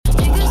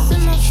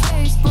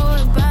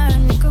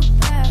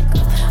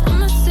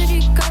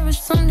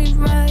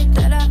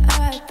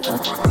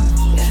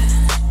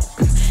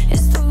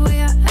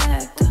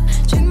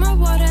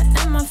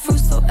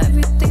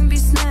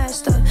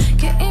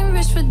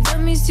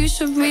you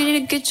should read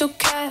it, get your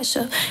cash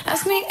up.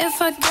 Ask me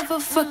if I give a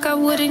fuck, I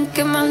wouldn't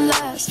give my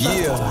last fuck.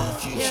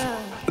 Yeah,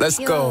 let's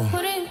go.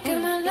 Wouldn't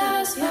give my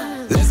last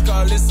fuck. Let's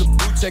call this a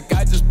boot check,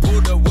 I just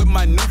pulled up with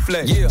my new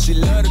flex. Yeah, she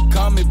love to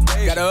call me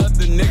babe. Got a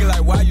other nigga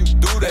like, why you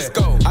do that? Let's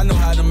go. I know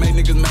how to make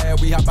niggas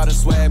mad, we hop out of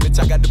swag, bitch,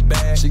 I got the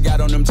bag. She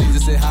got on them jeans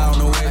and said high on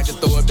the way. I can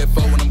throw up that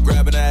phone when I'm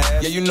grabbing her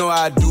ass. Yeah, you know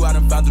how I do, I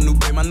done found a new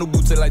babe. My new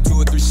boots take like 2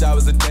 or 3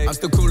 showers a day. I'm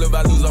still cool if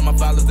I lose all my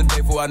followers the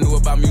day before I knew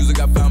about music,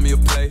 I found me a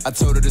play. I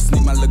told her to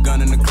sneak my little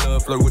gun in the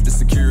club, flirt with the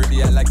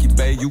security, I like you,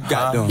 babe, you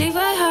got them. Levi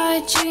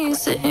high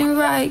jeans, sitting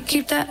right,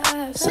 keep that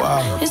ass up.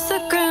 Wow.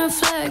 Instagram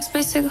flex,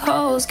 basic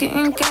hoes,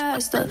 getting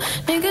gassed up.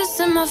 Niggas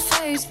in my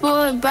face,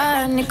 boy,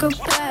 buy a nigga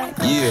back.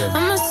 Yeah.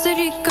 I'm a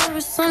city girl,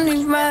 it's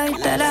only right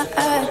that I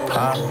act.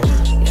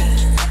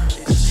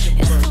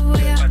 It's the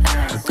way I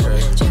act.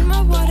 Drink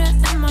my water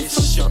and my food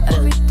so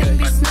everything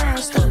be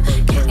snatched up.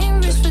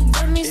 Getting rich for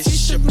dummies, you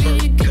should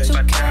really get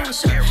your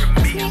cash up.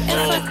 Ask me if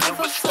I give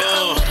a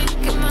fuck,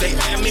 they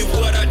ask me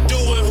what I do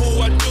and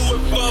who I do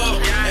it for,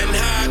 and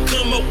how I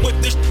come up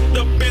with this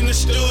up in the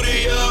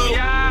studio.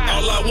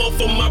 All I want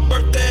for my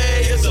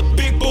birthday is a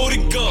big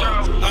booty girl.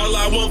 All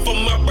I want for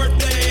my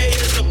birthday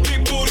is a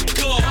big booty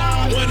girl.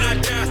 When I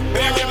die,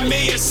 bury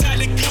me inside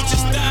the Gucci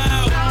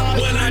style.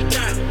 When I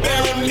die,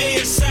 bury me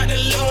inside the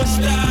Louis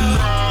style.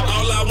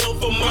 All I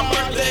want for my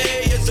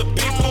birthday is a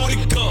big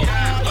booty girl.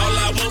 All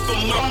I want for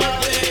my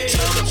birthday is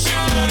a big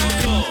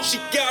booty girl. She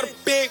got a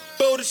big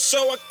booty,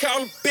 so I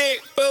call her big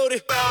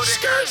booty.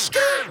 Skirt,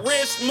 skirt,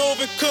 wrist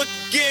moving, cook,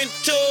 get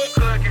into it.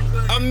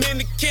 I'm in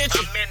the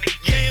kitchen,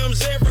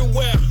 yams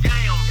everywhere.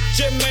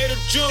 Just made a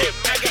juke,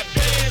 I got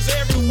bands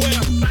everywhere.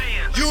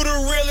 You the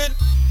really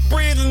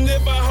breathing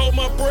if I hold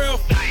my breath.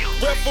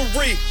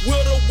 Referee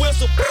with a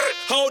whistle,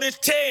 hold it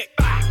tag.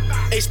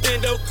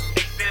 Extendo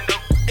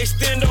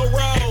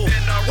roll.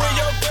 When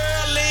your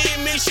girl leave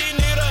me, she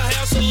need a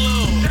house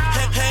alone.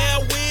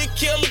 Had weed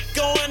killer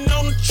going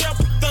on the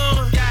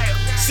triple-thon.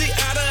 See,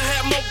 I done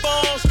had more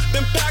bombs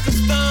than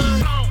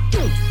Pakistan.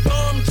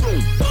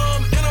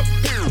 Bomb, and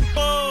a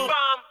bomb.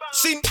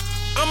 See,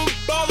 I'm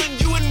ballin',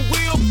 you in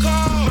wheel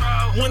car.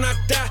 When I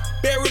die,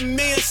 bury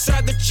me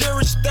inside the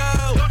jury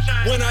style.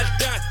 When I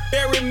die,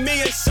 bury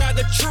me inside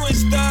the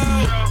truest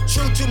style.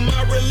 True to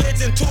my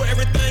religion, to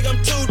everything,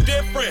 I'm too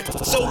different.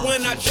 So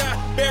when I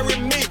die, bury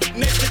me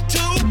next to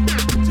two.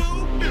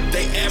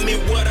 They ask me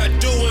what I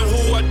do and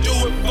who I do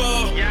it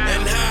for,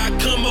 and how I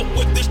come up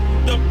with this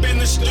up in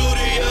the studio.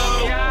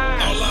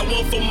 All I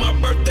want for my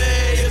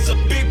birthday is a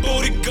big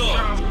booty girl.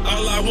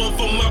 All I want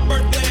for my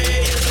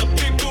birthday is a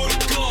big booty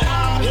girl.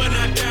 When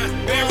I die,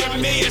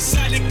 bury me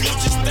inside the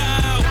Gucci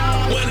style.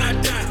 When I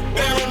die,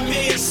 bury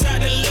me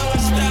inside the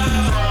Louis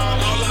style.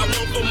 All I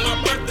want for my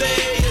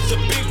birthday is a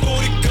big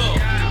booty girl.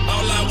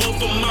 All I want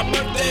for my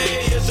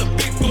birthday is a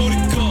big booty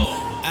girl.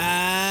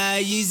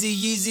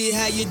 Yeezy,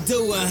 how you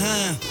doing,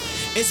 huh?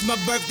 It's my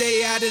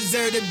birthday, I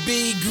deserve to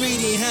be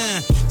greedy,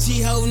 huh?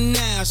 She holding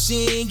out,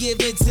 she ain't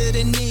giving to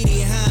the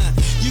needy, huh?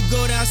 You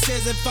go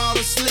downstairs and fall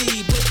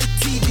asleep with the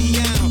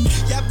TV on.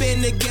 Y'all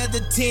been together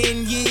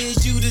 10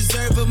 years, you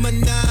deserve a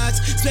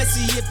menage.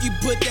 Especially if you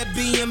put that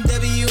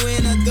BMW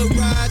in a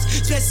garage.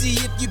 Especially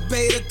if you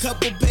paid a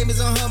couple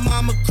payments on her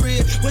mama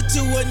crib. Went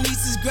to her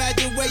niece's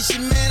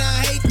graduation, man,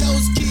 I hate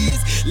those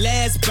kids.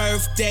 Last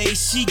birthday,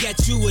 she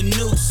got you a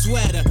new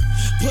sweater.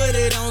 Put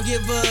it on,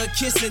 give her a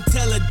kiss and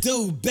tell her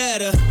do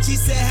better. She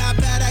said, how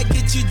about I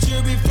get you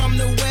jewelry from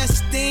the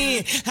West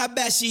End? How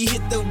about she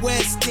hit the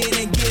West End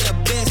and get a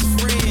best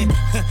friend?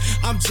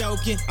 I'm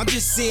joking, I'm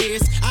just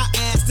serious. I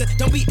asked her,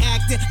 don't be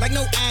acting like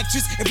no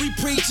actress. If we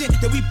preaching,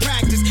 then we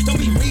practice. Don't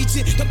be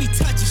reaching, don't be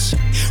touching shit.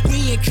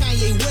 We in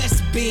Kanye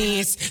West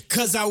Benz,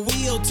 cause I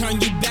will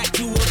turn you back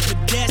to a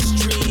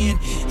pedestrian.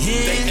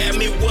 They ask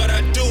me what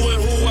I do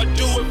and who I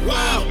do it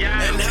for,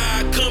 and how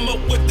I come up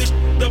with this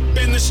up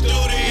in the studio.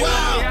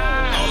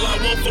 All I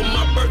want for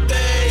my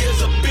birthday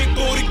is a big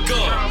booty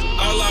girl.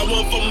 All I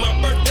want for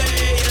my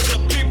birthday is a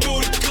big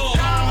booty girl.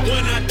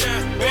 When I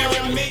die,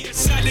 bury me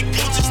inside the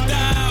Gucci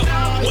style.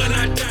 When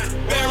I die,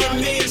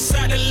 bury me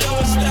inside the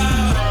Louis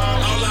style.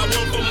 All I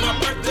want for my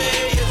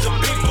birthday is a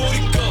big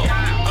booty girl.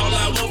 All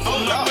I want for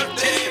my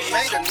birthday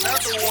is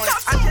another one.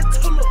 I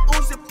just told her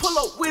Uzi, pull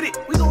up with it,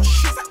 we gon'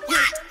 shoot.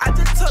 Yeah, I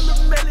just told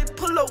her Melly,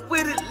 pull up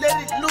with it, let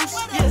it loose.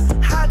 Yeah,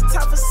 high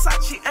top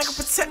Versace, ankle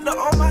protector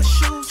on my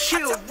shoes. She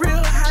a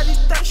real hottie,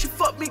 think she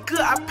fuck me good,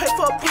 I pay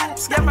for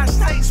boots. Yeah, my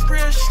snakes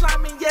real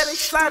slimy, yeah, they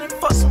sliding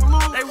for some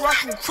loot. They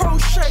rockin'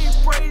 crochet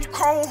braids,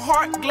 chrome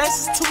heart,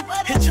 glasses too.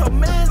 Hit your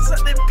mans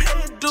up, they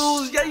pay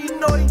dues, yeah, you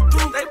know they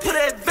do. They put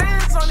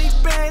advance on these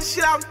bands,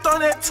 shit, I'm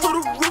throwing that to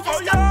the roof.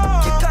 Oh,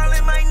 yeah. Keep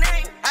calling my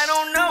name, I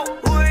don't know,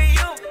 who are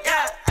you?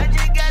 Yeah, I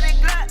just got a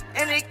Glock,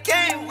 and it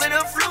came with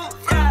a flute.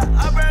 Yeah,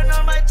 I burn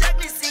on my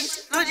chocolate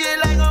seat, look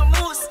just like a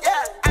moose.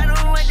 Yeah, I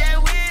don't want that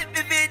whip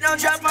if it don't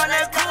drop on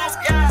that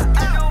coupe. Yeah,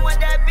 I don't want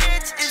that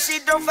bitch if she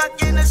don't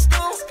fuck in the stoop.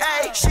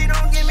 Hey, she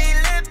don't give me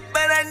lip,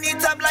 but I need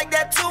top like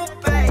that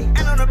toupee.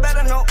 And on a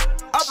better note,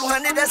 up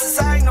 200, that's a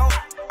side note.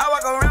 I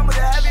walk around with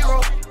a heavy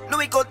rope.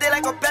 we go there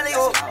like a belly,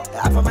 oh.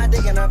 I put my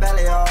dick in her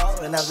belly,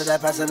 oh. And after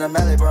that, pass in the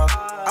belly, bro.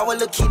 I would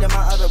look key to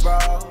my other bro.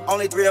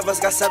 Only 3 of us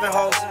got 7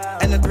 hoes.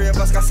 And the 3 of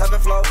us got 7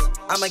 flows.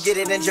 I'ma get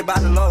it injured by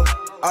the low.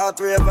 All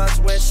 3 of us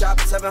went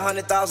shopping,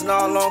 $700,000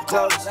 all on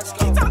clothes. I just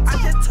told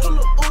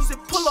her Uzi,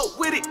 pull up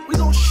with it, we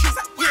gon' shoot.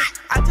 Yeah,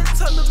 I just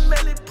told her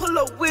Melly, pull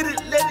up with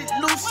it, let it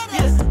loose.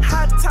 Yeah,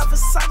 high top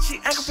Versace,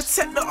 ankle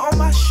protector on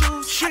my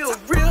shoes. She a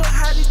real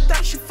hottie,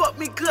 think she fuck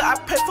me good, I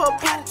pay for her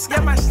boots.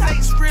 Yeah, my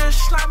snakes real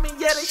slimy,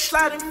 yeah, they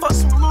sliding for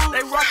some loot.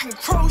 They rockin'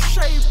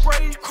 crochet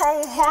braids,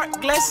 chrome heart,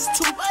 glasses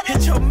too.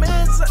 Hit your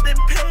mans up, then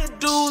pay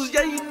dues,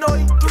 yeah, you know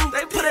he through.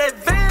 They put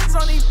advance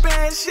on these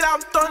bands, shit,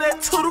 I'm throwing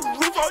that to the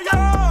roof, oh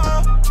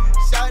yeah.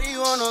 Shawty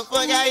wanna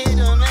fuck, I hit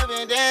them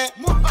every day.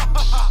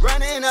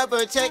 Running up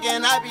a check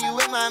and I be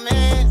with my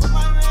man.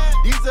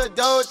 These are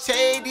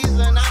Dolce, these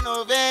are not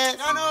no Vans.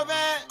 All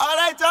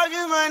I talk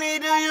is money,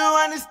 do you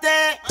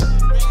understand?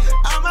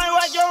 I might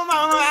watch your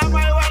mama, I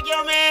might watch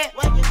your man.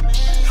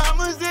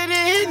 I'ma sit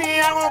in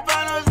here, I won't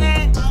find no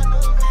stand.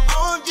 I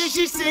won't just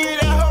she see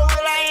the hoe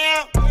that I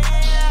am.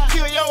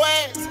 Kill your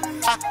ass,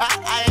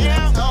 I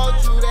am. Told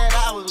you that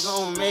I was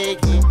gonna make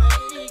it.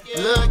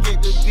 Look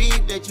at the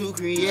beat that you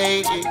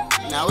created.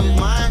 Now it's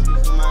mine,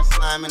 it's my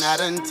slime and I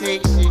done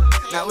take shit.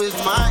 Now it's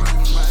mine,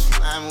 it's my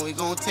slime and we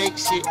gon' take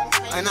shit.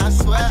 And I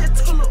swear I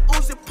just told her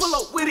Uzi, pull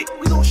up with it,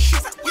 we gon'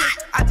 shoot. Yeah,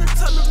 I just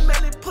told her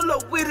Melly, pull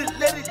up with it,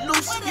 let it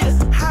loose. Yeah,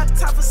 high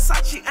top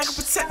Versace, ankle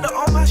protector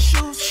on my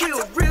shoes. She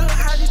a real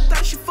hottie,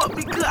 think she fuck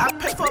me good, I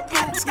pay for her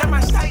boots. Yeah,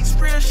 my snakes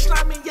real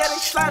slimy, yeah, they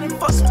sliding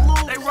for some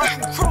loot. They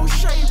rockin'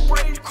 crochet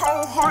braids,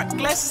 chrome heart,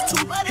 glasses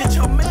too. Hit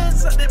your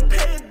mans up, then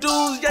pay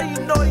dues, yeah, you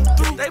know he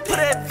through. They put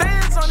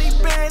advance on these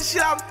bands,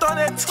 shit, I'm throwing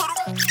that to the...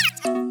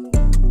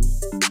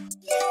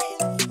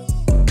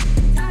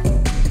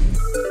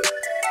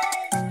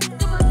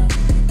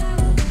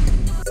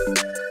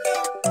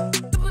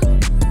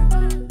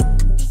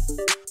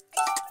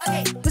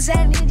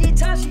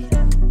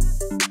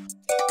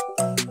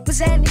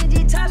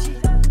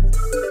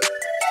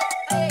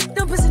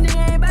 Them pussy nigga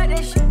ain't about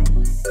that shit.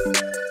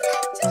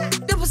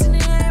 Them pussy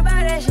nigga ain't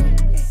about that shit.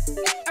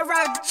 I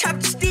ride the chop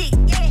the stick,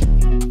 yeah.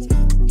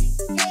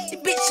 The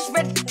bitch is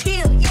ready to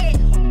kill, yeah.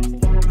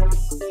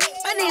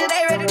 My niggas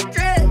they ready to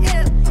drill,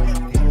 yeah.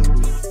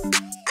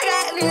 I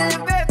got niggas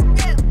in bed,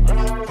 yeah.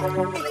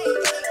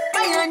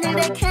 My young nigga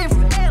they came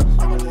from hell.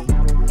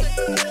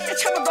 That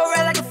chopper go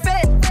right like a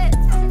fat, yeah.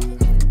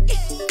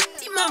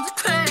 These moms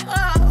crying, oh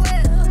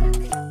well.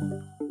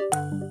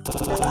 The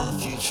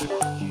future. The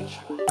future.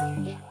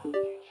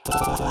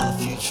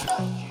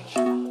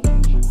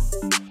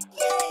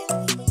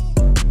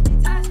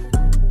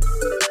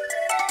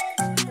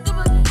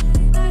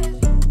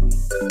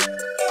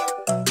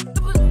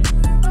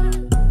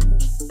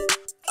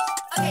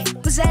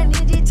 Was that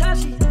Nindi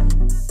Tashi?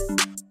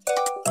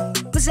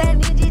 Was that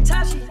Nindi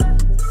Tashi?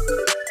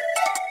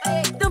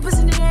 Them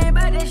pussy nigga ain't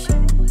about that shit.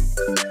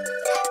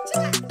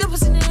 Them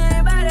pussy nigga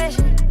ain't about that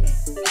shit.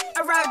 I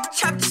ride the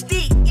chop the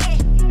stick, yeah.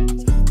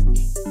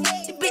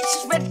 The bitch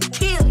is ready to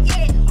kill,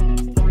 yeah.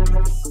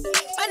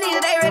 My nigga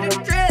they ready to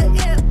drill,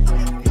 yeah.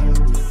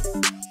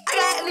 I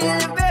got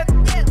niggas in bed,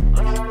 yeah.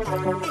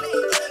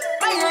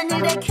 My young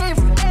nigga they came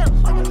from hell.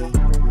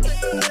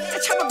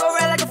 That chopper go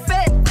right like a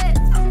fat, yeah.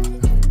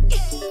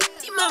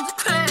 These moms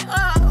crying, oh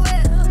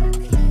well.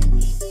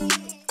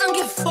 I don't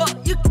give a fuck,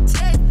 you can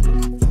tell.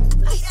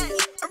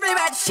 I'm ready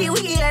about the shit we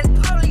eat at the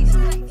police.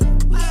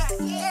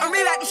 I'm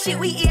ready about the shit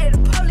we eat at the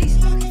police.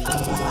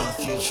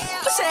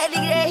 What's that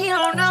nigga that he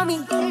don't know me?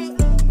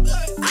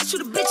 I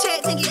shoot a bitch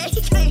ass nigga that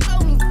he can't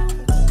hold me. I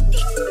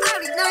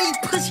already know you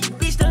pussy,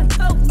 bitch done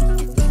told me.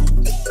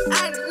 I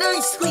already know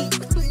you sweet.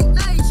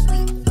 Know you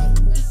sweet.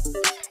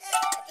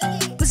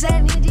 What's that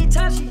nigga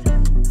Tashi?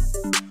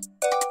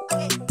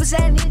 What's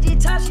that nigga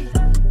Tashi?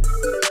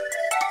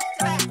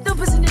 Them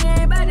pussy nigga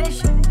ain't about that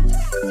shit.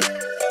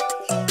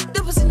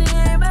 Them pussy nigga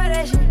ain't about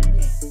that shit.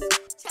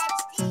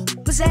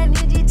 What's that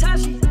nigga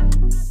Tashi?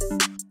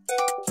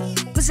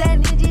 What's that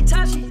nigga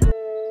Tashi?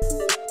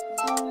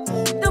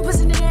 Them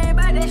pussy nigga ain't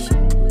about that shit.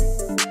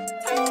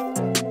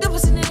 Them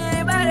pussy nigga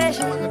ain't about that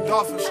shit. Like a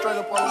dolphin straight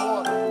up on the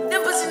water.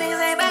 Them pussy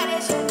niggas ain't about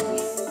that shit.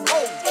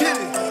 Oh, get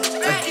it.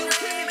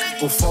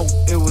 Before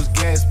it was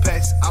gas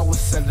packs, I was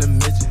selling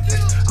midget.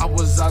 I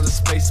was out of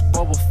space,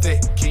 bubble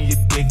fit, can you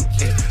dig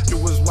it? You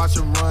was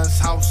watching Run's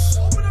house,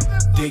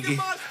 dig it.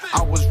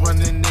 I was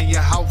running in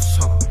your house,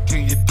 huh?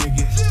 Can you dig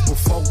it?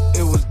 Before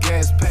it was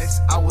gas packs,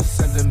 I was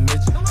selling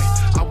midget.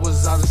 I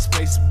was out of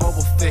space,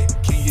 bubble fit,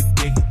 can you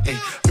dig it?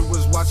 You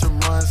was watching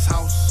Run's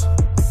house,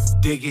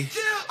 dig it.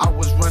 I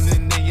was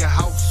running in your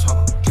house,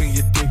 huh? Can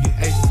you dig it?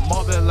 Hey,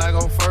 mobbing like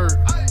I'm Ferg,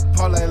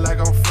 parlay like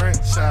I'm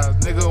franchise.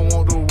 Nigga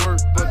want the work,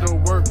 but the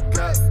work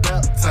got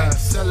baptized.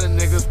 Selling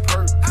niggas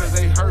perk, cause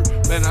they hurt,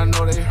 man, I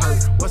know they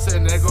hurt. What's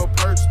that nigga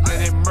perks,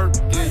 man, it murk,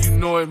 yeah, you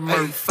know it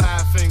murk.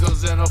 5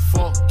 fingers and a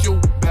fuck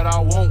you, bet I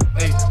won't.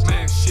 Hey,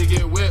 man, shit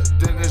get wet,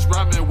 then it's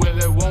rhyming, well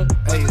it won't.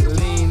 Hey,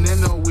 lean in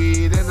the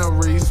weed, in the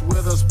Reese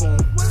with a spoon.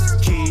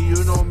 Key,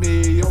 you know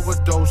me,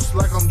 overdose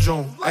like I'm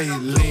June. Hey,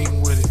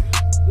 lean with it,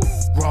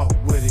 rock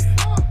with it.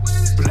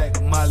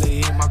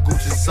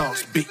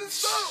 boss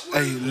bitch.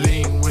 Hey,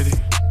 lean with it,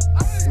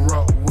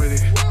 rock with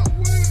it.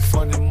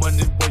 Funny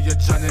money, boy, you're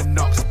Johnny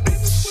Knox,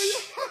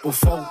 bitch.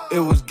 Before it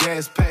was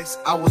gas packs,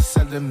 I was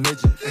selling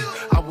midget.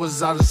 Ay. I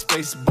was out of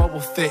space, bubble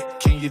fat,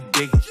 can you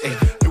dig it? Ay.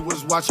 You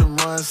was watching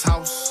Run's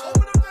house,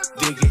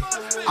 dig it.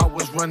 I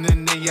was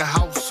running in your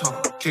house,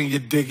 huh? Can you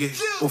dig it?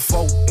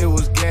 Before it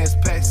was gas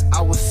packs,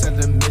 I was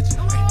selling midget.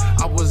 Ay.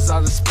 I was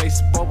out of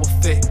space, bubble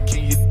fat,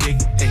 can you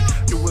dig it?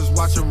 Ay. You was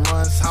watching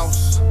Run's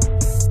house,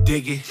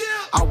 dig it.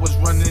 I was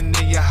running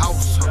in your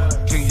house, huh?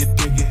 Can you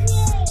dig it?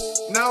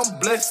 Now I'm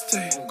blessed,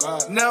 hey.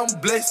 Now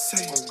I'm blessed,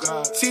 hey.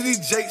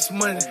 TD Jakes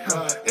money,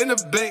 in the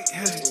bank,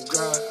 hey.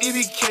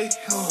 EDK,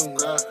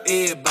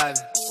 everybody,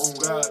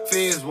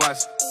 feds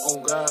watch,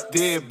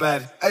 dead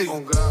body, hey.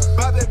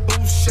 Bobby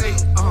Boucher,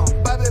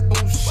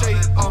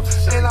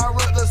 and I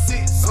run the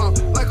seats,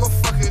 like a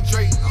fucking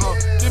Drake,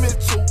 Give me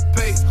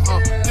toothpaste,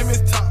 give me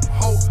top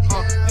hoe,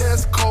 yeah,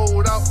 it's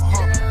cold out,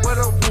 where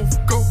the roof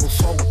go?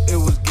 Before it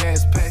was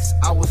gas packs,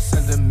 I was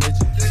selling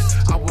midget,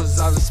 ay. I was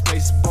out of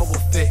space, bubble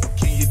fat,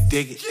 can you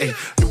dig it? Ay.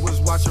 You was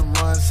watching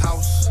Run's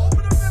house,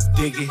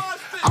 dig it.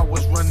 I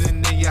was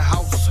running in your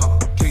house,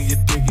 can you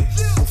dig it?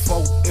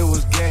 Before it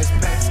was gas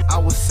packs, I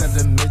was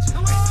selling midget,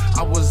 ay.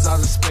 I was out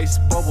of space,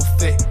 bubble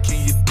fat,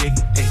 can you dig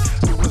it? Ay.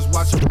 You was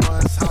watching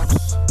Run's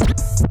house,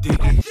 dig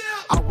it.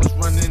 I was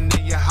running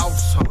in your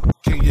house,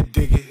 can you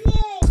dig it?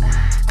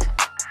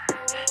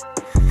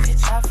 Good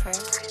job, Frank.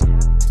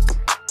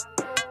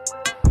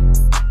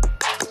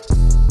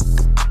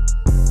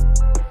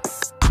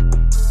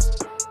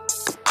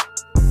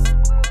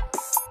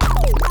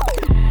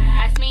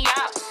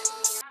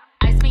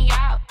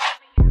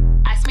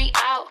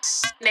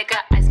 Nigga,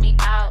 ice me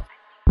out.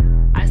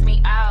 Ice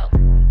me out.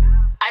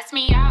 Ice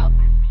me out.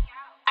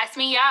 Ice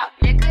me out,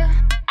 nigga.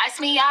 Ice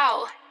me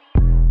out.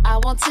 I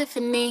want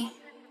Tiffany.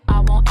 I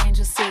want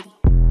Angel City.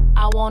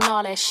 I want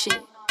all that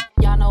shit.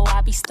 Y'all know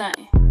I be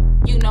stunting.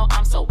 You know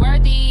I'm so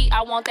worthy.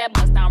 I want that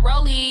bust down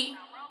rollie.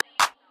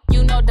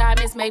 You know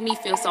diamonds make me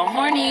feel so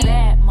horny.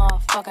 Bad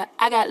motherfucker,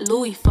 I got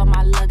Louis for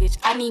my luggage.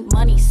 I need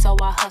money, so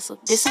I hustle.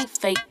 This ain't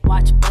fake.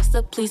 Watch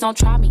Buster, please don't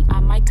try me. I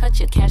might cut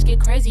your cash, get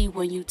crazy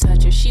when you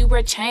touch her. She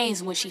wear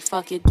chains when she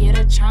fuck you. Get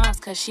her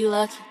charms, cause she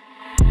lucky.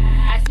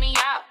 Ice me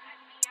out.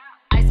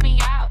 Ice me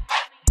out.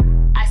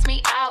 Ice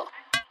me out.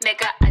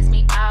 Nigga, ice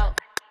me out.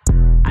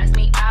 Ice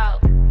me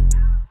out.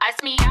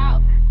 Ice me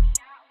out.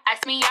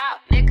 Ice me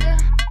out, nigga.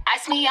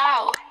 Ice me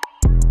out.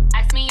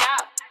 Ice me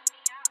out.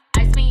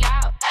 Ice me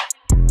out.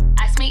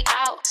 Ice me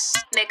out,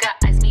 nigga,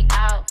 ice me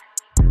out.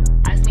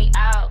 Ice me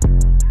out.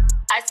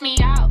 Ice me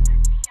out.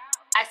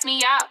 Ice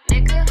me out,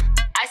 nigga,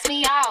 ice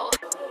me out.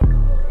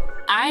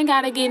 I ain't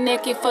gotta get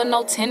naked for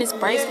no tennis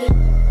bracelet,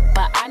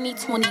 but I need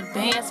 20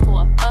 bands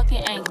for a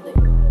fucking anklet.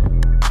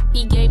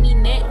 He gave me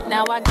neck,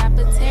 now I got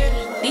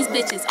potato. These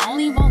bitches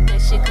only want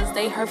that shit cause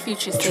they her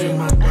future Treat said.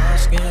 my dark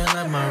skin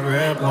like my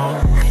red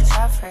bone. Good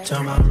job, Frank.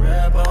 Tell my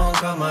red bone,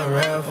 call my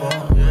red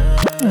phone.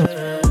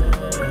 Yeah.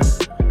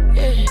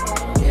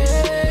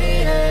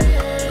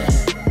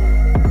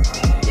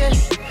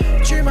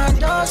 Treat my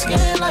dark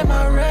skin like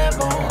my red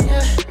bone,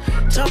 yeah.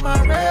 Tell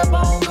my red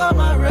bone, call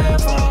my red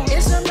phone.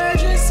 It's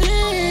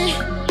emergency.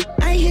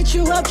 I hit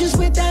you up just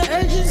with that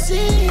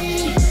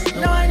urgency.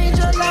 No, I need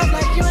your love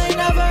like you ain't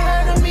never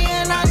heard of me,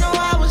 and I know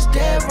I was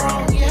dead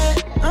wrong, yeah.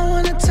 I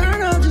wanna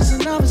turn up just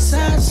another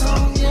sad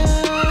song,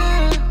 yeah.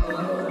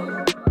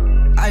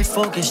 I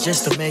focus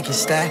just to make it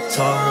stack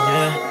tall,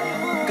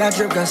 yeah. Got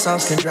drip, got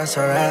sauce, can dress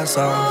her ass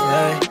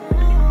off,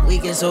 yeah. We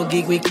get so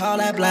geek, we call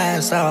that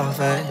blast off,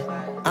 hey.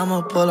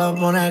 I'ma pull up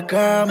on that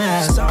girl,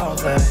 mask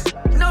off, hey.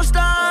 No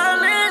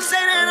stalling, say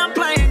that I'm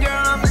playing, girl,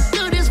 I'ma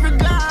do this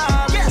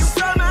regardless. Yeah. You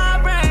flood my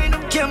brain,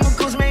 them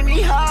chemicals make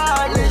me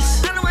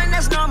heartless. I know when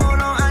that's normal,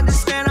 don't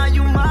understand how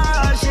you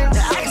Martian.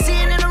 I can see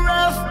it in the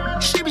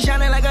rough, she be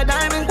shining like a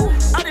diamond. Ooh,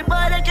 all the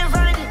boy that can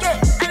find it, yeah.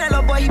 And that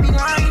little boy, he be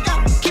lying,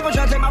 yeah. Keep on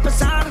trying to take my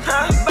persona,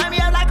 buy me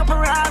out like a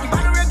piranha.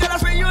 Buy the real girl, I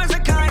swear you is a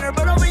kinder,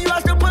 but over you,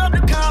 I still put up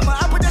the comma.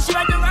 I put that shit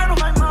right there right on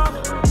my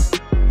mama.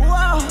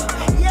 Whoa,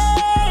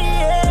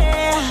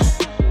 yeah,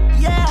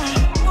 yeah,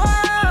 whoa.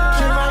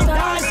 Turn my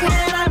dark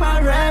skin like my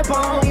red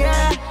bone,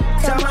 yeah.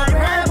 Tell my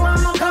red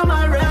bone, call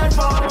my red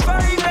phone. For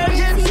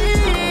emergency,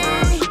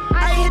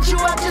 I hit you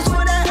up just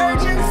for that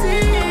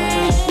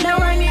urgency. Now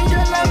I need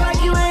your love like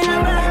you ain't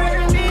never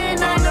heard of me,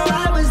 and I know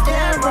I was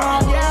dead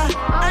wrong, yeah.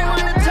 I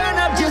wanna turn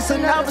up just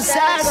another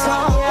sad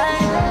song,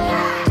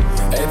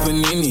 yeah. Hey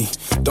Panini,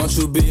 don't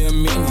you be a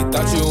meanie.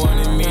 Thought you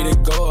wanted me to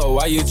go, or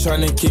why you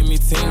tryna keep me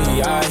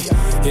teeny?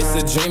 It's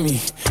a dreamy,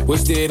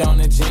 wished it on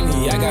a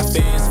genie. I got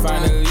fans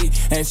finally,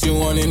 ain't you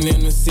wanting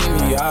them to see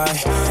me?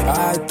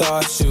 I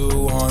thought you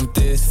want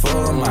this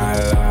for my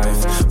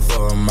life,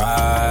 for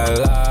my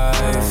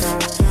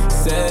life.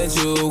 Said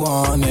you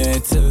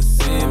wanted to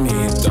see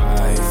me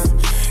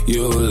thrive.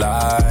 You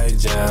lied,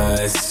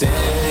 just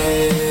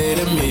say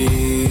to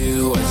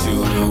me what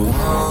you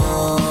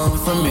want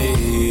from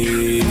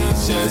me.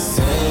 Just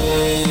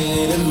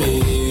say to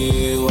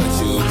me what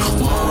you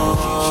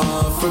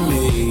want from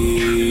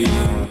me.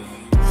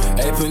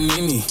 Hey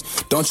Panini,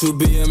 Don't you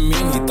be a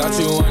meanie, thought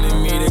you wanted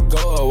me to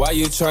go. Why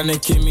you tryna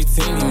keep me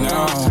teeny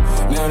now?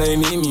 Now they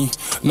need me,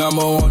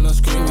 number one, I'm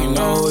screaming.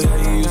 No,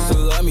 yeah, you used to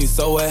love me,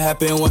 so what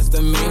happened, what's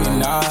the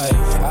meaning?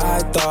 I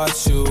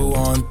thought you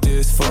want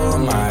this for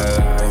my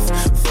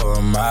life,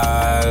 for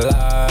my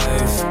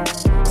life.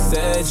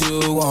 Said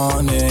you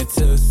wanted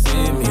to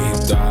see me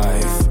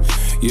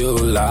dive, you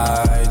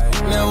lied.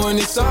 Now when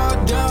it's all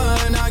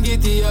done, I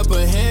get the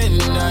upper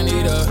hand. I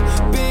need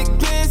a big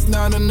piece,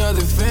 not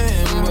another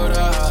fan. But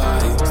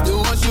I still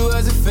want you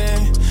as a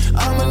fan.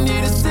 I'ma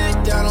need to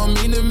sit down, don't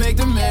mean to make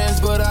demands,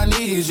 but I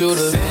need you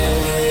to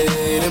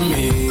say to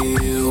me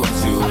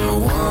what you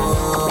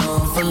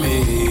want from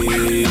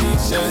me.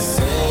 Just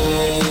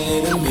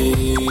say to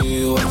me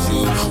what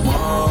you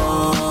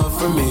want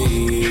from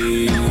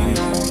me.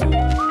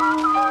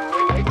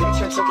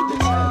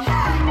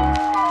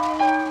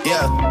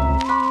 Yeah.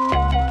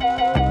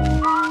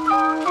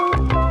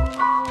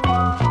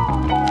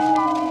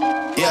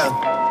 Yeah.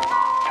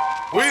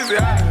 Weezy,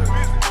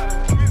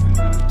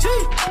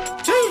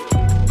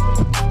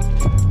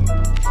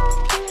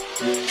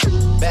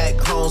 Back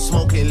home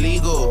smoking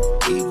legal.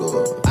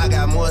 I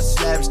got more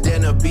slaps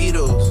than the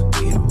Beatles.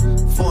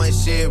 Foreign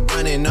shit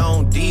running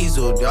on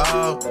diesel,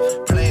 dawg.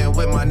 Playing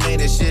with my name,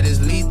 that shit is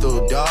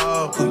lethal,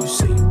 dawg. Who you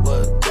see?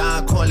 What?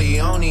 Don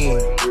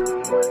Corleone.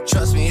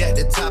 Trust me, at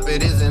the top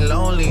it isn't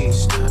lonely.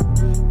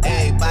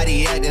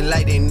 Everybody acting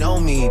like they know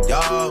me,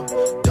 dawg.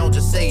 Don't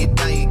just say it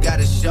down, you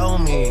gotta show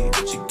me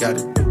what you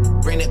gotta do.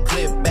 Bring the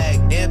clip back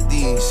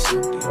empty.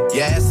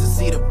 You asked to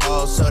see the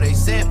ball, so they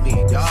sent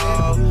me,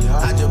 dawg.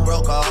 I just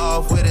broke her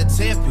off with a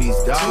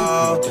 10-piece,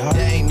 dawg.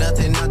 There ain't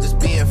nothing, I'm just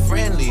being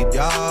friendly,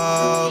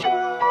 dawg.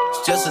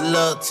 It's just a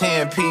little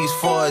 10-piece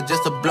for it,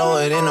 just to blow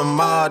it in the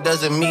mall.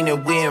 Doesn't mean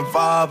that we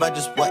involved. I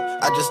just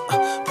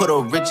put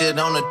a Richard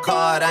on the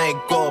card. I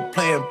ain't go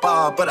playing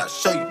ball, but I'll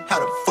show you how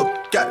the fuck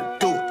you gotta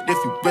do it. If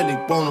you really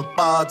wanna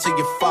ball till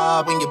you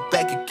fall when you're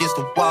back against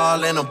the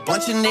wall. And a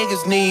bunch of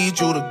niggas need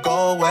you to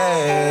go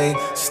away.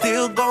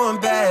 Still going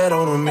bad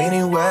on them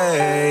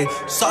anyway.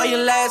 Saw you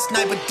last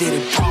night but did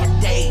it all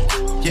day.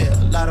 Yeah,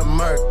 a lot of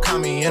murk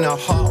caught me in a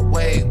hard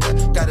way.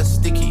 Got a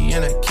sticky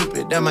and I keep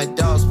it at my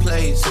dog's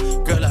place.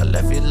 Girl, I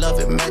left you love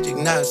it magic,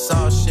 not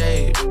all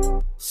shade.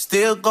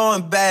 Still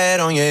going bad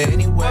on you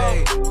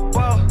anyway.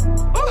 Whoa.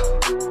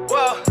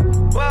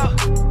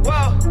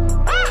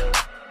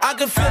 I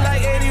can feel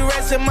like 80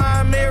 rats in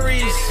my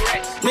Marys.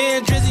 Me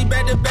and Drizzy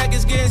back to back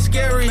is getting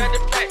scary.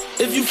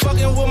 If you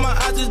fucking with my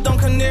eyes, just don't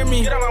come near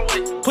me.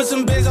 Put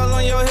some bins all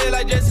on your head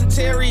like Justin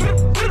Terry.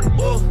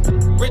 Whoa.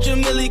 Richard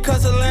Millie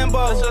cuss a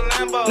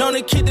Lambo. Known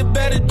to keep the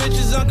baddest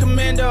bitches on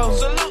commando.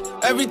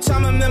 Every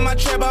time I'm in my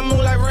trap, I move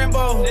like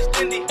Rambo.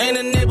 Ain't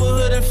a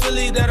neighborhood in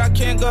Philly that I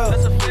can't go.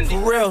 For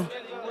real.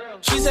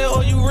 She said,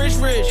 oh, you rich.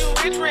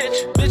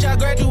 Bitch, I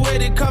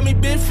graduated, call me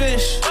Big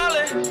Fish.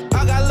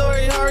 I got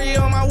Lori Hurry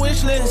on my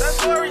wish list.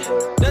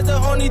 That's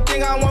the only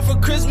thing I want for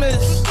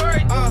Christmas.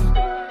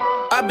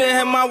 I been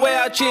had my way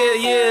out here,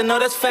 yeah, no,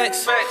 that's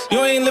facts. You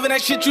ain't living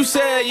that shit you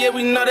said, yeah,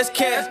 we know that's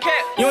cat.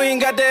 You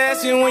ain't got the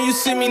ass in when you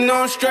see me,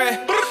 no, I'm straight.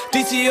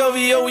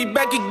 DTOVO, we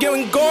back again,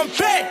 we going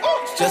back.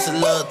 Just a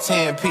little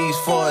 10-piece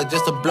for it,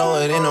 just to blow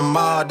it in the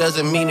mall.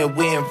 Doesn't mean that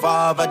we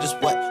involved. I just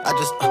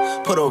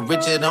put a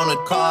Richard on the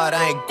card.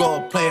 I ain't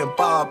go playing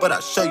ball, but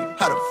I'll show you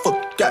how the fuck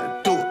you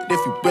gotta do it. If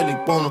you really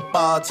wanna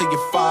ball till you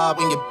fall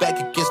when you're back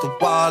against the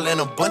wall. And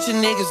a bunch of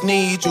niggas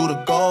need you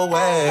to go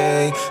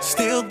away.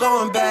 Still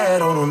going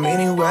bad on them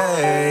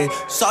anyway.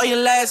 Saw you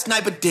last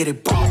night but did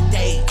it all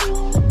day.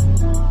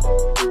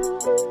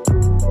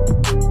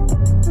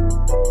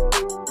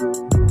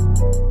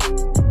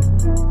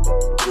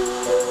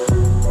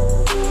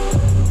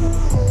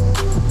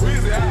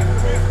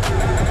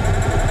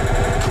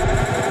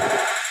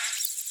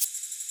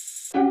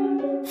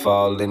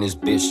 Fall in this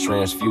bitch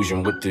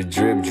transfusion with the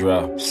drip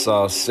drop.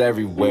 Sauce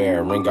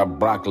everywhere, ring got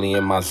broccoli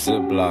in my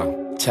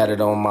Ziploc.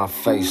 Tatted on my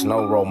face,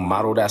 no role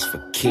model, that's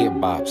for kid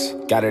bops.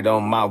 Got it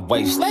on my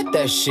waist, let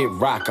that shit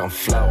rock, I'm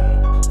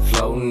floating.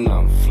 Floating,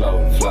 I'm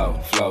floating,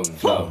 floating, floating,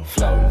 floating,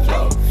 floating,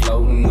 floating,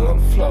 floating, I'm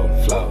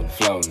floating, floating,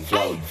 floating,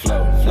 floating,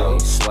 floating, floating.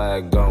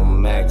 Swag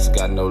on max,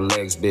 got no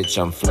legs, bitch,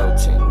 I'm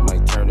floating.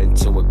 Might turn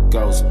into a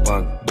ghost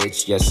bunk,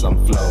 bitch, yes, I'm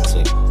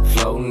floating.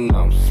 Floating,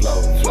 I'm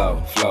floating,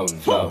 floating, floating,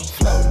 floating, floating,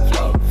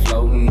 floating,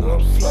 floating, I'm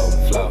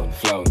floating, floating,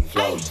 floating,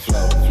 floating,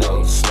 floating,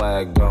 floating.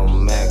 Swag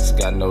on max,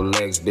 got no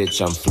legs,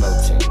 bitch, I'm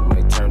floating.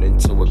 Might turn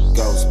into a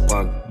ghost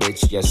bunk,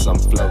 bitch, yes, I'm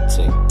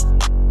floating.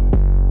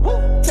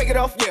 Take it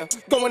off, yeah,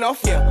 going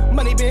off, yeah.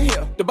 Money been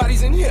here, the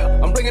body's in here.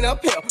 I'm bringing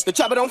up here, the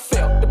chopper don't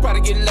fail. The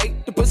product get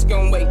late, the pussy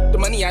gon' wait. The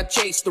money I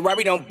chase, the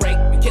Rari don't break.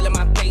 The killing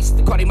my pace,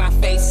 the card in my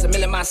face, a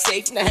mill in my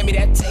safe. Now hand me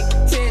that tape.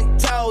 10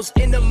 toes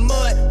in the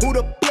mud, who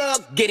the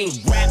plug? Getting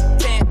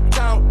wrapped,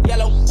 down,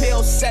 yellow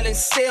pills, selling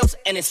sales,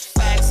 and it's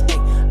facts.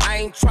 Ay, I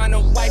ain't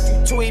tryna wipe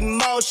you too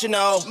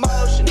emotional.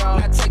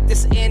 Now take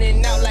this in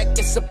and out like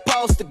it's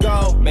supposed to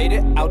go. Made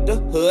it out the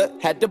hood,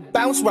 had to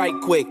bounce right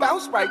quick.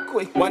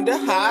 Wonder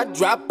how I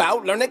drop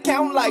out, learn to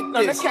count like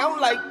this.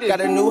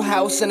 Got a new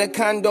house and a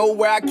condo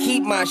where I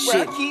keep my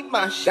shit.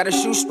 Got a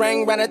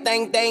shoestring round a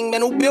thing,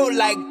 man, who built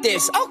like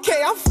this.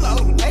 Okay, I'm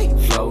floating, hey.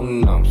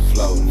 Floating, I'm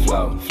floating,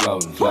 floating,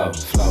 floating,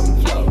 floating, floating,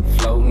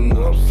 floating,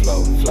 I'm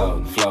floating,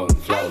 floating, floating,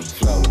 floating,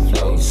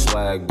 floating.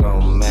 Swag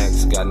on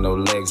max, got no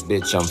legs,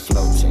 bitch, I'm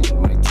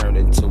floating. Might turn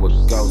into a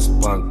ghost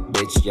bunk,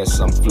 bitch, yes,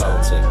 I'm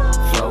floating.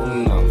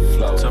 Floating, I'm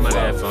floating,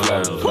 floating,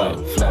 floating,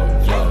 floating,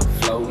 floating, I'm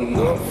floating,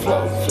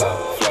 floating, floating,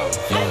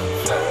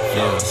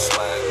 floating.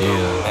 Swag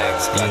on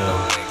max, got no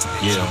legs,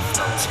 bitch, I'm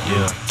floating.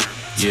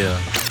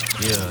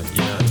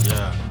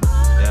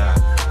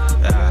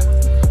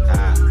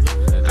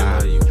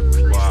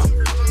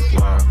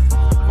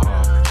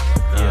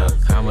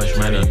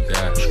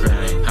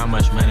 How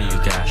much money you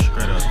got?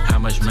 How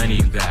much money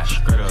you got?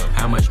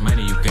 How much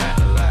money you got? How much money you got?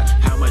 A lot.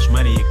 How much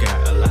money you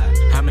got? A lot.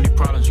 How many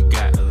problems you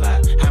got? A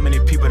lot. How many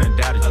people done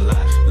doubted you? A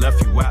lot.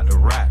 Left you out to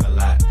rot? A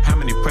lot. How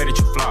many pray that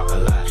you flop? A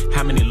lot.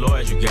 How many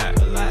lawyers you got?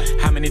 A lot.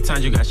 How many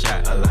times you got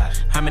shot? A lot.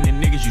 How many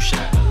niggas you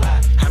shot? A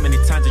lot. How many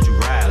times did you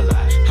ride? A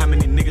lot. How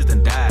many niggas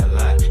done died? A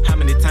lot. How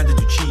many times did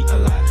you cheat? A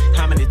lot.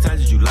 How many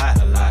times did you lie?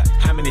 A lot.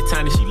 How many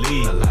times did she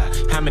leave? A lot.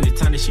 How many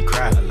times did she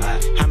cry? A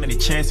lot. How many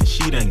chances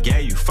she done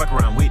gave you? Fuck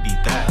around with these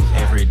thighs.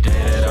 Every day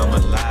that I'm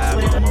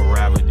alive, I'ma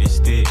ride with this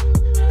stick.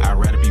 I'd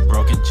rather be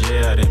broke in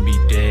jail than be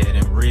dead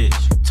and rich.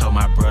 Told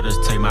my brothers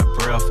take my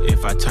breath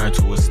if I turn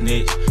to a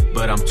snitch.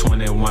 But I'm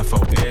 21 for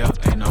L,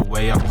 ain't no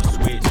way I'ma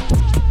switch.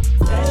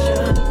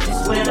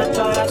 It's when I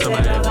thought I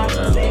said I like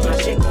to say my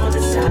shit on the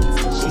side.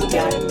 She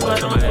got it one.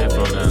 Come on,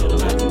 headphone down.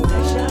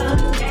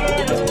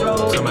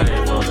 Come on,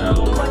 headphone down.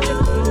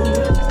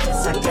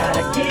 Yes, I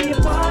gotta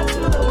keep on to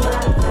my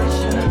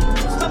passion.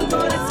 I'm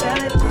gonna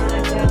tell it, then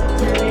I gotta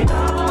turn it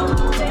on.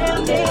 Tell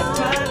me it's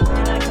right,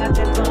 then I got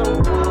that phone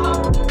call.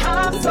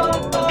 I'm so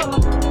bored,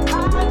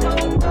 I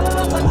don't know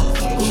what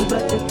to do,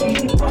 but to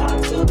keep on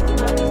to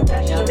my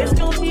passion. It's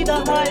gonna be the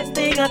hardest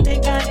thing I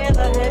think I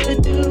ever had to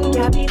do.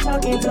 Got me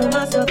talking to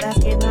myself,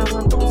 asking how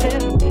I'm gonna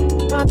tell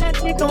you. Found that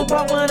chick on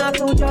part one, I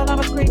told y'all I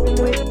was creeping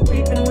with.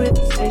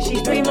 Say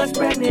she's 3 months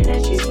pregnant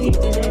and she's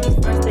keeping it.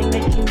 First thing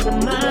that came to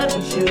mind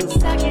was you.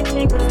 Second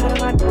thing was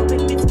how I know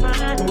if it's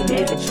mine and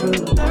if it's true.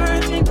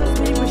 Third thing was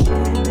me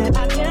wishing that I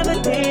never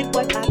did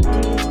what I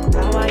did.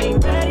 Now I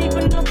ain't ready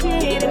for no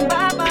kid and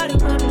my body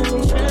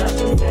condition.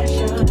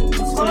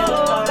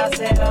 Oh, I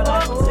said I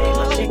like to say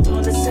my shit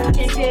on the side.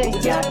 Yeah,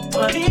 got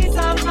peace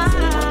of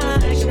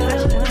mind.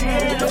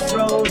 Head of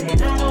road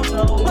and I don't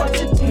know what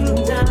to do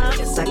now.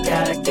 Guess I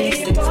gotta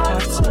keep it on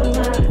to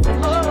my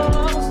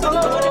so I'm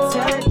gonna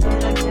tell it,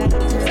 then I gotta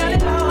tell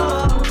it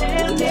all.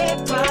 And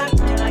it right,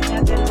 then I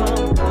got that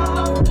phone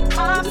call.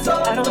 I'm so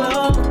I don't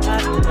know,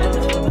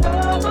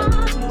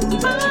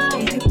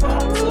 keep on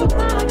to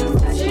my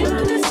confession.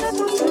 This is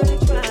what I'm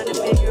trying to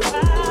figure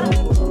out.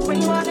 When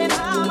you want it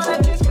out, I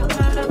just come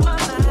out of my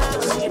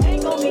mouth. It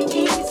ain't gonna be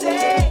easy,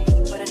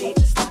 but I need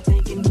to stop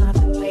thinking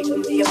nothing. Make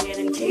me feel it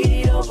and get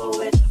it over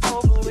with.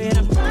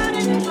 I'm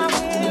riding in my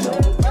way,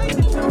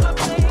 racing through my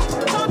place,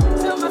 talking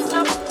to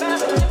myself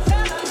about it.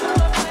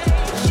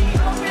 She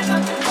opened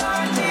up the door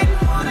and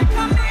didn't wanna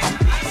come in.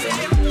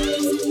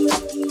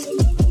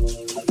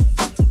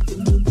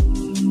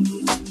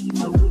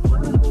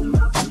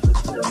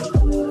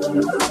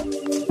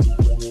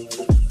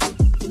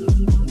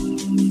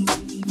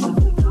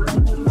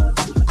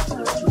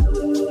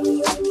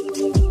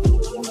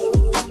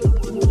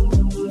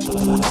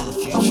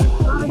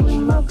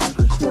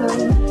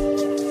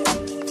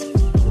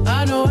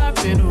 I know I've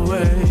been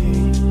away.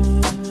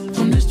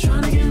 I'm just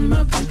trying to get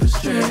my paper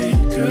straight,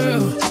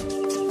 girl.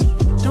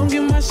 Don't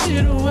give my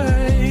shit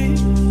away.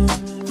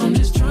 I'm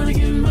just trying to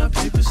get my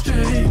paper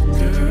straight,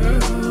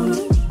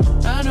 girl.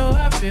 I know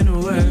I've been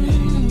away.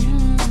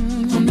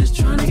 I'm just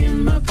trying to get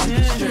my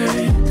paper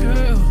straight,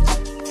 girl.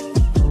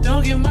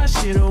 Don't give my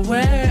shit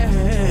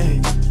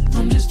away.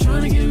 I'm just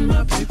trying to get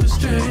my paper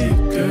straight,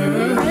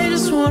 girl. I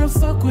just wanna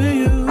fuck with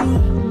you,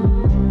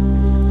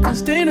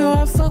 'cause they know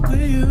I fuck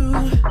with you.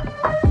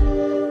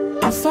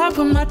 If I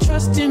put my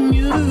trust in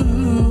you,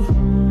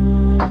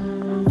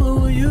 what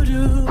will you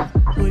do?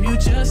 Will you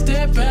just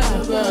step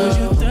out? Would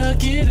you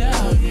thug it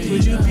out?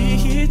 Would you be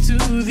here to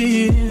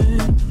the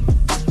end?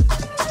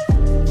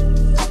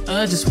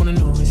 I just wanna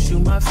know if you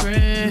my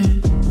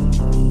friend.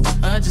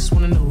 I just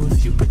wanna know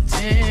if you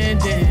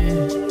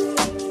pretending.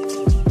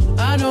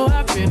 I know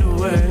I've been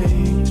away.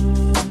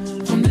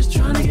 I'm just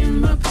trying to get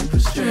my paper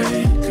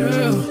straight,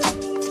 girl.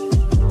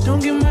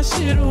 Don't give my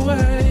shit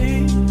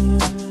away.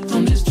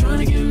 I'm just trying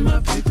to get my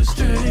paper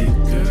straight,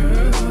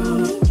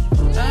 girl.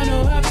 I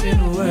know I've been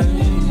away.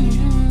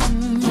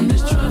 I'm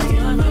just trying to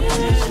get my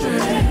paper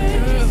straight,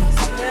 girl.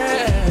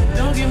 Yeah.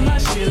 Don't give my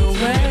shit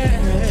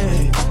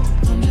away.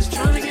 I'm just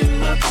trying to get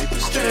my paper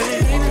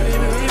straight,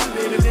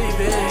 baby,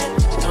 baby.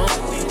 Don't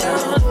let me down.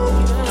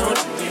 Don't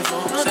let me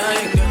fall. I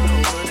ain't got no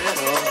one at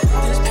all.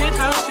 This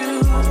penthouse view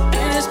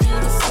ain't as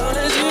beautiful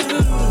as you.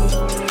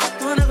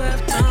 Wanna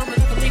have time, but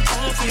I can make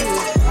time for you.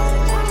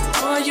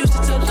 Oh, I used to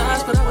tell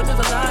lies, but I would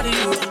never lie.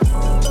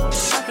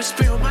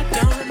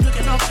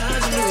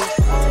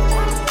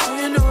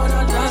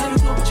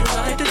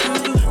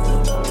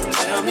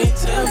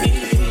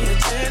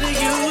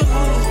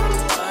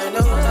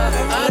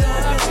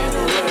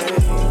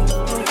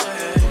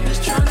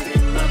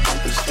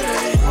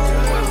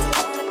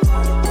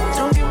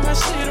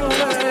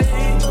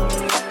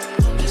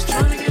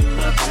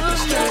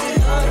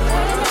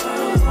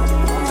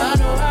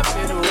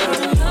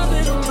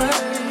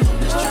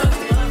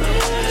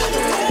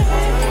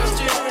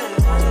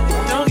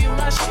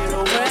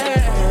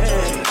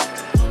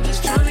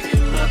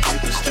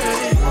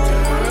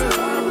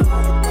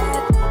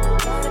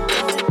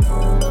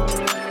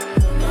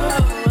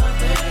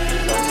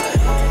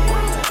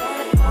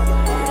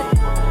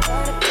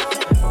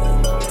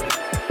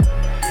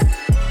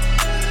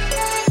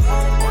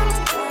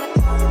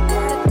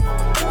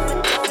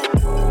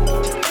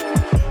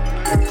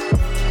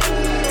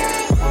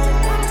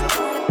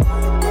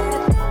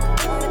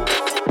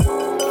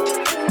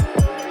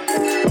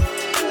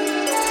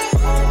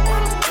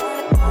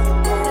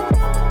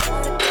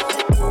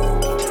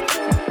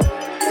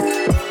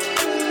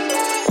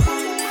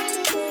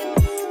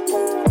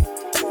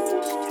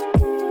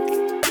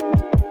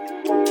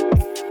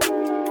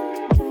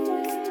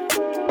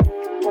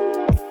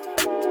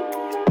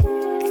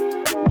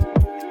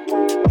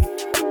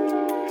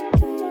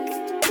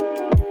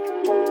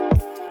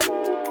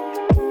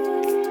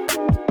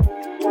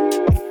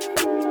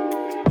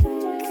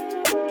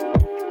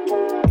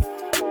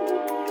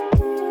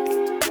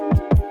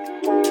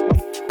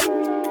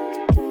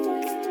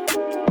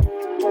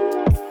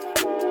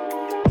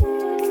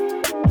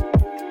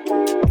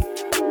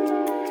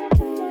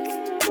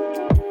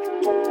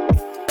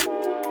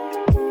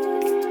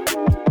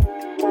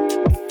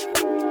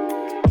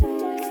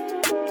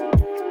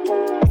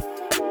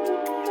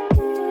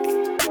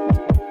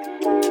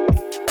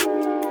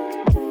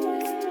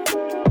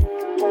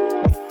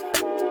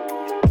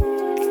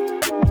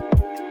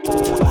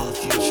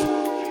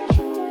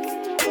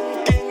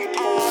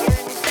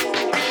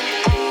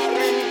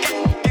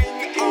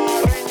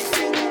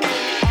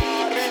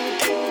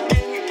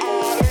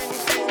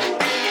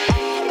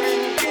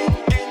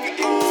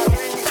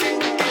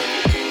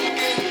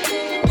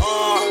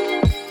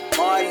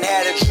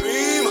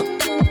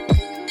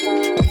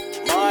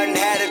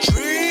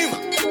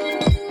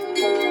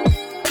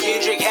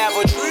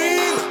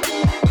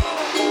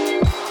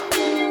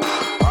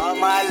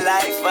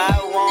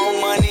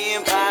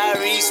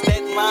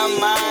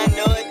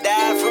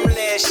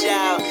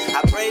 shout.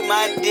 I pray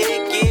my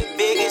dick get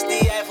big as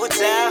the Eiffel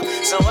Tower,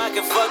 so I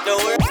can fuck the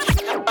world.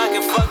 I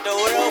can fuck the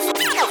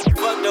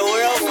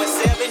world for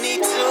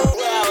 72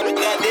 hours.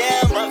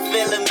 Goddamn, I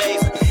feel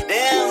amazing.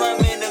 Damn,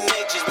 I'm in the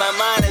matrix. My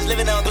mind is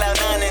living on cloud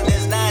 9, and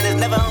this 9 is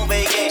never on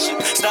vacation.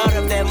 Start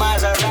up that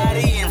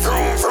Maserati and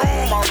vroom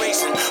vroom, I'm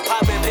racing.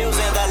 Popping pills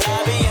in the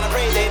lobby, and I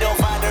pray they don't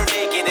find her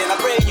naked. And I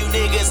pray you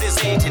niggas is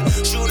hating.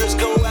 Shooters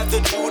go after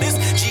Judas.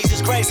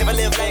 Jesus Christ, if I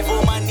live life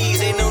on my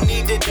knees, ain't no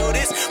need to do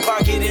this.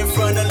 Park it in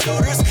front of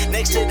looters.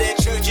 Next to that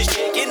church is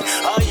chicken.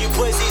 All you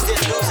pussies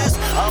is losers.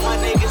 All my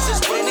niggas is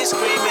winning,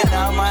 screaming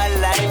all my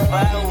life.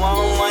 I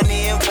want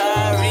money and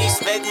power.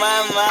 Respect my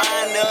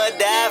mind or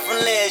die from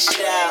less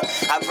shout.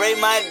 I pray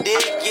my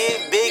dick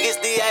get big as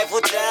the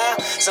Eiffel Tower,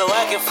 so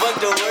I can fuck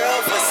the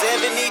world for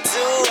 72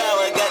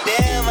 hours.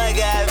 Goddamn, I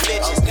got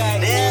bitches.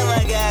 Damn,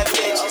 I got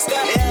bitches.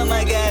 Damn,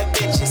 I got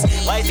bitches.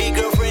 Wifey,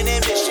 girlfriend,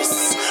 and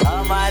mistress.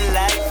 All my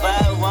life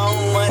I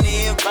want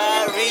money and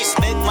power.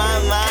 Respect my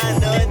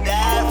mind or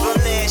die from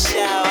less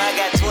shout. I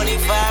got 25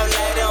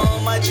 lighter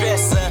on my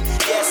dresser.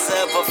 Yes,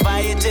 sir. Put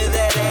fire to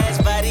that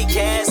ass. Body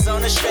cast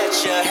on a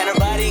stretcher. And her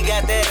body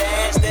got that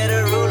ass that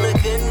a ruler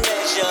couldn't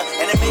measure.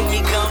 And it make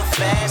me come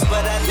fast,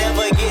 but I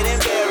never get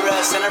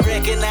embarrassed. And I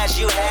recognize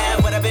you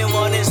have what I've been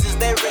wanting since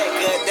that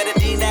record that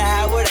Adina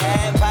Howard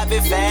had. Pop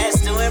it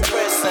fast to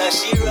impress her.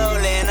 She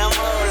rolling, I'm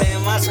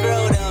holding my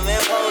scrotum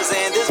and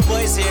posing. This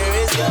voice here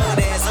is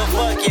golden, so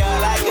fuck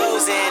y'all, I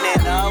goes in.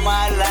 And all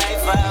my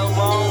life I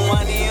want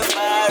money and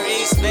power.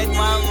 Respect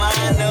my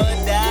mind or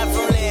die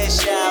from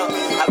less shout.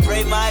 I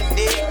pray my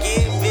dick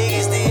get big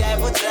as the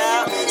Eiffel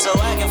Tower, so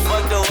I can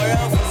fuck the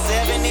world for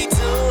 72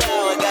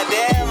 hours.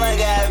 Goddamn, I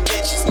got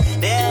bitches.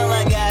 Damn,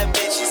 I got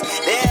bitches.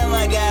 Damn,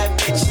 I got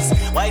bitches.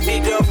 Wifey,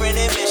 girlfriend,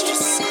 and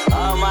mistress.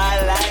 All my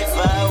life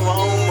I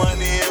want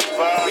money and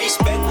power.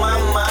 Respect my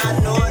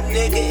mind or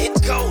nigga,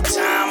 it's go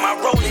time. I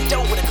roll it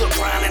dope with a good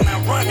grind, and I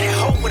run that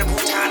hoe with a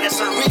bouton. That's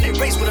a relay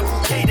race with a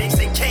bouquet. They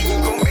say, K, you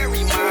gon'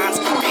 marry mine.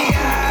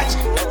 Biatch,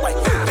 no way.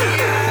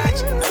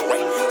 Biatch, no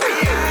way.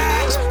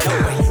 Biatch, no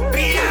way.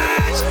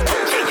 Biatch,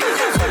 okay, you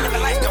never live a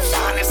life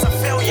confined. It's a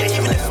failure,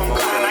 even if I'm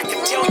blind. I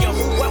can tell you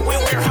who, what, when,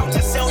 where, how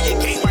to sell your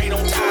game right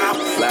on time.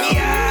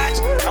 Biatch,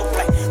 don't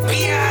play.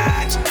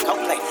 Biatch,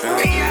 don't play.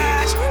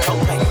 Biatch,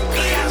 don't play.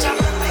 Biatch, I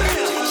love it.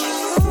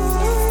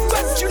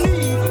 What you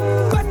need?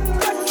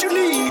 What you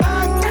need?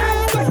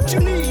 What you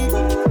need?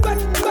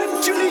 What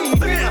you need?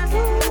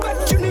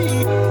 What you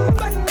need?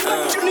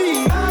 What you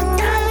need?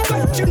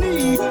 What you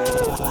need?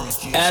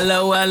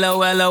 Hello,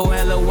 hello, hello,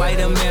 hello, white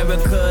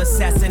America,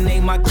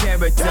 assassinate my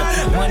character.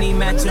 Money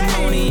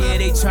matrimony, yeah,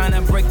 they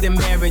tryna break the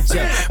marriage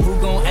up. Who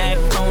gon' act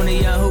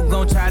phony or who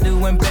gon' try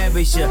to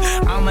embarrass ya?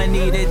 I'ma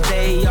need a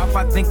day off,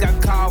 I think I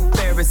call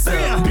Ferris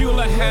up.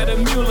 Bueller had a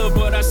Mueller,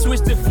 but I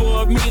switched it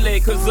for a Miele,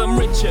 cause I'm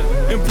richer.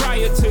 And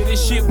prior to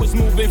this shit was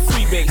moving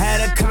freebase.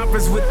 Had a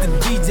conference with the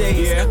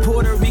DJs, yeah.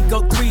 Puerto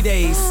Rico 3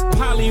 days.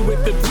 Polly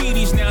with the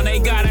PDs, now they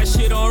got that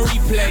shit on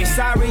replay.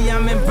 Sorry,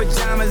 I'm in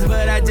pajamas,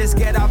 but I just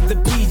get off the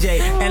PJ.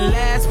 And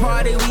last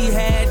party we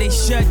had, they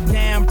shut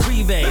down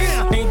Privé.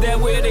 Ain't that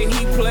where the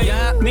Heat play?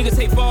 Yeah. Niggas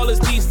hate ballers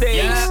these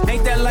days. Yeah.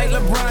 Ain't that like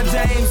LeBron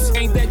James?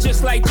 Ain't that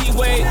just like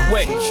D-Wade?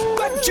 Wait.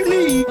 What you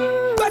need?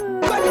 What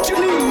you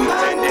need?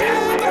 What you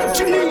need? What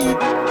you need?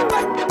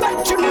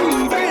 What you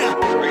need?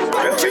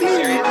 What you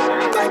need?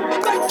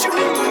 What you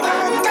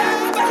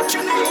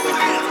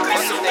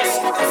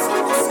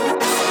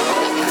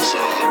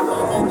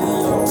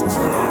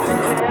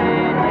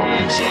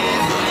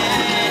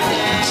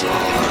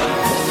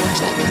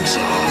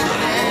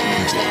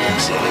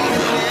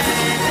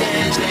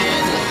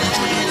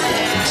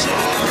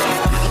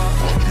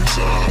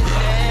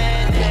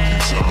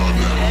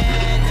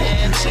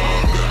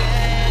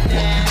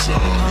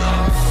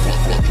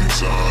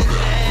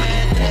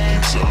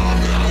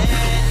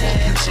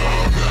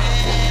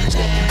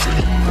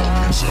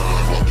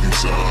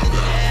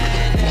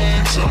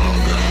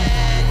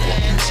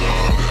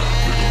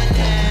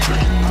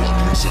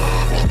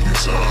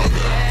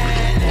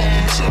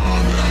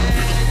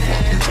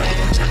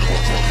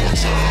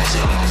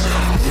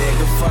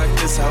Nigga, fuck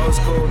this whole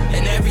school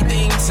and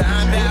everything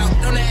timed out.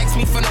 Don't ask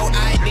me for no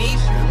ID.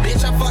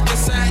 Bitch, I fucking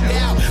signed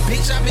out.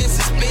 Bitch, I've been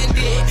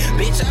suspended.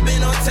 Bitch, I've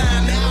been on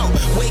timeout.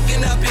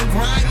 Waking up in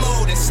grind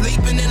mode and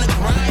sleeping in a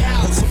grind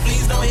house. So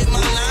please don't hit my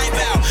line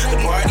out. The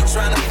party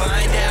trying to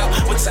find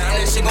out what time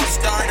that shit gon'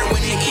 start or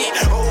when it hit.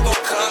 Who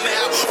gon' come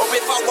out? Or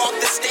if I walk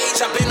the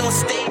stage, I've been on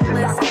stage.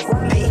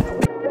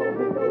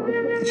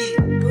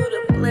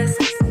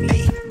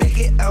 Big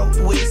it out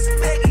west,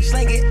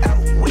 slang it out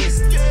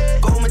west.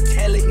 Go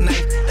metallic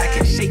knife, I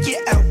can shake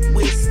it out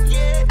west.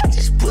 I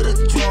just put a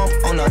drum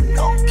on a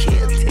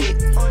no-kill tape.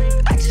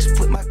 I just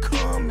put my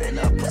cum in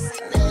a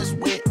pussy ass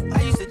wet.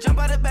 I used to jump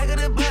out the back of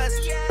the bus,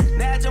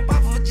 now I jump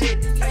off of a jet.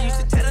 I used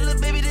to tell a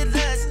little baby to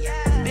lust,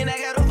 then I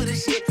got over the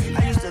shit.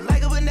 I used to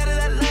like her, but now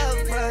that I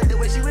love her, the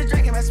way she was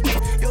drinking my spit.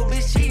 Yo,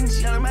 bitch cheating,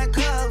 she under my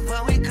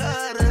cover, we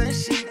cut her and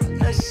shit.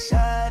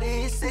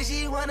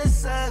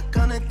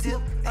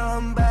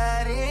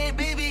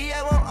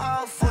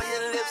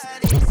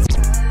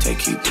 They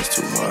keep this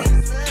too hard.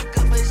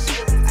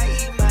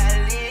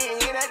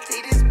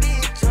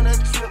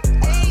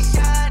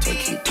 They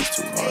keep this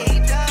too hard.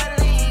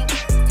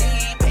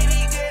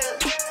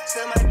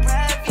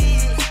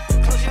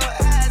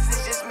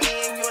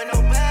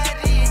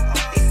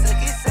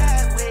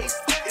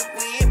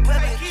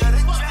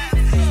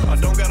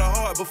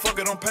 But fuck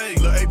it, I'm paid.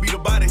 Lil' A be the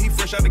body, he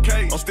fresh out the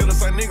cage. I'm still the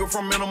same nigga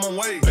from minimum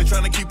wage. They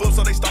tryna keep up,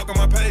 so they stalking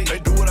my page. They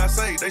do what I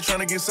say, they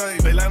tryna get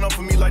saved. They line up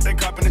for me like they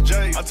copping the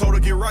J. I told her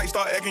get right,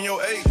 start acting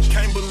your age.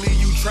 Can't believe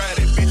you tried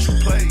it, bitch, you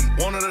played.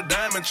 Wanted a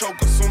diamond choke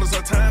as soon as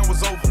her time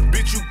was over.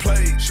 Bitch, you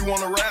played. She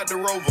wanna ride the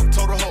Rover.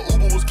 Told her her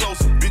Uber was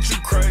closer. Bitch,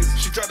 you crazy.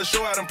 She tried to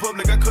show out in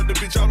public, I cut the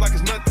bitch out like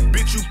it's nothing.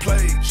 Bitch, you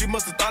played. She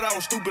must've thought I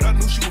was stupid, I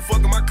knew she was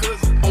fucking my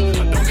cousin. I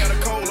don't got a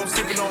cold, I'm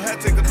sipping on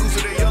hat, take a deuce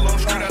of that yellow,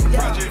 straight out the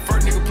project.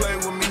 First nigga played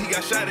with me, he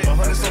got shot at.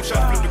 100 some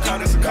shots, flip the car,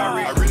 that's a car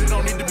wreck. I really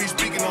don't need to be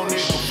speaking on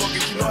this. But fuck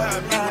it, you know how I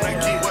be when I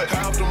get wet.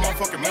 High off the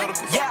motherfucking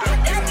medical.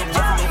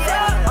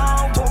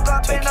 Woke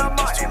up in the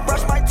morning,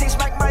 brush my teeth,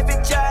 smack my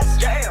bitch ass.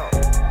 Damn.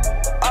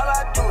 All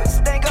I do is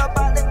think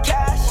about the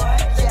cash.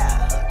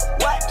 Yeah.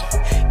 What?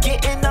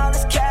 Getting all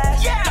this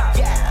cash. Yeah.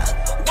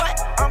 What?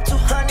 I'm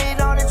 200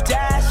 on the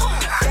dash.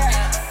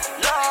 Yeah.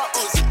 Lord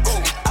Uzi,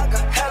 ooh, I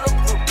got hella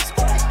groups.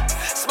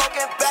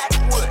 Smoking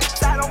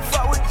backwoods, I don't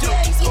fuck with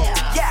dudes.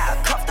 Yeah,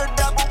 cuff the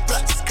double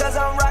plus, cause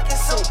I'm rocking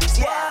suits.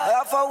 Yeah,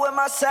 I fuck with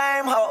my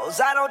same hoes,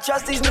 I don't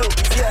trust these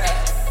newbies. Yeah.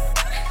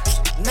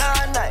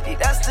 990,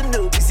 that's the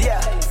newbies, yeah.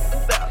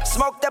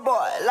 Smoke that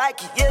boy like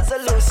he is a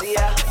Lucy,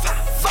 yeah.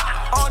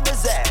 On the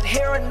Zed,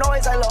 hear a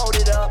noise, I load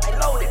it up.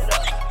 All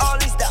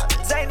these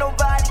diamonds, ain't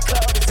nobody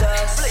cold as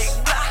us.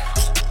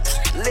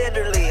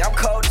 Literally, I'm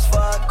cold as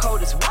fuck.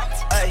 Cold as what?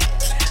 Ay,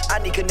 I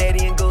need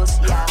Canadian goose,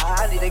 yeah.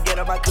 I need to get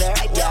on my clear,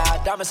 yeah.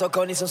 Diamonds so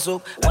cold, need some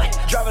soup. What?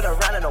 Driving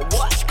around in a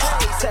watch,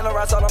 crazy. Sailing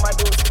around all on my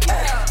boots,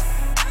 ay.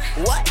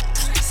 What?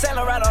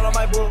 Sailing around all on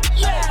my boots,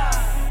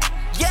 yeah.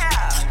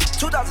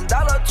 $2,000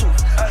 too.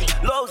 Ay,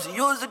 Lozy,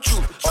 use the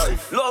truth. Ay,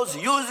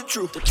 Lozy, use the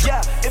truth. Yeah,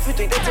 if you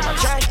think they took my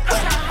chain,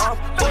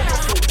 boy, you're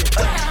a fool.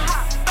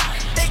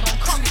 They gon'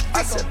 call me Rico.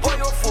 I said, boy,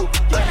 you're a fool.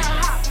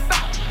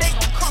 They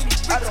gon' call me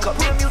Rico. I just call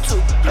me a Mewtwo.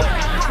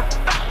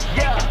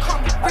 Yeah, call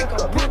me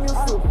Rico.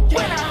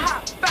 When I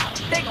hop out,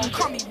 they gon'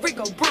 call me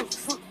Rico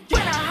Bruce.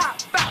 When I hop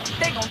out,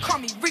 they gon' call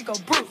me Rico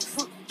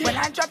Bruce. When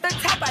I drop the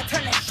top, I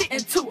turn that shit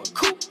into a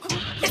coupe.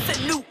 It's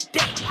a new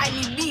day, I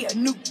need me a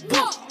new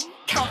boot.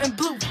 Counting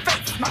blue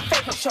face, my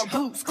favorite show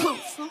Blue's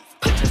Clues.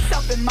 Put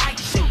yourself in my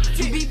shoes,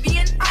 you be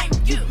being I'm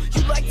you.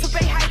 You like to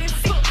play hide and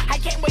seek, I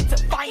can't wait to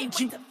find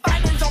you.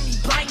 Violence on me,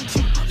 blind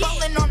you,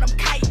 rolling on them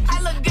kites. I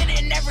look good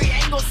in every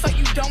angle, so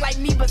you don't like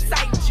me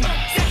beside you.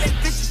 7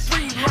 bitches,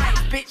 3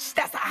 lives, bitch,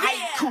 that's a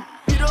haiku.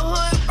 You the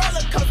hood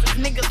roller coasters,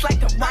 niggas like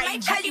to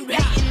ride you. You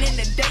hating in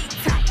the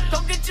daytime,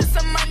 go get you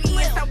some money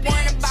and stop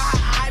worrying about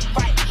how I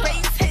write.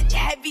 Bass hit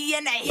heavy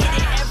and I hit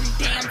it every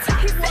damn time.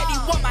 He said he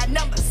want my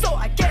number, so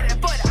I get it,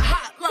 but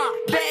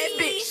bad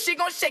bitch, she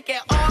gon' shake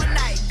it all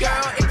night,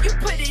 girl. If you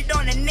put it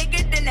on a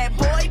nigga, then that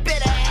boy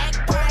better act,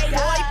 boy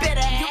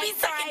better act. You be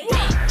sucking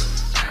dick.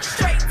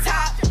 Straight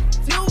top,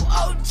 new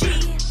OG.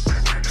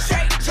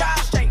 Straight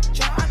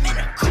drop, I'm in a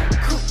coupe.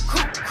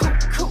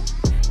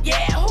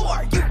 Yeah, who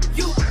are you?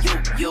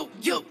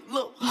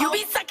 Look, you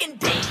be sucking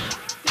dick.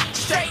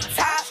 Straight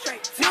top,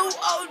 new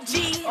OG.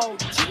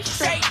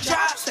 Straight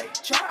drop,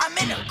 I'm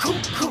in a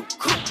coupe.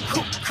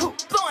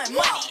 Blowing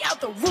money out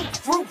the roof.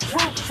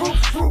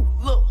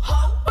 Look,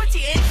 what's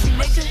your issue,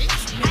 nigga?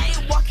 I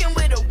ain't walking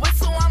with a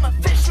whistle, I'm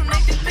official,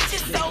 nigga. Bitch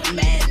is so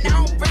mad, and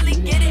I don't really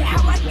get it.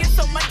 How I get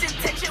so much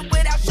attention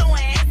without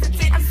showing ass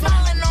attention. I'm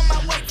smiling on my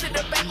way to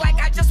the bank like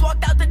I just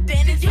walked out the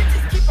dentist.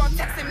 Bitches keep on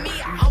texting me,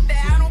 I hope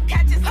that I don't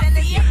catch it.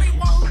 Sending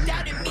everyone who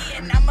doubted me,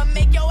 and I'ma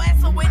make your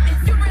ass a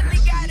witness. You really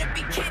gotta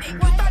be kidding.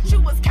 You thought you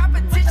was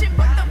competition,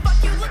 but the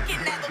fuck you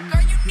looking at? Look,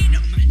 girl, you need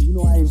a man. You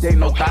know I ain't dating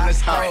no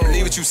thoughts.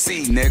 Believe what you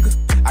see, nigga.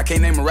 I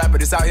can't name a rapper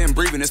that's out here and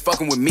breathing, it's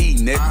fucking with me,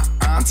 nigga.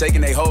 I'm taking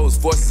they hoes,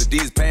 forces,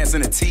 Adidas pants,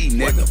 and a tee,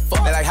 nigga.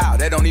 They like, how?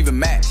 That don't even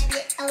match.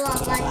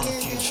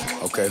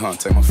 Okay,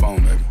 take my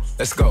phone, baby.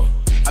 Let's go.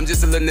 I'm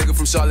just a little nigga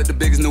from Charlotte, the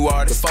biggest new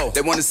artist.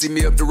 They wanna see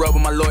me up the road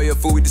with my lawyer,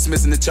 fool, we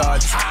dismissing the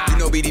charges. You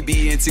know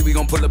BDB and T, we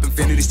gon' pull up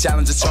Infinity's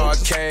challenger charge.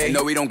 Okay.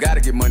 No, we don't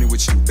gotta get money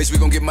with you. Bitch, we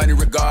gon' get money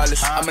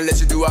regardless. I'ma let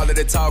you do all of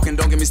that talking,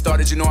 don't get me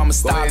started, you know I'ma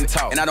stop and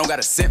talk. And I don't got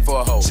a cent for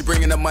a hoe. She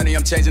bringing up money,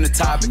 I'm changing the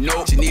topic.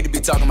 Nope. She need to be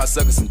talking about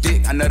sucking some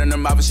dick. I nut in her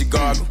mouth and she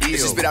gargle. If she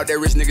spit out that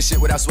rich nigga shit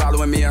without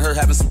swallowing, me and her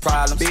having some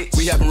problems. Bitch.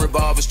 We having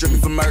revolvers, stripping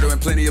for murder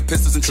and plenty of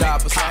pistols and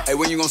choppers. Hey,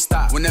 when you gon'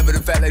 stop? Whenever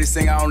the fat lady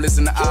sing, I don't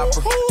listen to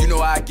opera. You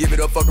know I give it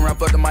up, fuck around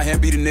for up my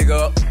hand, beat a nigga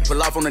up.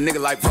 Pull off on a nigga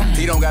like,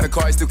 he don't got a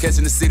car, he still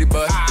catching the city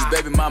bus. His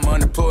baby mama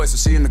unemployed, so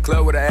she in the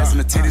club with her ass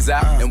and her titties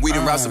out. And we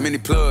done route so many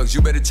plugs,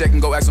 you better check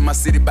and go ask on my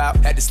city bout.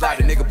 Had to slide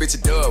the nigga, bitch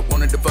a dub.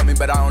 Wanted to fuck me,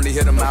 but I only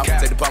hit him out.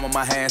 Take the palm of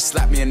my hand,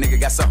 slap me a nigga,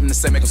 got something to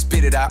say, make him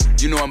spit it out.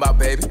 You know I'm about,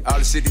 baby. All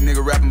the shit these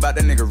nigga rapping about,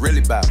 that nigga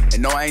really bout.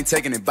 And no, I ain't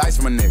taking advice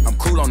from a nigga. I'm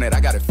cool on that, I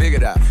got it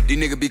figured out. These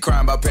niggas be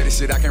crying about petty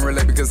shit, I can't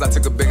relate because I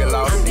took a bigger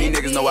loss. These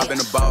niggas know I've been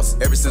a boss,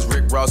 ever since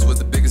Rick Ross was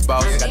the biggest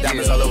boss. Got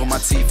diamonds all over my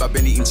teeth, I've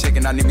been eating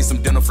chicken, I need me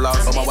some dinner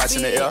floss. On my watch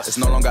in the air, it's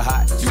no longer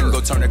hot. You can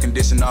go turn the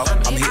condition off.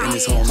 I'm hitting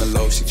this hoe on the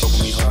low, she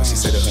fucking me hard. She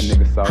said that her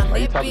nigga soft. Why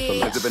you talking so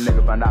much? If a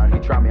nigga find out and he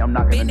try me, I'm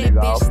knocking the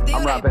nigga off.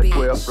 I'm right past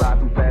 12, fly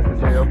through fast as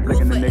hell,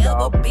 flicking the nigga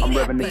off. I'm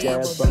revving the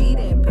gas.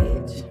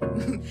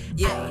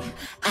 Yeah,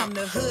 I'm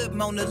the hood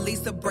Mona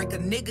Lisa. Break a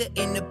nigga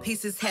into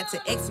pieces. Had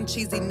to X some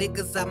cheesy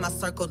niggas out my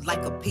circle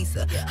like a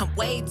pizza. I'm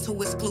way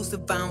too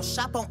exclusive. I don't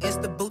shop on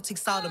Insta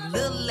boutiques. All them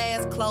little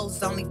ass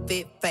clothes only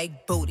fit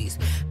fake booties.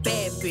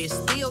 Bad bitch,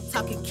 still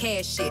talking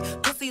cash shit.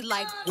 Pussy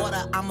like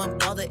water, I'm a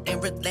mother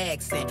and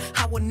relaxing.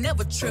 I would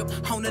never trip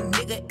on a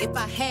nigga if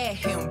I had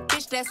him.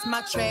 Bitch, that's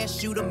my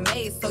trash, you the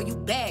maid, so you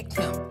bagged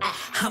him.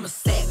 I'm a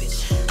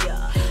savage,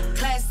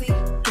 classy,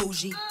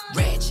 bougie,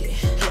 ratchet,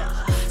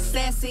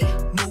 sassy,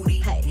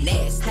 moody,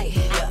 nasty,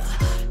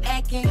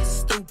 acting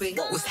stupid.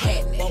 What's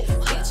happening,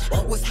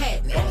 bitch? What's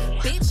happening,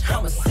 bitch?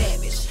 I'm a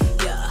savage,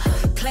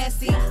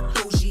 classy,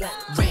 bougie,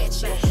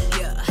 ratchet,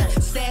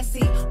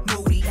 sassy,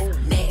 moody,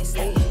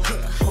 nasty,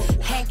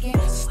 hacking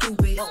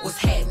stupid. What's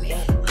happening,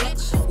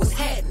 bitch? What's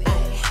happening?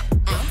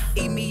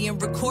 Eat me and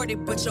record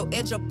it, but your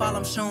edge up all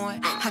I'm showing.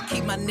 I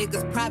keep my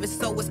niggas private,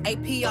 so it's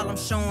AP all I'm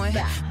showing.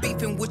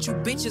 Beefing with you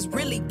bitches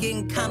really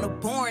getting kinda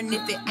boring.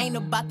 If it ain't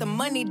about the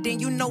money, then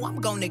you know I'm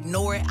gonna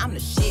ignore it. I'm the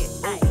shit.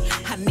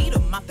 I need a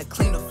mop to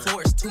clean the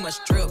floors. Too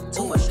much drip.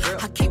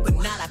 I keep a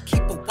knot, I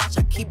keep a watch,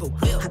 I keep a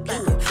whip.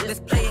 Let's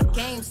play a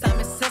game.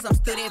 Simon says I'm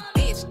still that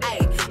bitch.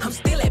 I'm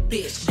still that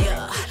bitch.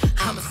 Yeah,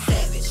 I'm a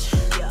savage.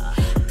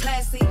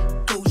 Classy,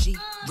 bougie,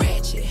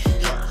 ratchet,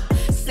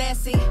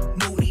 sassy,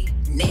 moody,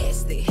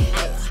 nasty,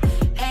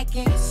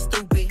 acting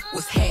stupid.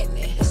 What's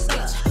happening,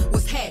 bitch?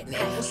 What's happening,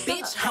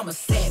 bitch? I'm a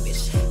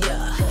savage.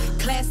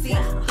 Classy,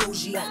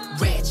 bougie,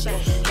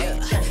 ratchet,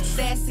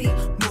 sassy,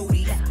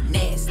 moody,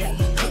 nasty,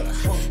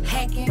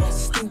 hacking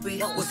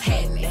stupid. What's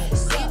happening,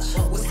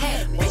 bitch? What's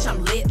happening? Bitch,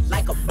 I'm lit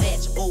like a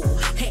match. Ooh,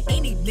 hey,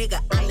 any nigga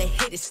I let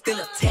hit is still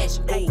attached.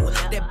 Ooh,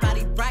 that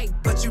body right,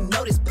 but you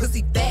know this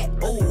pussy fat.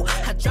 Ooh,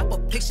 I drop a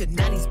picture,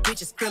 now these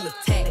bitches feel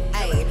attacked.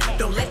 Ayy,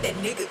 don't let that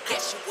nigga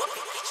catch you up.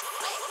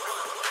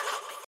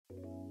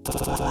 For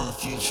the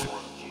future.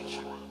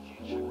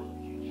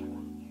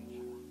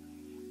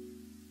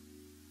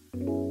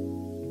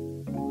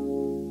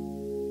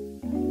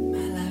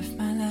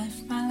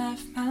 My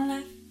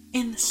life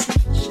in the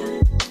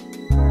sunshine.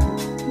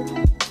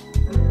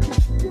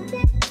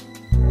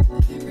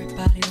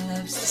 Everybody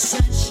loves the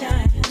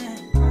sunshine.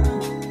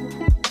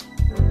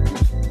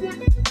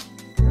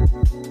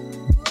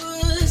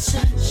 Ooh, the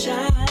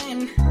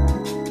sunshine.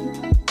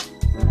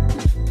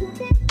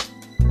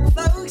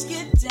 Folks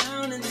get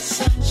down in the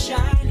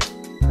sunshine.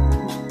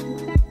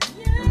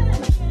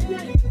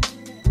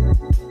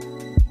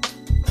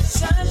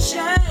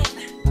 Sunshine.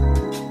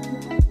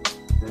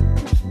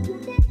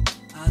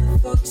 All the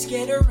folks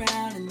get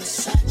around in the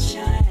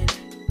sunshine.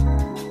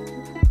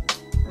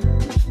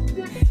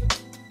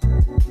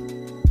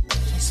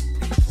 Just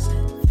bees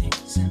and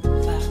things and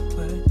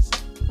flowers.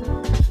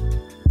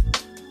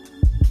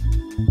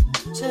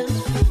 Just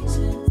bees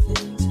and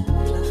things and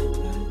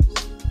flowers.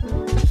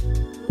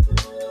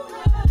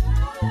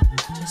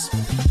 Just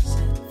bees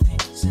and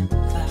things and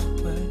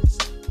flowers.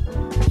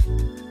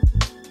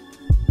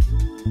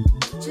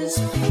 Just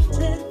bees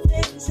and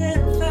things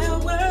and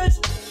flowers.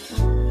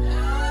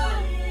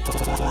 For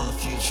the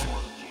future.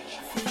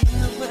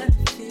 Feel what I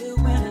feel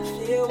when I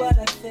feel what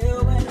I feel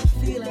when I'm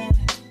feeling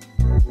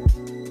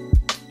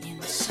in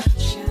the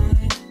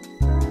sunshine.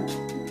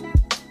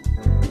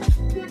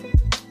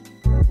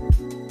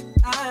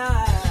 I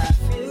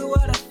feel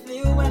what I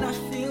feel when I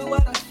feel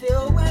what I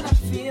feel when I'm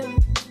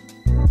feeling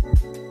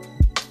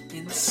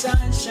in the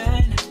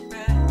sunshine.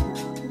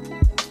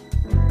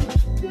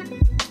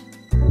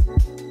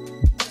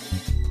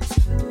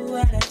 Do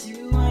what I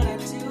do, what I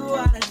do,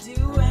 what I do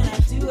when I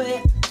do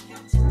it.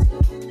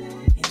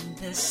 In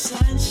the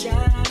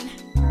sunshine.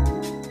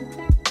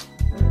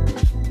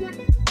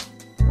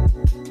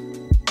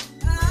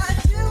 I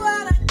do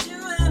what I do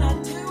and I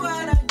do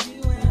what I do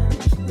and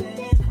I do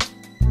it.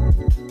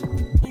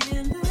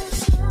 In the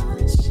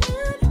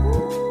sunshine.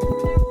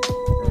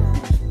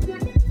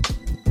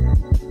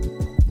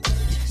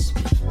 Just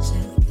bees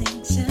and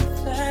things and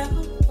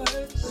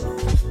flowers.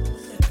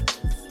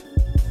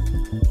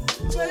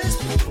 Just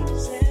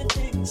bees and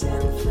things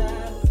and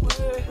flowers.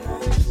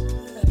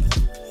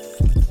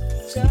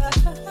 Just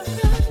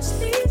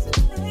bees and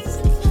things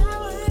and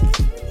flowers.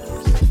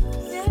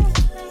 Yeah.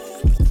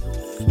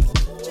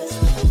 Just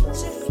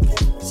bees and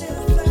things and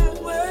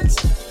flowers.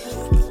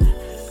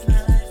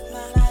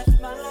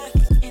 My life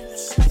in the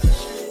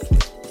sunshine.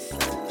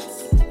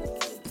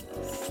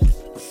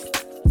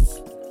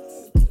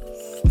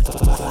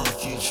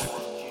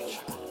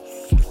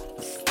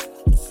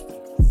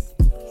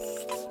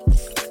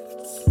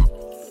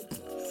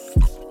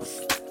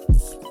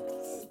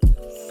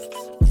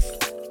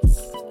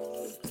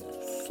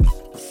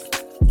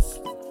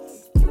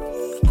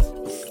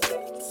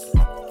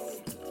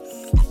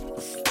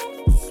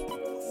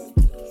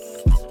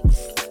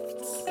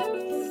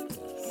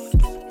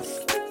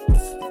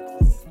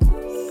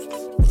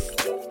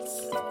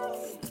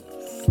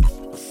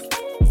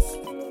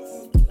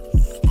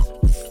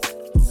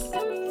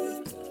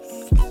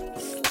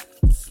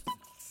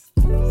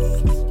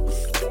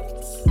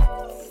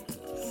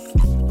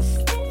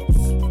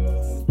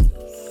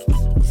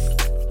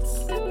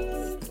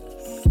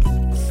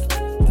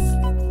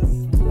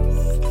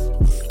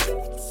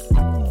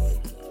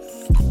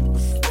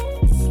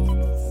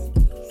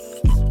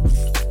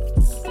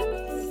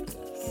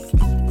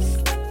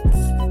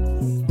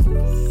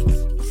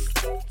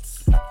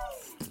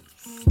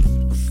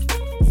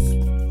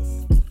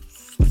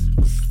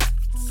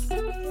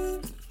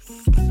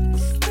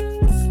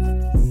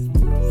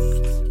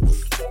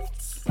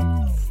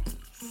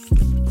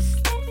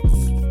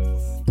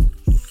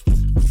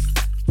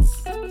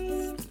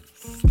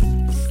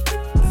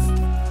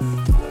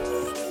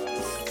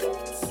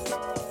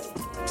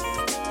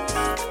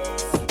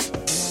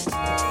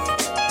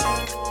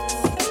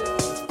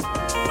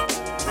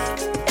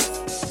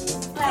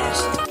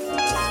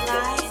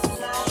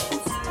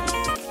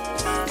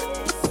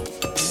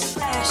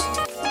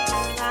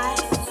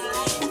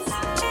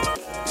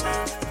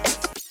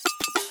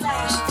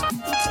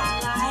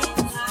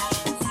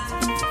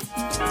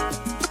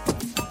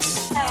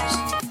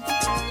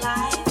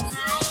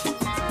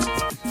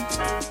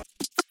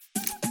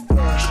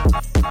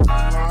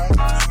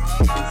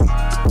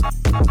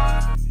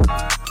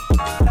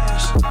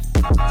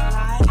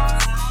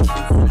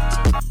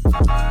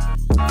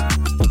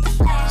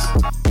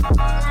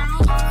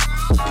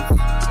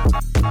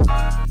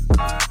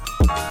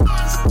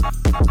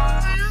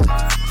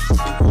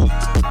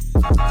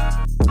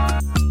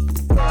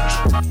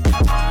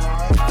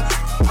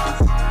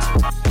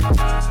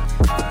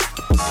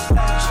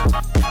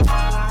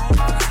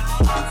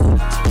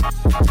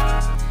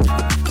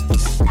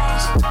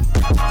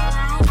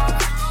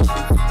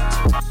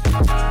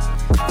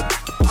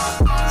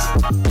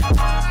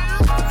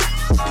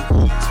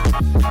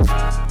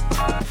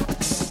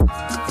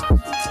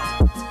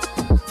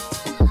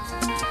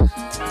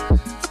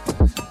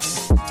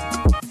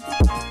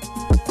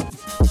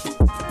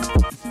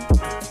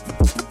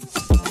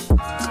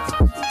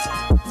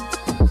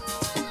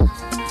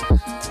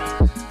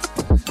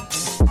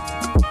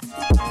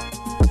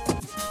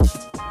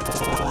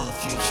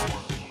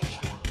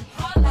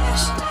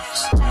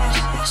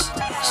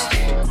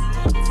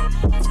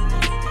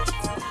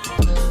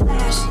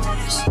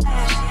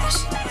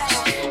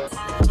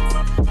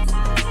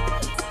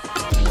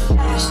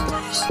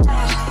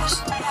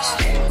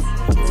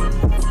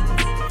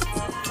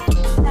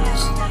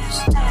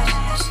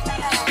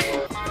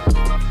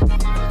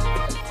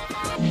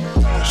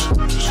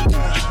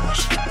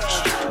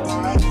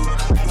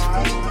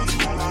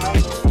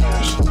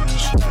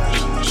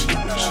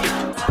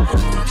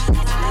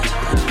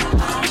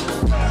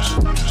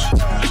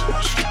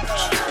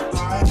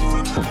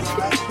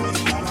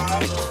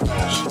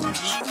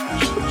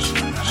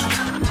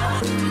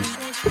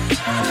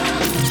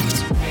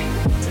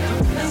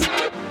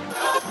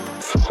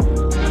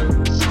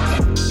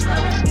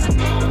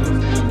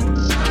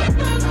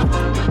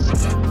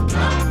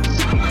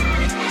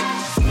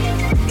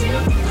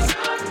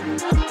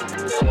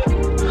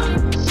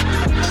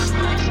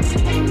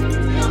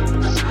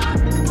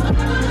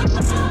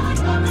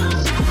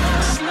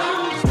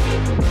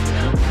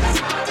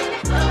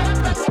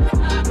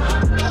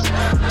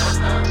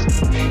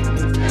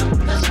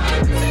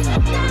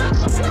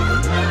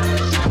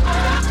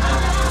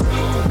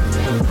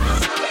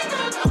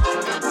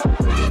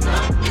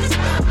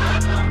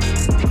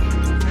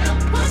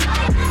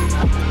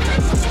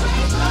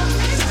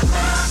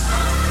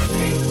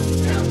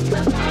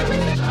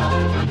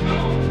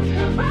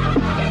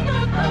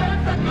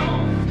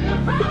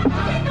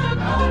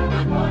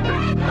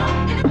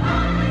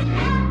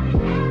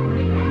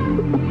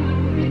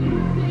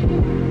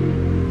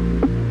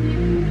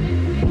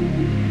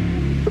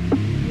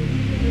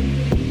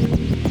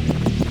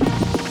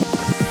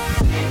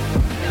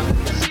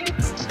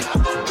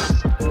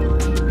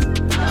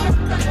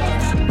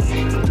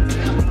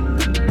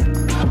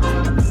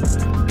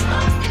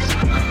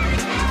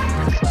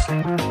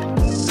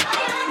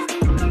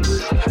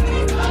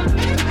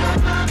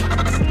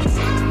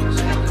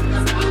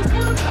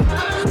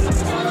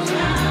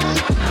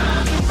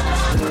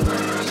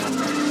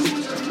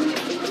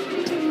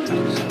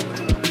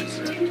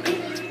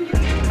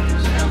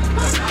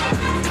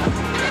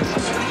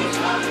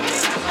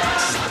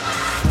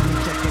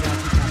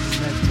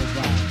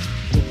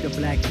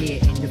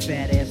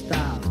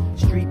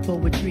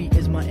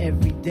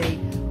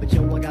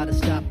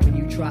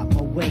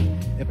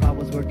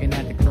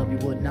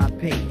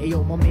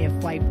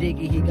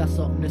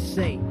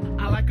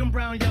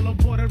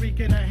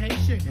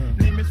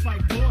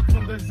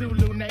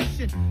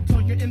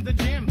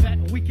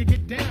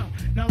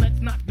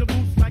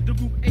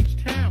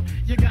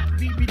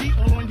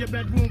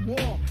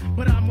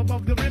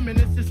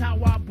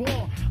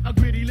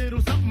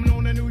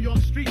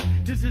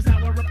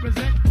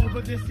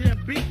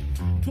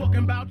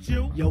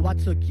 Yo, I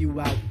took you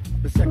out,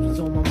 but sex was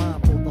on my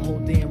mind for the whole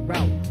damn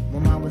route. My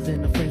mind was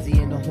in a frenzy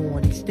in a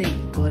horny state,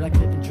 but I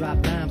couldn't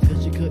drop dimes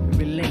cause you couldn't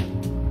relate.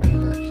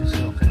 Relax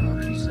yourself and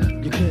up, he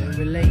said. You couldn't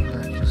relate.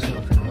 Relax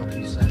yourself and up,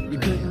 he said. You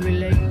couldn't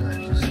relate. Relax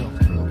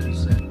yourself and up, he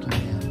said.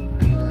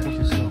 Relax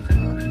yourself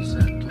and up, he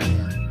said.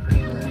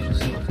 Relax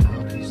yourself and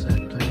up, he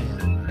said.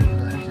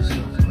 Relax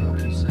yourself and up,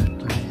 he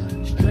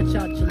said. Stretch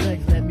out your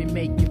legs, let me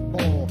make you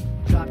fall.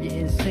 Drive you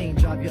insane,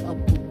 drive you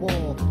up the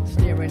wall.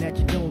 Staring at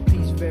your dome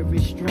piece very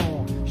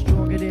strong.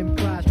 Stronger than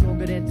pride,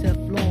 stronger than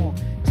Teflon.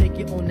 Take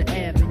it on the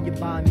app and you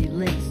buy me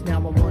links. Now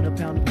I run a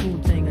pound of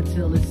Poontang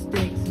until it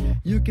stinks.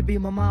 You could be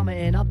my mama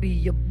and I'll be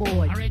your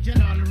boy.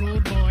 Original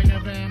rude boy,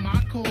 never am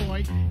I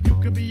coy. You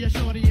could be a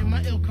shorty in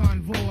my ill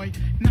convoy.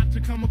 Not to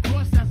come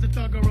across as a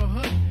thug or a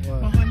hood.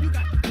 But hun, you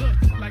got the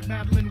goods, like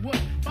Madeline Wood.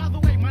 By the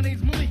way, my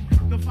name's Malik,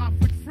 the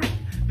 5-foot freak.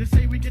 They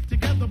say we get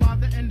together by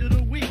the end of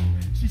the week.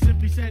 She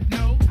simply said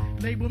no,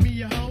 label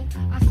me a hoe.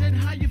 I said,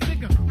 how you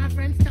figure? My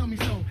friends tell me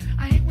so.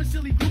 I hate when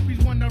silly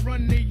groupies wanna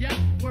run their yacht.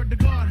 Word to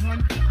God,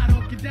 hun, I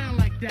don't get down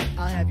like that.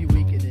 I'll have you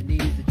weak in the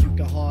knees that you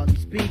can hardly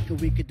speak. Or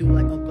we could do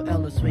like Uncle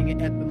Ella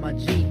swinging F in my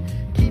Jeep.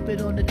 Keep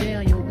it on the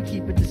down, yo, we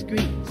keep it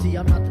discreet. See,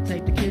 I'm not the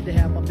type of kid to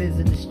have my biz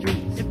in the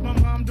streets. If my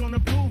mom don't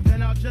approve,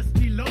 then I'll just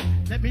elope.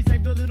 Let me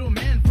save the little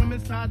man from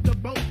inside the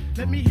boat.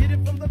 Let me hit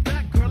it from the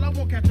back, girl, I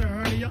won't catch a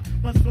hernia.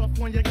 Bust off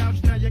on your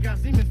couch, now you got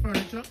Siemens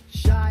furniture.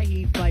 Shy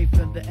E. Fife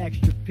and the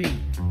Extra P.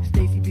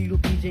 Stacy Beetle,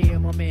 PJ,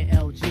 and my man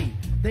LG.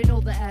 They know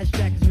the ass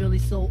track is really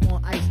so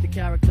on ice. The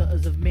character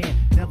is of man,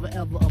 never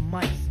ever a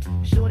mice.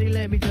 Shorty,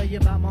 let me tell you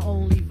about my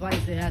only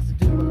vice. It has to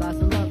do with lots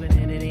of loving,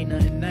 and it ain't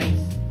nothing nice.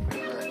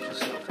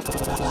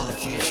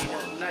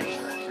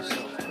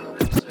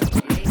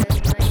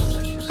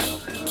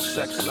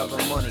 Sex, love,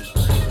 and money.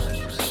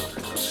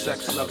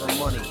 Sex, love, and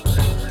money.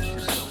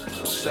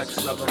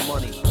 Sex, love, and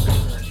money.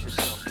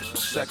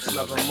 Sex,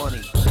 love, and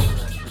money.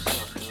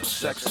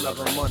 Sex, love,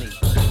 and money.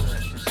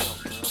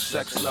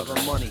 Sex, love,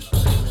 and money.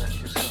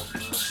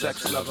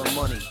 Sex, love, and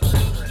money.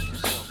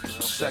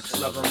 Sex,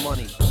 love, and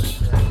money.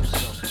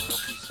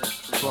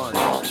 Fun.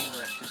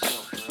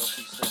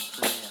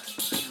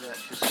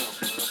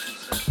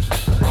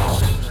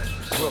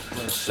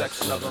 Brooklyn,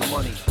 sex, love, and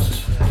money.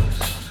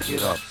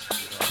 Get up,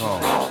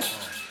 come.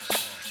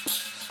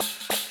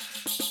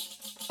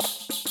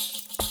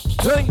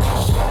 Drink.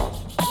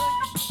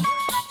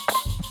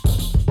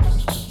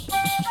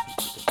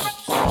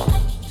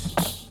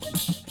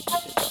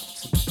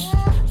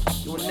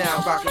 You are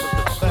now rocking with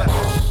the best.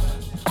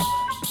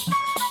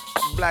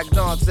 Black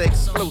Dawn's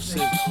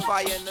exclusive.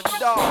 Fire in the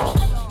dark.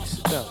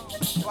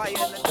 Fire in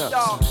the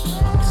dark.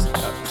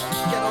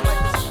 Get on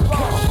like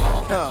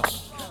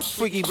this.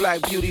 Freaky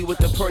black beauty with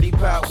the pretty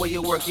pout. Where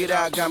you work it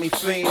out got me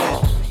feeling.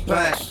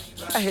 Bang.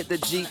 I hit the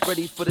Jeep,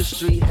 ready for the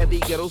street, heavy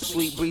ghetto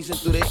sweet, breezing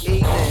through the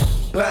evening.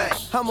 Bang,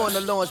 I'm on the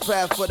launch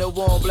pad for the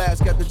warm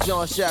blast, got the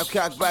John shaft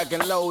cocked back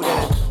and loaded.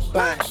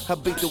 Bang, I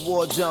beat the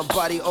war jump,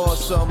 body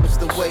awesome, it's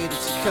the way that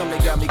you come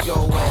that got me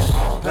going.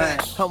 Bang,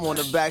 I'm on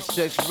the back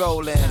stretch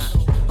rolling,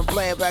 I'm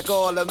playing back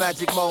all the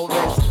magic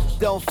moments.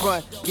 Don't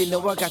front, you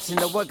know I got you,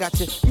 know I got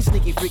you. You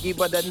sneaky freaky,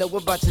 but I know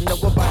about you, know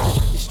about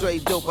you. You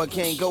straight dope, I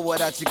can't go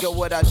without you, go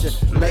without you.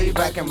 Lay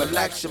back and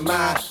relax your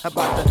mind.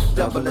 About to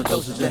double the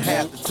dosage in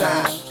half the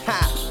time.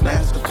 Ha,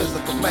 master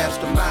physical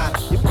mastermind.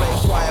 You play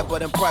quiet,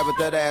 but in private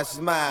that ass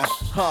is mine.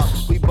 Huh,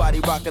 we body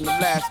rocking the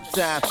last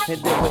time.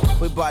 And then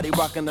we body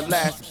rocking the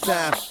last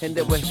time. And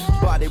then we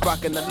body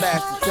rocking the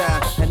last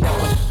time. And then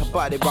we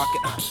body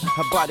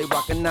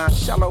rocking now.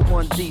 Shallow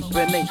 1 deep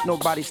and ain't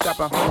nobody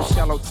stopping. 100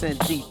 shallow 10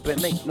 deep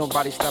and ain't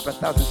nobody stopping.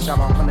 1,000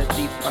 shallow 100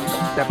 deep. I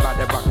know that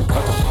body rocking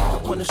cause I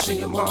wanna see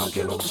him all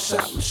get on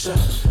beside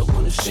myself. I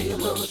wanna see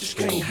him all, I just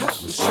can't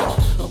help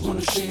myself. I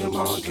wanna see him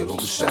all get on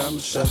beside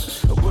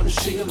myself. I wanna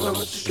see him all, I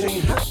just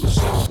can't help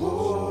myself.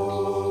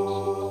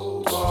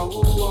 Whoa, whoa,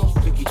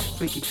 whoa. Freaky,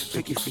 freaky,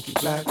 freaky, freaky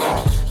black.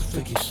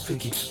 Freaky,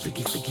 freaky,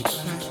 freaky, freaky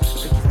black.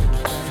 Freaky, freaky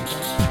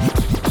black.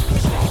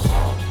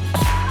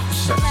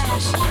 Sex,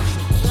 love, money.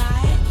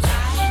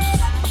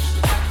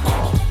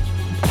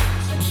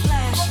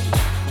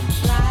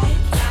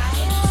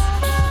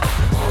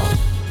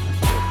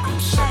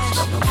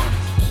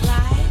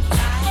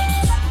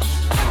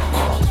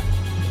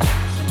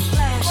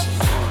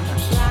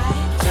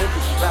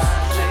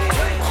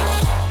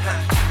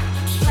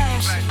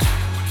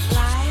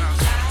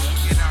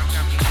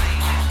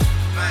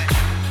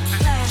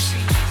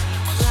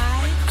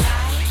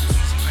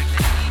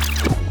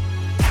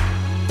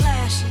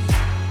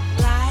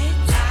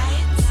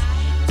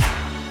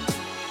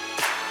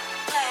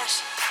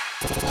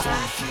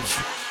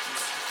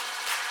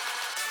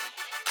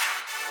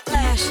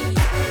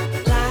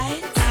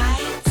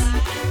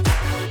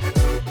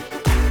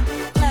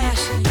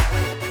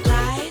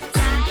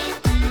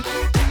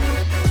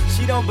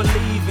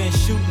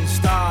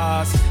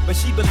 But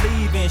she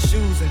believe in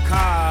shoes and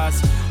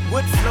cars.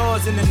 Wood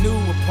floors in the new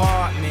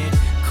apartment.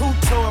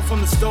 Couture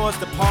from the store's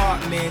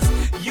departments.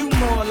 You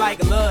more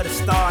like love to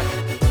start.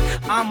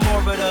 I'm more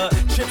of the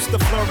trips to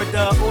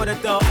Florida. Order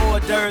the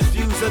hors d'oeuvres,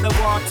 views of the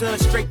water.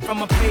 Straight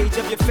from a page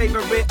of your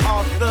favorite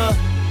author.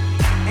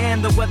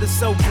 And the weather's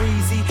so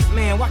breezy.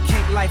 Man, why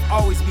can't life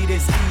always be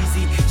this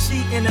easy?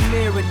 She in the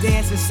mirror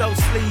dancing so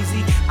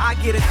sleazy. I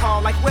get a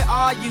call like, where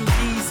are you,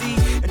 Easy?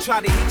 And try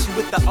to hit you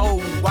with the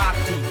old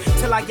wapty.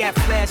 Till I got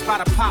flashed by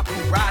the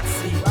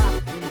paparazzi.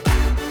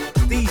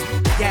 These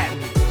got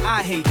me.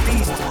 I hate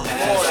these two.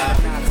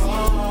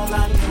 All I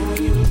know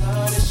you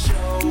love to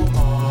show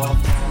off.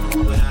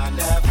 But I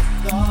never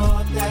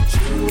thought that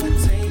you would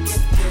take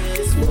it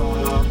this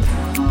far.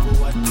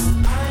 What do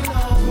I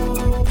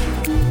know?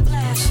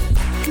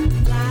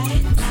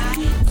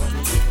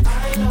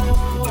 I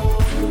know.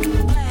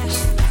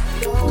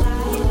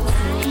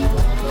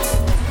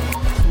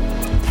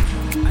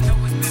 I know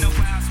it's been a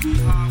while,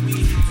 sweetheart.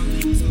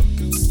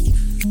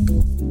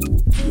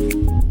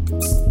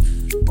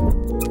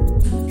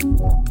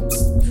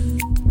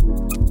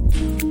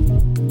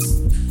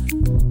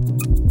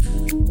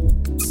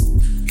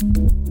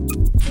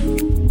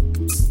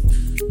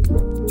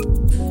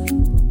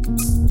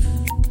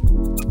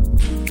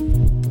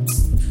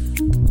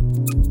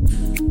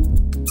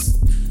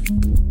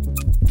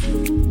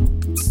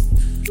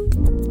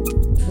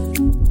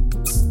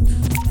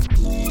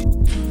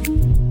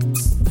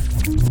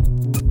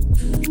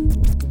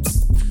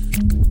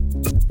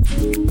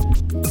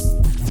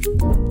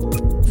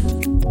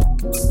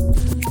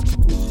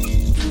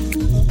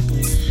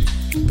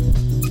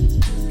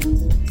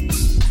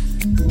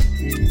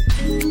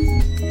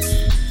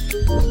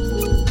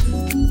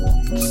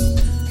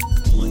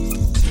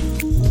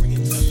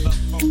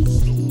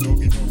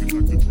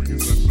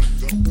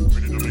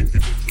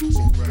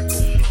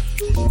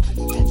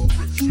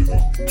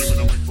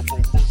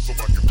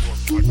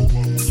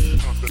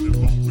 Compton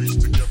and Long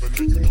Beach together, now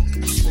you know you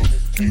in trouble.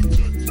 Ain't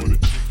nothing but a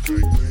G-K,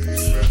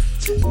 baby.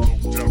 Two no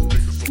doubt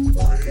niggas, so we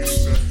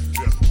crazy.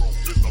 Death Row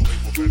is the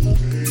label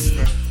that pays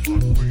that.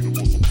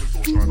 Unbeatable, so please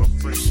don't try to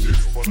fake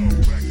this. But I'm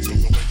back to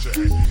the lecture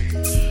at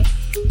hand.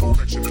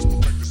 Perfection is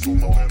perfected, so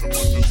my man, I'm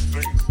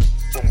understand.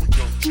 From a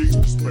young G's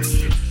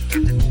perspective,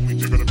 every only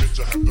nigga to bitch,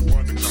 I have to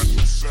find the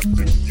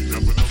contraceptive. You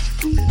never know, she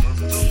could be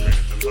earning her man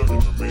and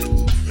learning her man.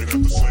 And at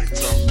the same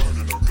time,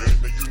 burning her man.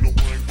 Now you know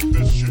I ain't with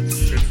that shit.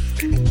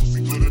 Ain't no pussy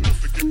good enough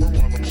to get her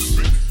while I'm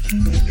offended.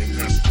 And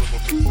that's real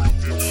of the real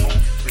deal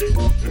lonely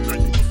feel. And now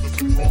you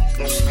looking wrong,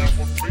 don't have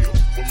a feel.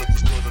 Well, if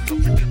it's good enough to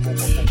get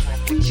broke off a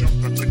proper chunk,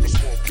 I take a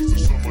small piece of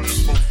some of that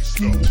funky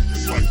stuff.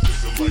 It's like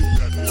this and like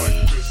that, like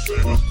this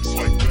and up. It's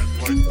like that,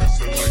 like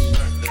this and like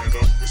that and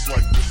up. It's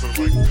like this and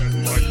like that,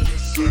 like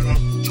this and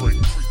up.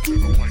 Drake creep to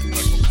the mic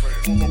like a fan.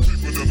 Well, I'm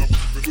peeping and I'm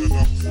creeping and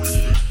I'm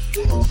creeping.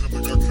 But I tend to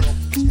get count,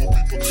 cause more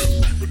people get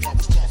creeping. Now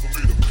it's time for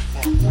me to make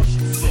my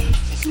impressions up.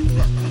 So sit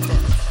back and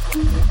relax.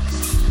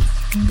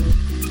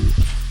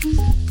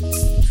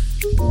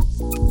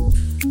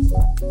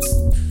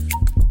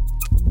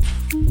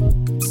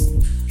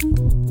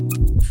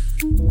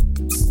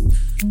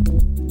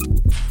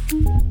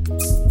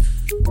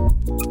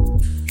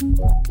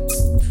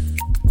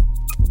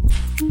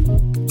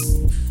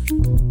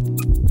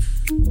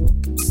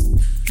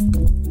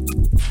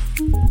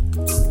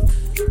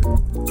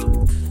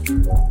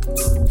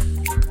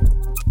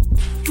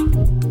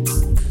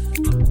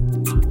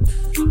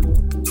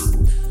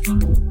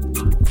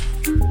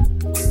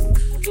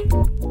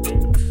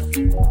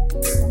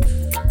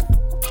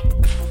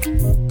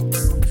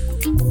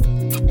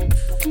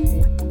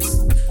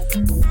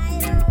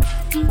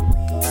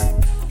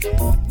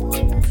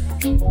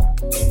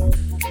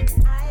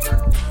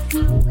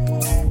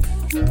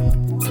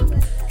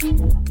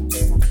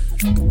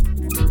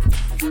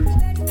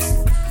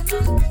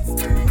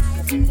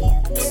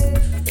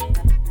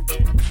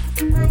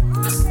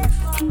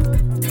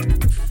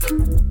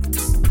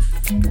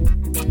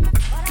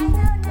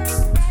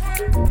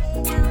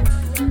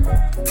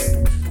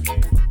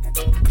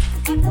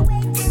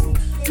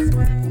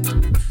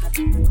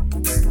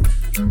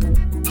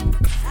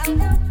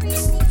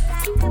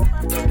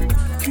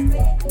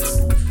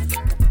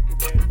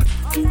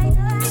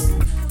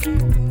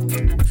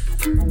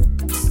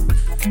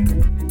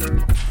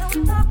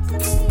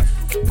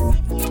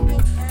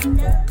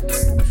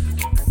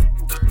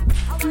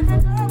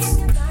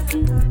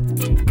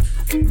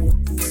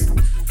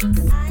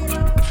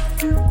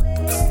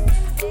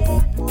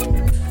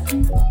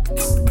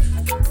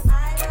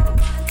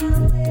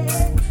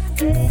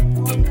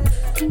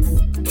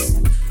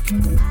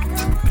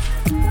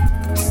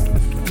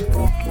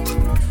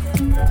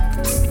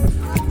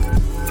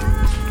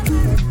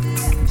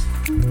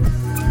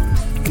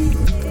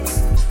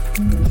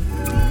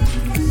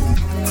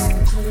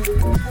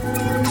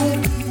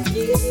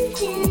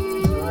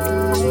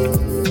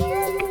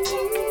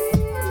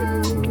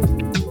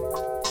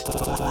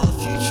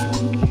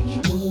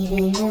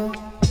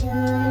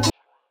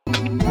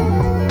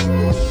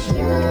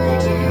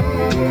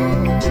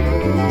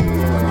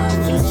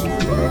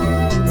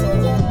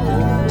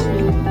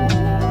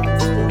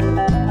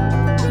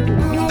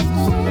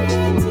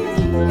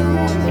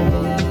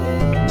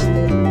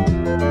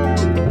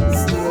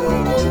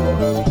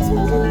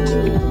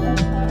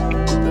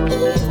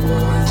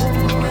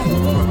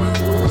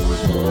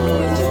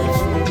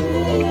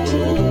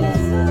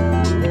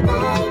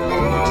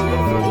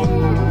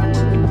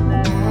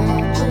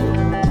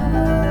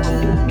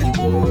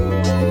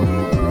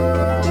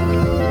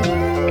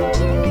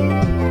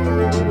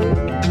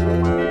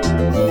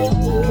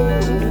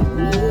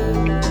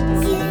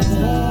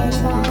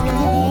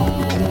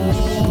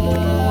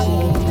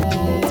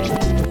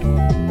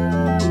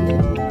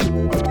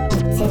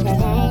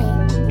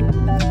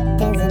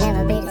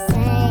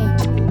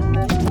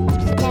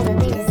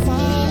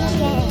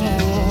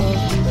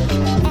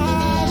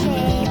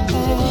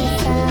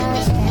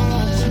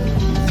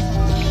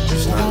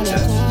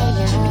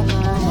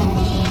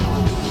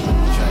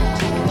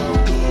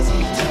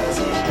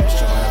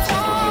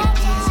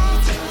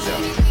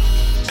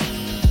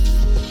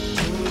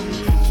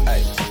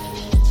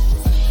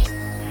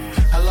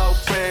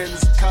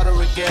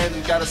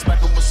 Gotta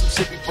smack 'em with some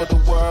shit before the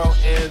world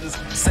ends.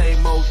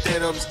 Same old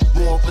denims,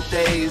 worn for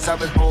days. I've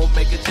been home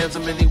making gems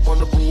in many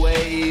wonderful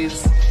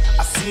ways.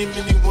 I see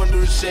many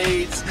wondrous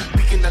shades,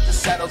 peeking at the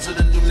shadows of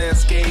the new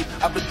landscape.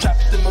 I've been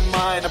trapped in my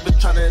mind, I've been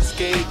trying to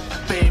escape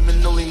fame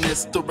and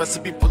loneliness, the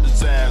recipe for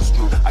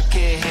disaster. I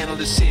can't handle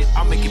the shit,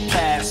 I'll make it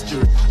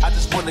plaster. I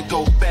just wanna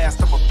go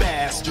fast, I'm a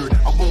bastard.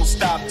 I won't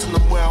stop till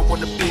I'm where I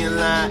wanna be in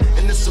line.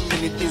 And there's so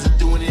many things I'm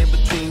doing in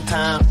between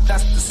time.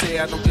 That's to say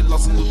I don't get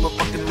lost and lose my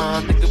fucking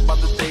mind. Think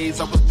about the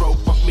days I was broke,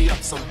 fuck me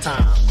up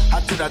sometime. How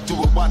did I do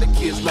it? Why the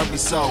kids love me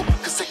so?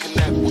 Cause they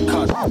connect with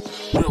cut,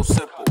 real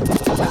simple.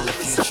 Now let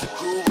me set the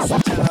grooves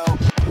with jello.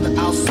 The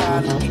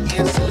outside looking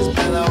in, so it's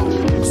mellow.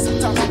 But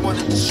sometimes I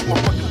wanna just shoot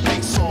my fucking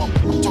face off.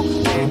 I'm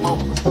talking game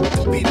over,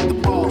 defeated the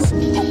boss.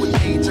 But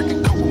with age, I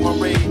can cope with my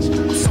rage.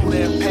 I'm so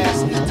damn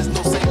passionate, there's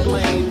no safe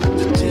plane.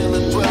 The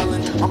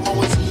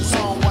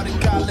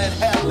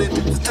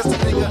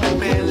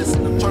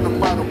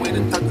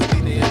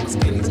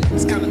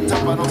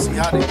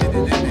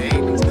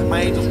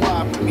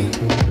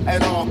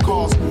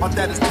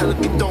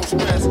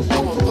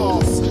No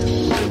thoughts,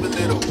 live a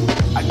little.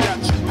 I got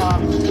you,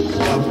 pop.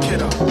 Love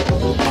kiddo,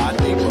 my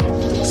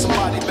neighbor.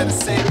 Somebody better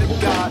say to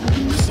God.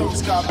 The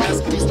show's got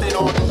best, but he stayed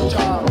on his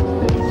job. The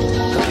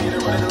leader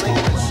of the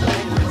delinquents. The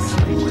leader of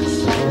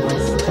the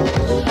delinquents.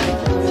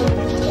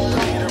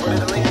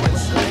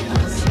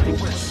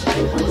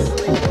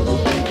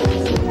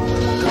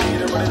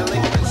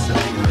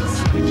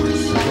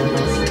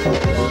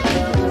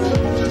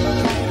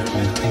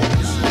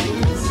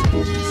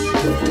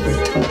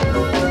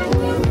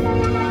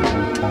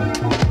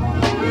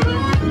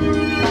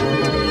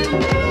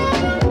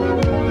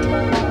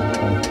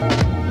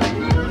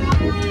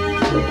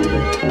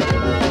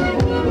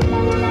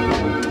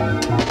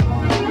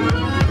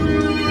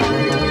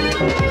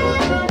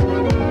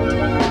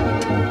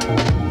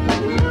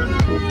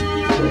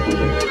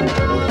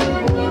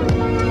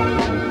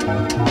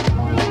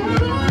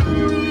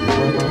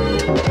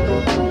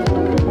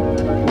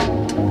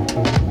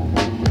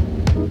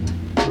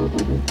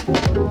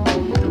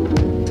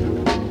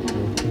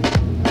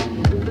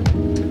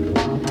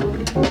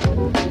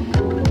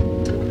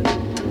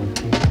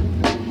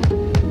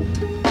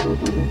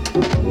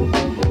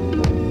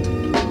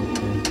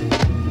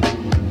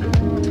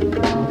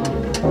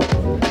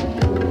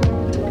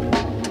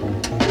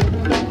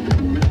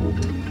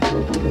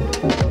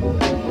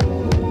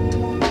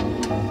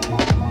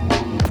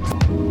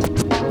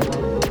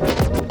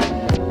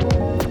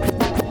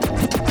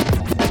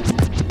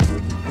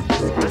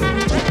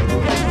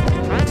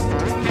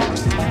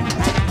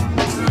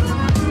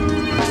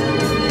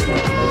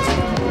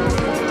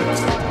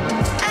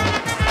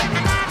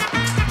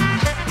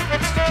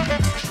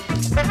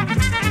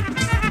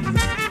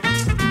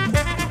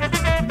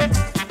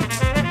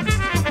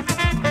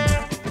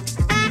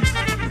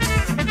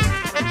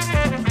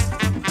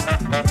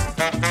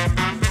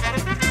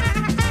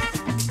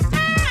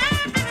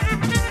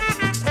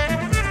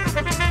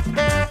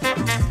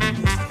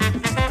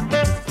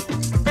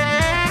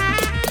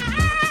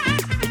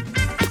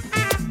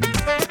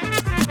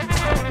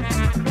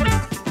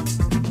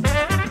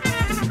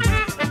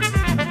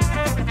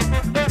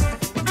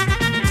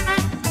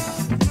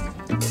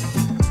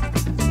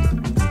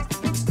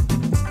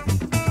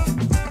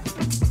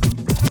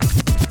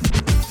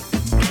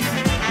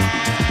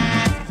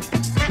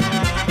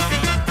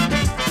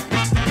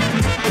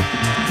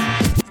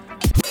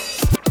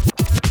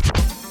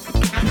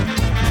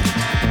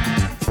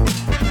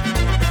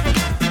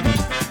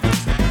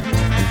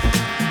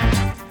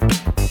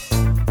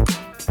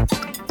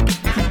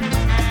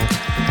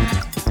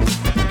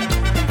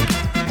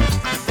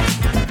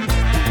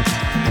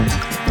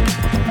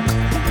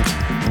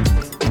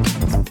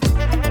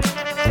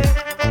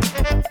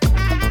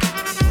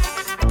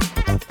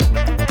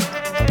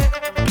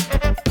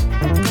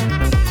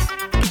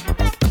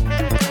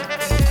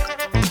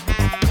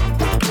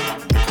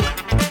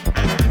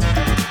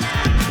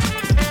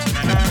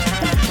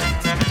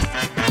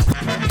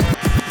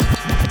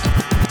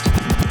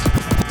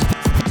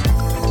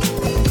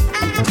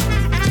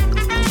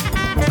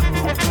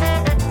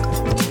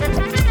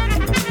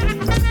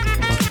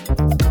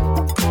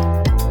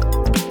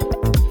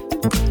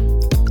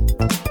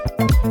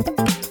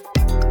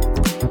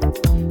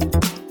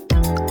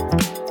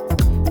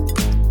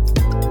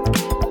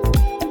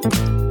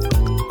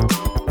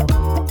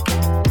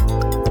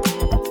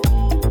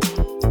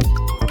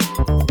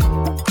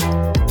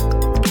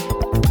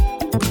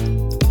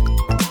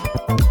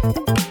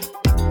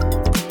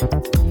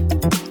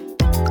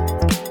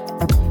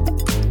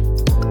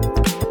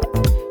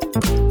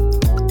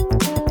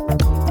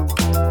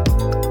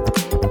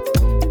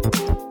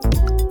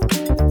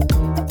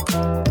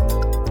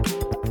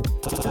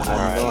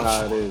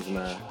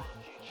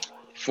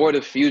 For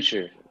the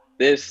future,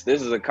 this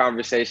is a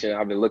conversation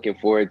I've been looking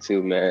forward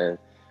to, man.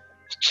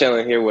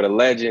 Chilling here with a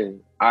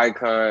legend,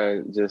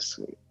 icon, just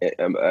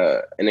an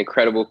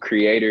incredible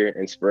creator,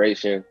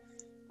 inspiration.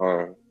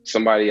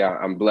 Somebody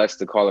I'm blessed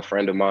to call a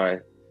friend of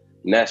mine,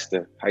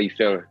 Nesta. How you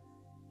feeling?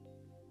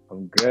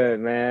 I'm good,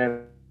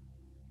 man.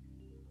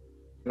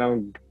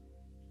 I'm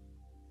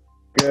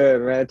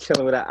good, man.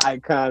 Chilling with an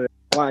icon.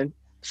 One,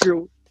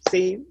 true,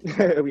 scene.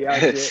 We out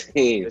here.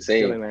 Scene.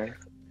 Chilling, man.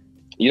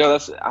 You know,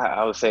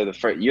 I would say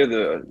you're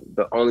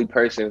the only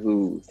person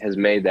who has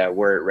made that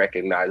word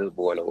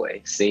recognizable in a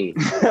way. Scene.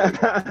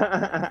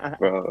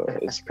 Bro,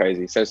 it's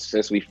crazy.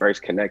 Since we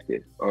first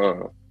connected.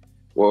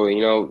 Well,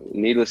 you know,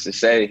 needless to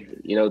say,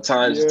 you know,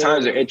 times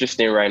are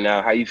interesting right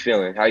now. How you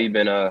feeling? How you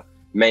been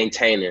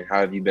maintaining?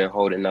 How have you been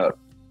holding up?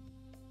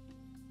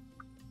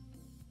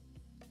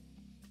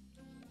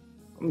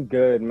 I'm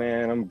good,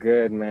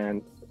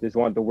 man. Just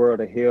want the world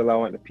to heal. I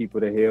want the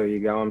people to heal. You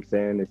know what I'm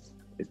saying?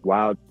 It's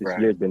wild. This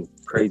year's been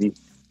crazy.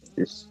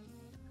 Just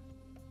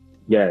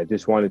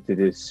wanted to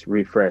just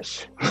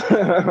refresh.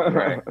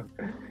 Right.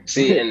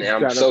 See, and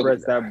I'm so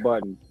press that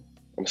button.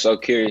 I'm so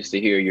curious to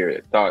hear your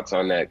thoughts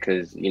on that,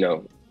 because you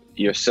know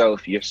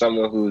yourself, you're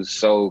someone who's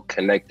so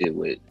connected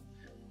with,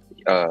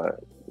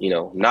 you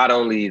know, not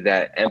only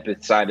that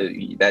empath side of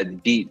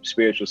that deep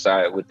spiritual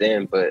side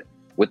within, but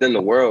within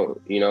the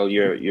world, you know,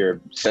 your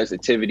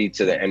sensitivity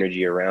to the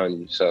energy around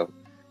you. So,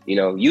 you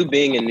know, you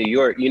being in New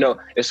York, you know,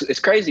 it's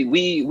crazy.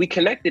 We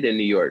connected in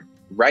New York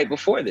right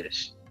before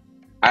this.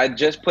 I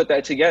just put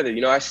that together.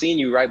 You know, I seen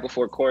you right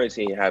before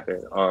quarantine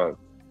happened.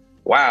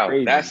 Wow,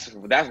 Crazy.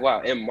 that's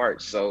wow, in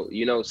March. So,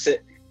 you know,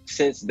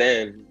 since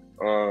then,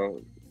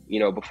 you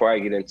know, before I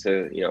get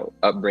into, you know,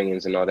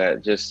 upbringings and all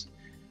that, just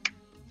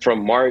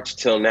from March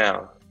till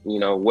now, you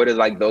know, what are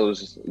like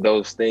those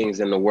things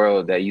in the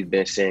world that you've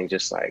been seeing,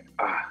 just like,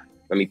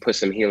 let me put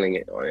some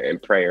healing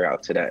and prayer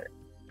out to that?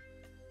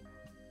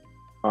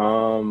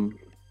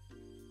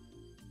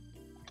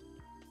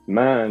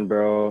 Man,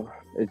 bro,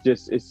 it's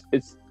just,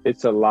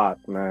 it's a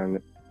lot,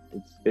 man.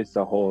 It's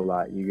a whole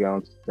lot. You know what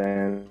I'm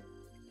saying?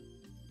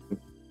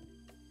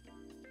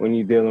 When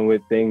you're dealing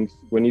with things,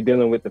 when you're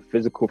dealing with the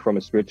physical from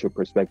a spiritual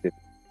perspective,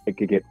 it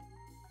could get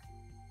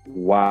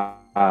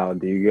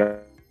wild. You got,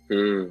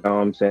 you know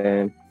what I'm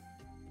saying?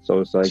 So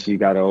it's like you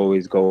gotta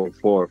always go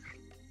forth.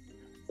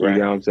 You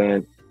know what I'm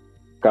saying?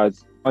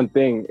 Because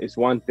it's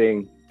one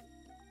thing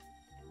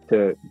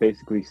to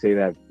basically say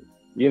that,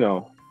 you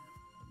know,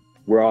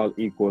 we're all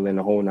equal in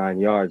the whole 9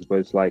 yards, but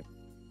it's like,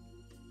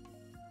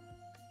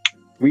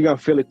 we gonna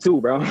feel it too,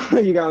 bro.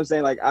 You know what I'm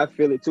saying? Like, I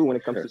feel it too when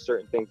it comes to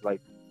certain things,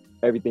 like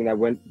everything that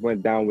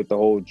went down with the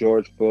whole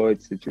George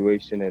Floyd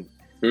situation and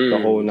the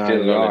whole 9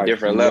 yards. On a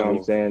different level. Know what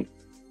I'm saying?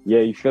 Yeah,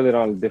 you feel it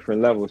on a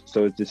different level.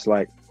 So it's just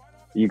like,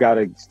 you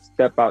gotta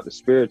step out the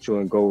spiritual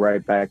and go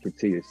right back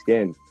into your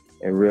skin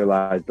and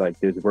realize like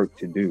there's work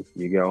to do.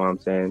 You get what I'm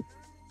saying?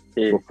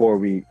 Before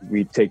we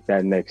take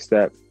that next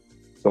step.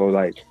 So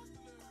like,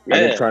 I've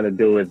been trying to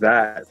deal with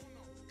that.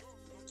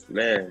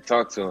 Man,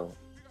 talk to him.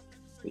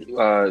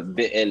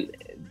 And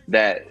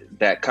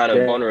that kind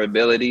of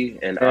vulnerability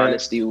and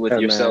honesty with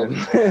yourself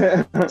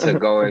to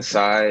go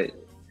inside,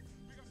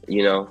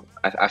 you know,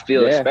 I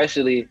feel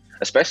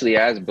especially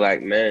as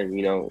Black men,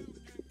 you know,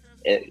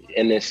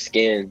 in this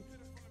skin,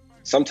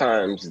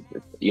 sometimes,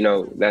 you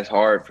know, that's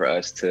hard for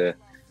us to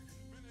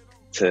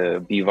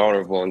be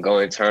vulnerable and go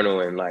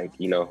internal and like,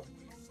 you know,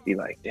 be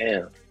like,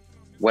 damn,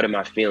 what am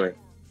I feeling?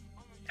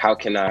 How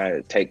can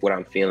I take what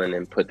I'm feeling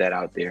and put that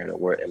out there in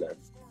a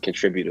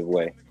contributive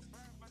way?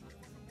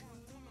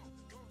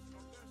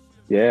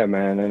 Yeah,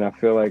 man. And I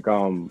feel like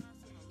the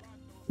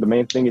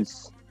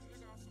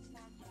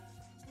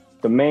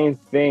main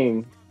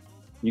thing,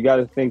 you got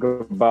to think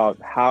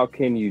about how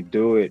can you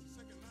do it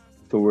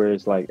to where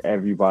it's like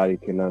everybody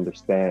can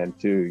understand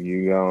too.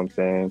 You know what I'm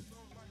saying?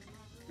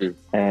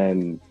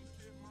 And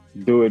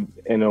do it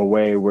in a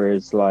way where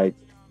it's like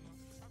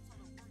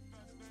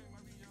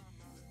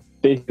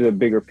they see the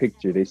bigger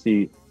picture. They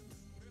see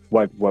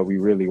what we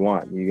really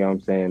want. You know what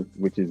I'm saying?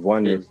 Which is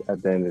oneness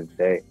at the end of the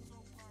day.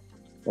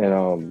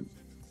 And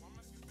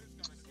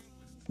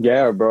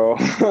yeah, bro.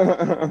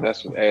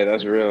 that's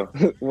real.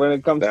 When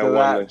it comes that to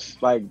oneness.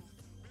 that, like,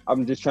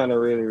 I'm just trying to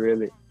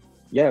really,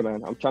 yeah,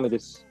 man. I'm trying to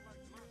just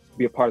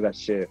be a part of that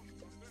shit.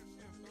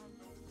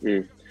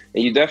 And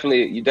you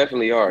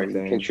definitely are.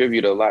 You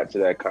contribute a lot to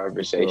that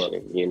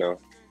conversation, you know,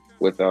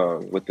 with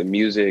the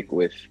music,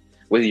 with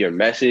your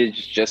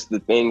message, just the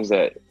things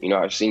that, you know,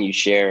 I've seen you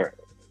share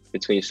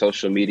between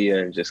social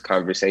media and just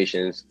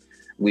conversations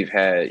we've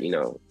had, you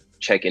know,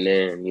 checking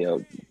in, you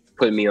know,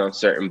 putting me on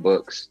certain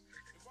books.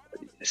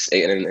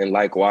 And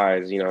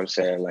likewise, you know what I'm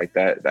saying? Like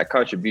that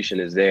contribution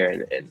is there,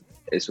 and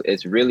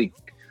it's really,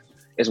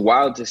 it's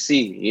wild to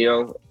see, you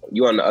know,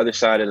 you on the other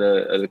side of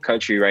the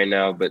country right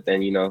now, but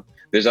then, you know,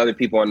 there's other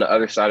people on the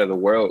other side of the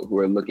world who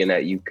are looking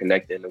at you,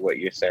 connecting to what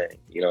you're saying.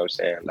 You know what I'm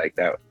saying? Like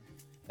that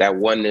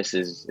oneness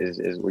is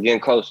we're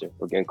getting closer.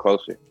 We're getting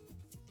closer.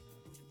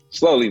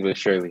 Slowly but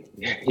surely.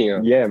 You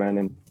know? Yeah,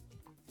 man.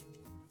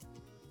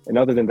 And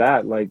other than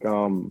that, like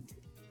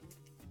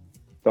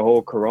the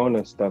whole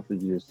Corona stuff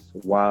is just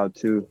wild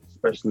too,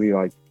 especially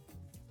like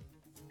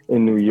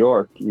in New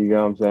York, you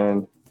know what I'm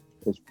saying?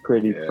 It's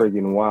pretty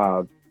friggin'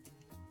 wild.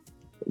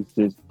 It's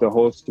just, the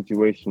whole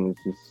situation is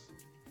just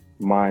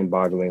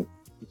mind-boggling.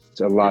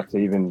 It's a lot to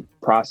even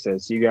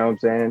process, you know what I'm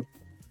saying?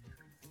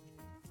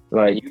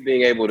 Like, and you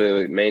being able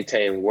to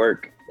maintain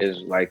work is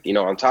like, you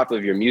know, on top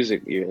of your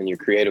music and your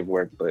creative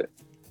work, but,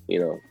 you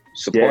know,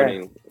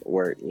 supporting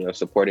work, you know,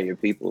 supporting your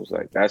peoples,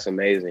 like, that's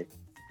amazing.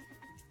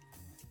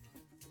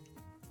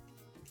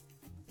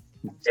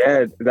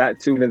 Yeah, that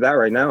too. And that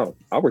right now,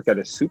 I work at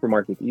a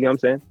supermarket, you know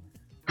what I'm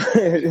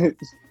saying?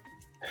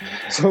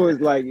 So it's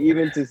like,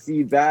 even to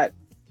see that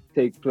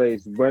take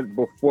place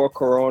before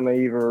Corona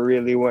even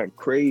really went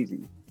crazy.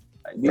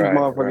 Like, these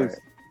motherfuckers,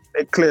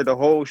 they cleared the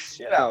whole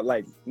shit out,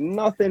 like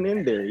nothing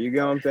in there, you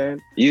know what I'm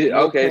saying?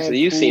 So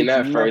you seen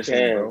that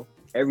firsthand. Bro.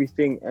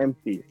 Everything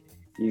empty,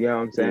 you know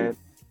what I'm saying?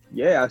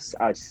 Yeah,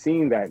 I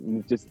seen that,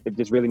 and it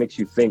just really makes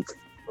you think,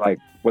 like,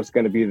 what's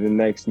gonna be the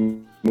next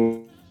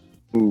move.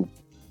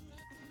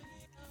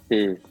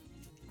 You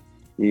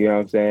know what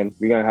I'm saying?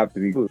 We're gonna have to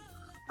be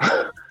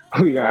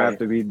have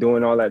to be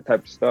doing all that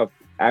type of stuff,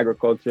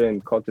 agriculture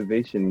and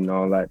cultivation and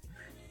all that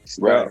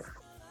stuff,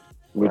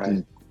 which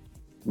is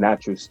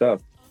natural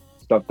stuff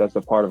that's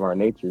a part of our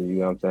nature, you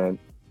know what I'm saying?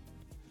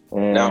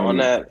 And now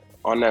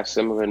on that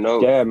similar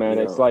note, yeah, man,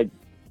 it's like,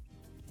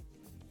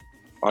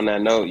 on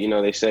that note,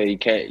 they say you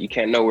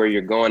can't know where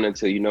you're going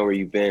until you know where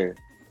you've been.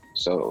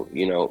 So,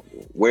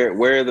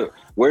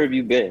 where have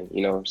you been?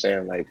 You know what I'm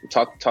saying? Like,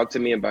 talk to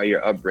me about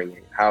your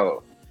upbringing.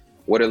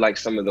 What are like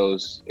some of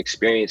those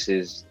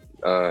experiences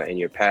in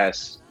your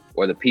past,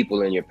 or the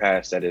people in your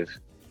past that have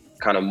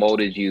kind of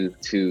molded you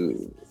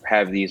to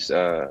have these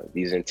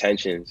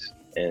intentions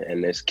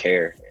and this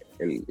care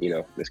and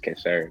this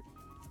concern,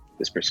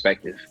 this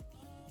perspective.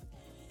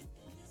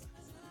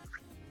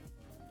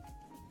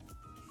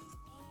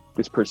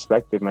 This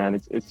perspective, man,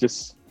 it's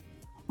just,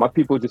 my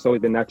people just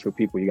always been natural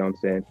people, you know what I'm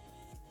saying?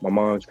 My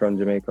mom's from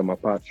Jamaica, my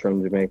pop's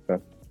from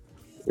Jamaica.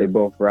 They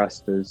both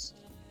Rastas,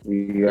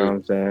 you know what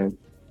I'm saying?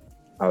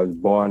 I was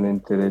born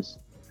into this.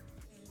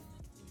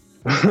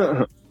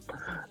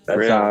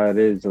 That's how it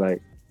is,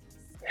 like,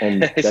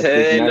 and that's just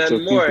natural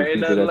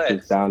people that's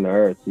just down to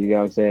earth, you know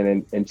what I'm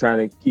saying? And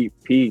trying to keep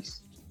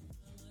peace,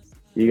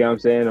 you know what I'm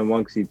saying,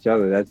 amongst each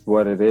other. That's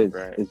what it is.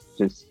 Right. It's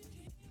just,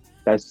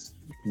 that's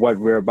what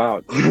we're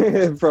about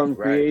from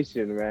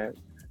creation, man.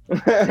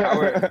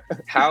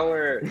 How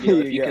are if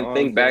you can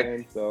think back,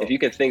 if you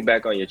can think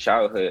back on your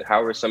childhood,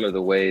 how were some of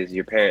the ways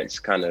your parents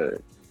kind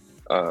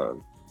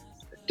of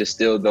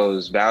distilled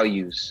those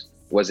values?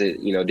 Was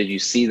it, did you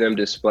see them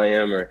display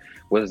them, or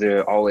was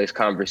there always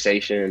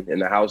conversation in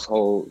the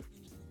household?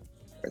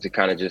 Or is it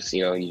kind of just,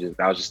 that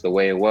was just the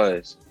way it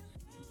was?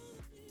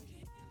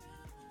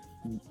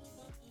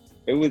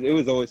 It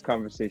was always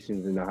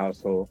conversations in the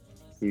household,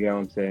 you know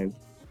what I'm saying?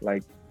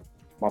 Like,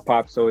 my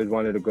pops always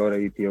wanted to go to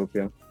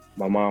Ethiopia.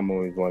 My mom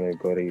always wanted to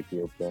go to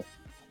Ethiopia.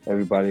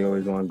 Everybody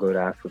always wanted to go to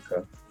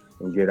Africa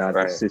and get out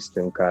the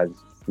system, because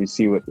we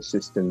see what the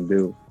system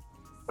do.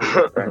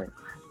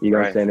 You know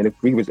what I'm saying? And if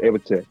we was able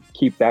to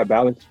keep that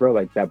balance, bro,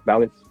 like that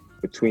balance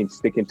between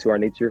sticking to our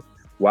nature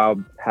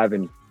while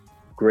having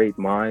great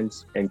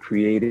minds and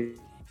creating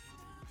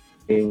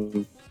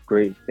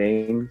great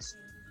things,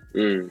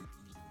 you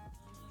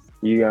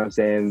know what I'm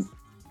saying?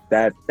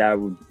 That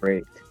would be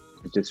great.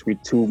 It's just we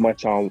too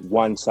much on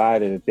one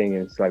side of the thing,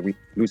 and it's like we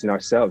losing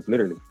ourselves,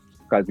 literally,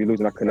 because we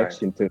losing our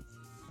connection to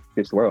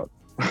this world.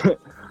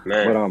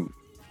 Man. But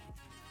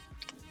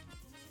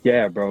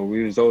yeah, bro,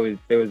 it was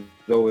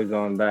always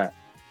on that.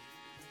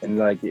 And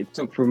like, it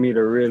took for me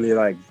to really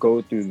like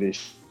go through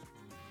this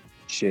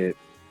shit.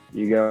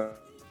 You know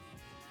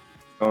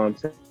what I'm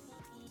saying?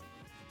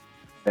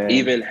 And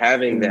even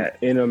having that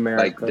in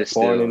America, like,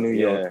 born in New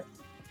York.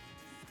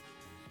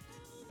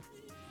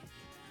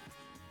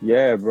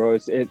 Yeah, bro.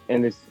 It's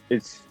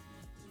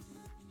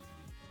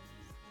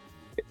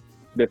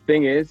the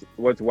thing is,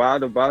 what's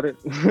wild about it,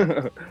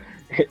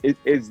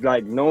 it's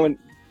like knowing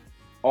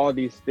all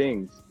these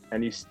things,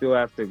 and you still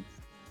have to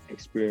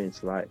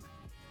experience life.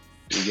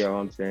 You get what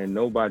I'm saying?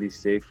 Nobody's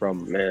safe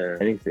from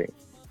anything.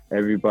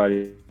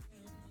 Everybody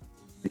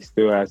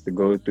still has to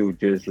go through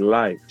just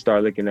life.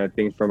 Start looking at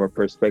things from a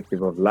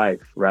perspective of life,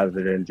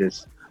 rather than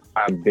just,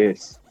 I'm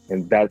this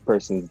and that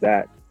person's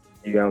that.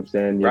 You know what I'm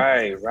saying?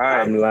 Right.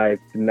 I'm life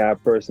and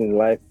that person's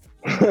life.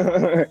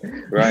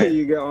 Right.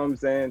 You get what I'm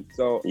saying?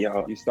 So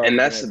you start, and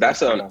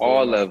that's on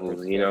all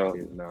levels,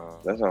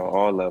 That's on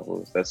all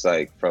levels. That's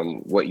like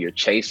from what you're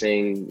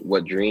chasing,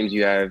 what dreams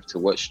you have, to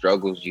what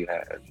struggles you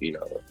have,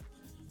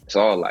 It's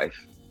all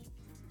life.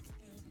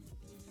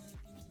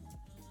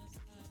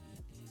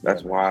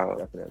 That's wild.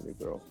 Definitely,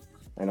 bro.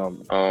 And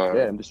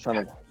I'm just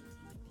trying to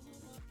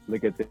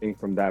look at things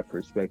from that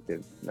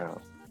perspective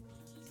now.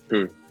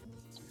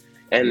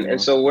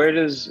 And so where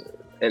does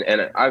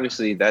and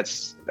obviously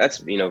that's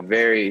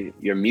very,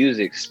 your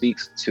music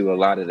speaks to a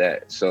lot of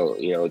that. So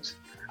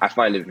I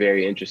find it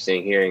very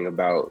interesting hearing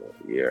about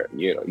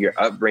your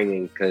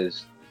upbringing,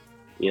 because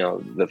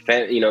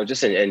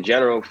just in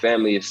general,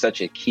 family is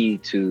such a key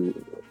to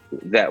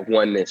that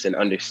oneness and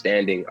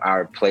understanding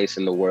our place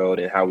in the world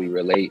and how we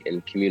relate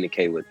and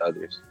communicate with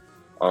others.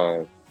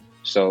 Your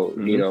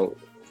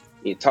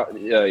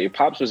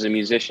pops was a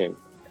musician.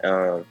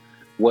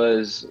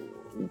 What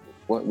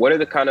are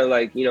the kind of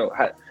like,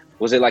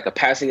 was it like a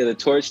passing of the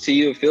torch to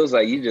you? It feels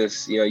like you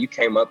just, you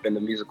came up in the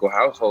musical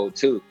household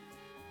too.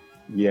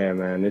 Yeah,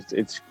 man,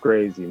 it's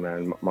crazy,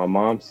 man. My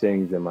mom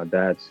sings and my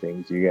dad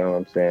sings, you get what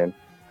I'm saying?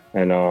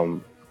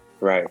 And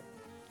right.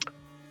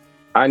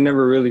 I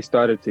never really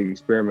started to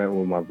experiment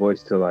with my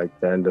voice till like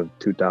the end of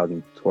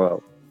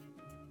 2012.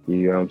 You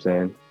know what I'm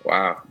saying?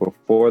 Wow.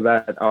 Before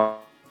that, I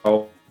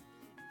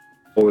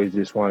always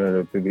just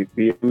wanted to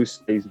be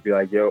loose. I used to be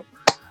like, yo,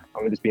 I'm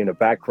gonna just be in the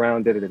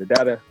background,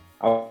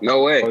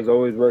 No way. I was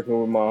always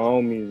working with my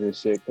homies and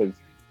shit, cause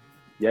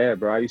yeah,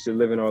 bro, I used to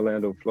live in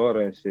Orlando, Florida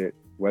and shit,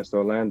 West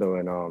Orlando,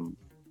 and all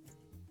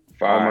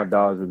my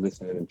dogs were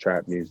listening to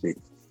trap music.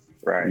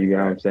 Right. You know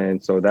what I'm saying?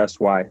 So that's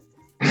why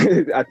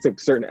I took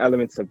certain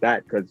elements of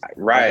that, because I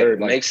heard,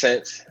 like, makes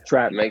sense.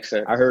 Trap makes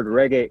sense. I heard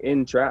reggae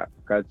in trap,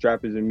 because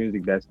trap is a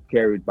music that's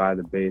carried by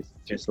the bass,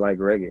 just like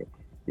reggae.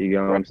 You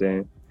know what I'm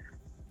saying?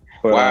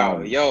 But,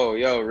 wow,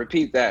 yo,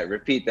 repeat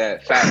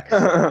that. Facts.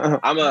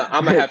 I'm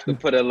gonna have to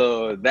put a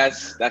little.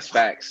 That's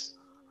facts.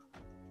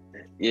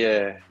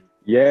 Yeah.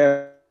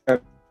 Yeah,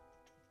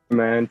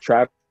 man.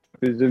 Trap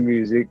is the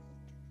music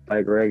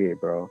like reggae,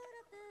 bro.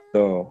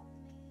 So,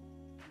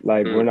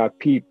 like, when I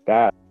peep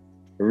that,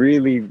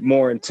 really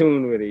more in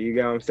tune with it, you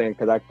get what I'm saying?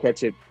 Because I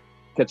catch a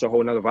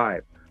whole nother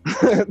vibe.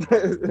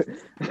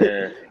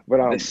 Yeah.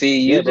 But see,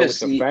 yeah, bro, with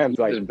the fans,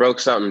 you like, just broke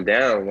something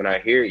down when I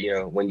hear,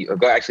 when you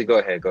go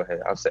ahead.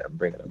 I'll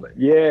bring it up later.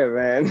 yeah,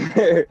 man.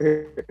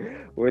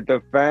 With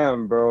the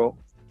fam, bro.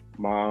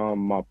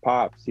 My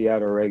pops, he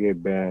had a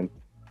reggae band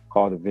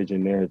called the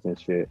Visionaires and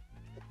shit.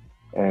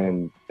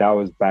 And that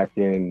was back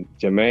in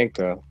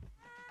Jamaica.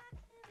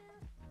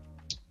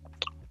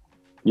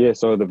 Yeah,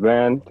 so the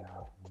band,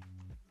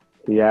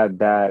 he had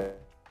that,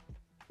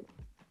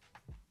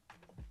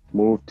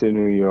 moved to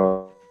New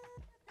York,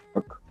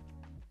 a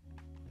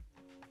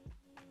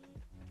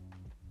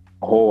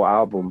whole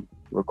album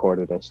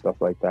recorded and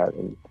stuff like that.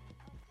 And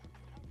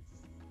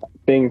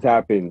things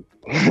happened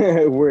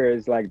where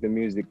it's like the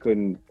music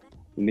couldn't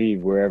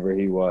leave wherever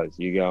he was.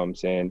 You get what I'm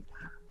saying?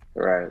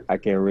 Right. I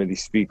can't really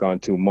speak on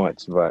too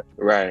much, but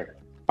right.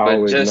 I But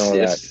always just know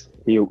that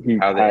he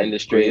how the had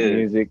industry great is.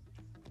 music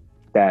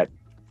that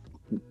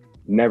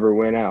never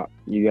went out.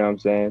 You get what I'm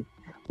saying?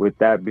 With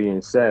that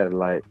being said,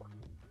 like,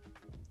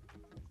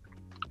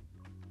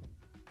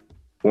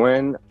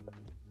 when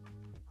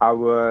I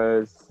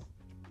was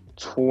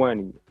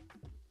 20,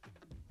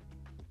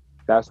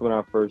 that's when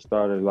I first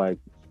started like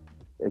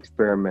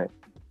experimenting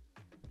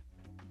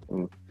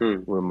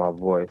with my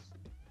voice.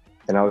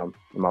 And I was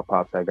my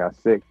pops that got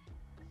sick.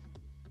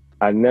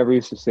 I never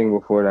used to sing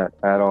before that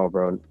at all,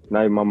 bro.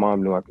 Not even my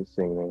mom knew I could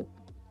sing, man.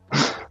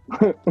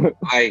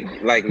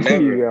 like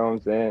never. You know what I'm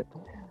saying?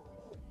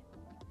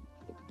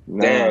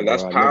 Damn,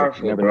 that's bro,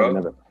 powerful, bro.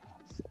 Never.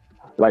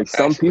 Like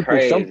some That's people,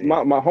 crazy.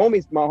 my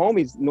homies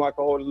knew I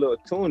could hold a little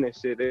tune and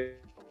shit. They'd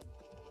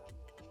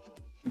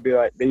be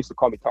like, they used to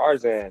call me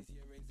Tarzan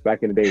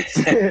back in the days.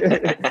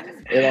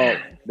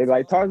 They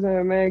like,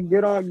 Tarzan, man,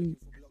 get on,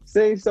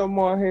 sing something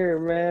on here,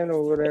 man,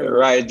 or whatever.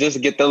 Right, just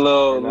get the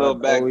little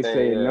I'd back always thing,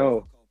 say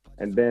no,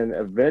 and then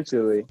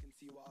eventually,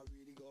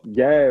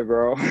 yeah,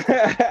 bro. You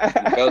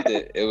felt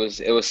it. It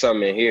was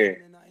something in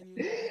here.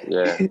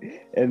 Yeah.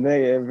 And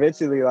then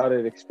eventually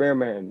started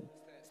experimenting.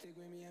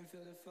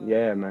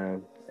 Yeah,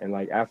 man. And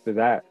like after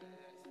that,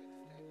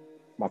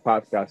 my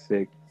pops got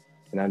sick,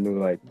 and I knew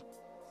like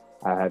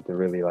I had to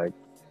really like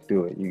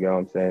do it. You get what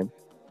I'm saying?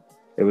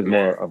 It was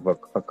more of a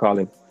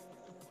calling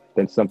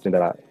than something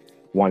that I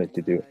wanted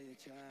to do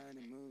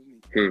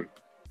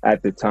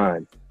at the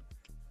time.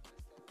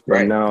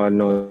 Right now, I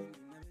know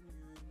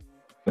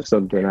it's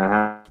something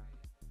I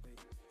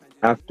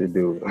have to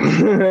do.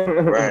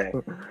 Right.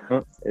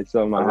 It's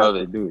something I have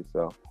to do.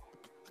 So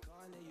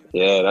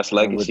yeah, that's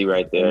legacy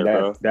right there,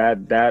 bro.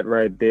 That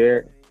right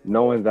there,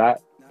 knowing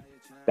that,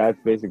 that's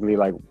basically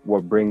like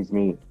what brings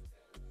me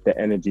the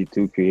energy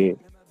to create,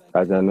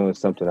 because I know it's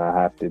something I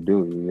have to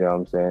do. You know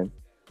what I'm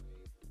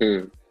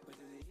saying?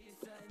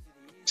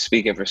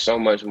 Speaking for so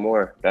much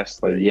more. That's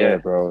yeah,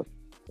 bro.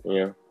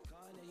 Yeah.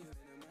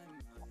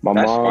 My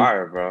That's mom,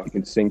 fire, bro. She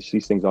can sing. She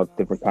sings all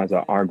different kinds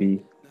of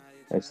R&B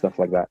and stuff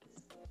like that.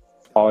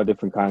 All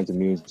different kinds of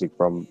music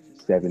from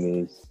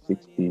 70s,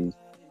 60s.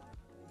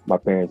 My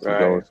parents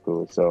is old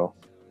school, so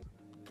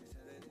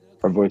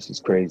her voice is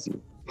crazy.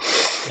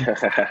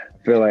 I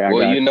feel like I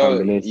got a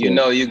combination.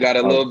 You got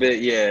a little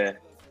bit, yeah.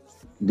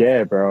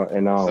 Yeah, bro,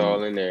 and it's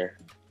all in there.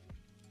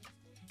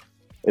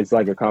 It's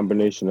like a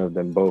combination of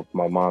them both,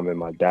 my mom and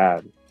my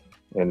dad,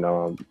 and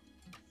I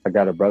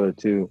got a brother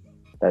too.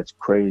 That's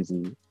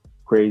crazy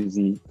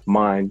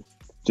mind,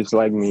 just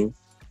like me.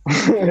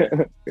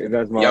 Yeah.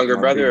 That's my younger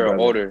my brother or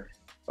brother. older?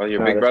 Oh,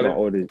 your big brother?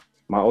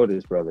 My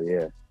oldest brother,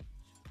 yeah.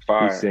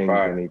 Fire, he sings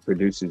and he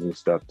produces and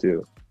stuff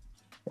too.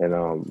 And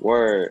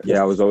word.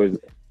 Yeah, I was always,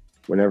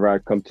 whenever I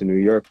come to New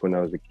York when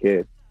I was a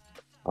kid,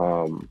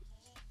 I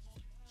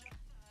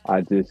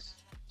just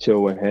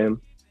chill with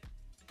him,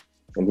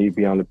 and he'd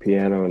be on the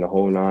piano and the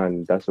whole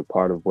nine. That's a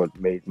part of what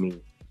made me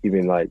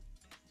even like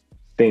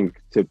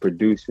think to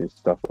produce and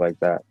stuff like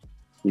that.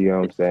 You know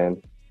what I'm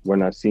saying?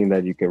 When I seen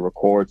that you can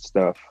record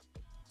stuff,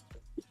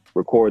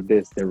 record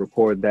this, then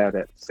record that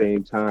at the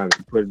same time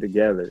and put it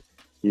together.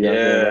 You know what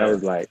I'm saying? That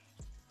was like,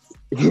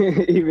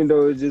 even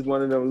though it was just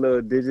one of them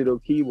little digital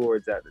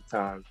keyboards at the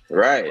time.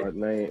 Right. But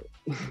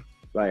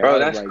like, bro,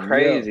 that's like,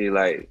 crazy. yo.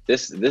 Like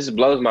this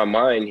blows my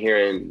mind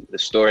hearing the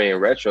story in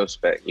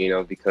retrospect,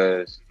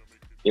 because,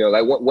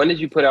 like when did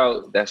you put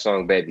out that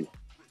song, Baby?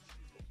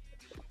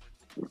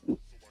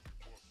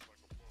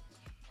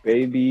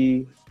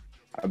 Baby,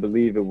 I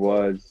believe it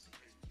was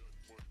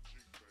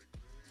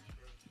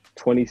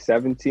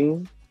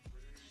 2017.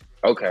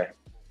 Okay.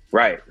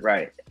 Right.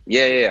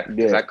 Yeah.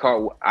 Because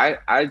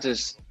I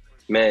just,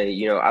 man,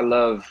 I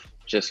love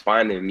just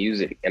finding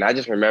music. And I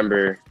just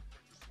remember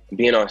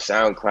being on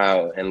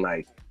SoundCloud and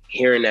like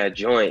hearing that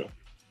joint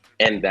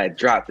and that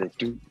drop,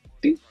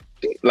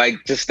 like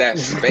just that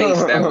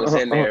space that was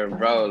in there,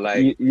 bro.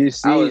 Like you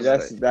see,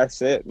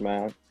 that's it,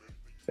 man.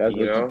 That's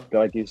what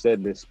like you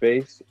said, the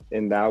space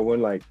in that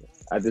one, like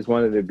I just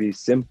wanted to be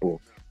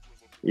simple,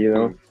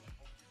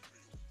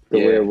 the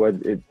way it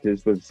was. It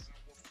just was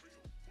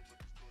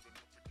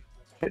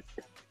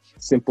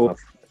simple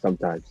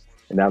sometimes,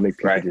 and that'll make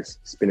people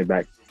just spin it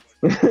back.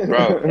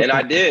 Bro, and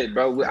I did,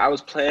 bro. I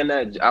was playing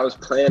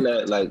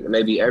that like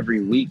maybe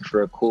every week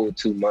for a cool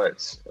 2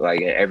 months, like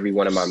in every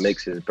one of my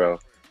mixes, bro.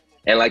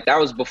 And like that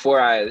was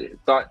before I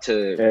thought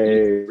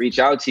to reach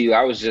out to you.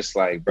 I was just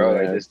like, bro,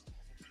 like this.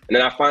 And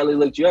then I finally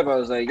looked you up. I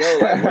was like, yo,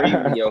 like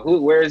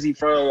where is he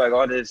from? Like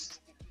all this.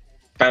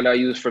 Found out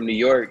you was from New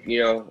York.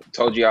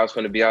 Told you I was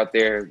going to be out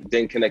there.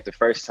 Didn't connect the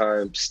first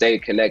time.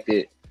 Stayed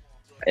connected.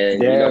 And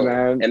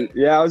man. And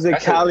I was in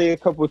Cali a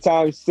couple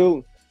times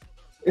too.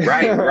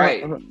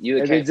 Right. You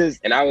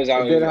and I was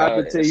out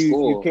in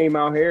school. You came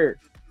out here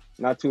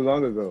not too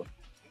long ago.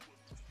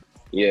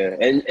 Yeah,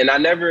 and I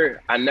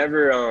never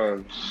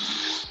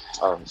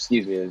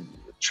excuse me, a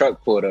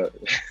truck pulled up.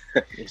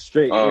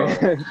 Straight.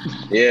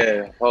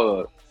 Yeah,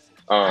 hold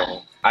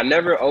up. I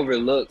never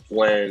overlook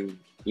when,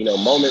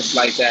 moments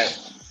like that.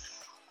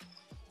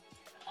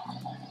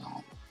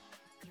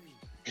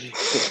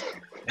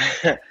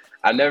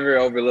 I never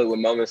overlook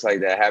when moments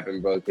like that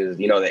happen, bro, because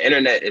the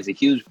internet is a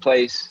huge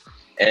place.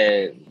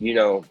 And,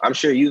 I'm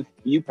sure you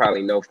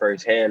probably know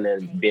firsthand,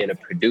 and being a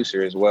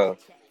producer as well,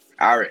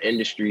 our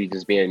industry,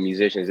 just being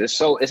musicians,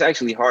 it's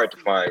actually hard to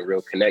find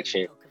real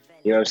connection.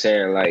 You know what I'm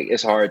saying? Like,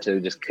 it's hard to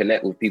just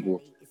connect with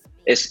people.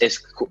 It's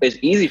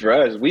easy for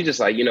us. We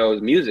just like,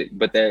 it's music.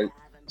 But then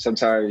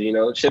sometimes,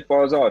 shit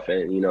falls off.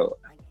 And,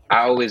 I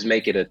always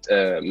make it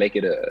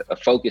a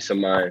focus of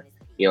mine.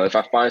 If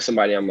I find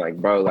somebody, I'm like,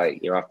 bro,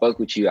 like, I fuck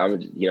with you.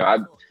 I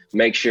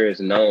make sure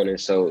it's known. And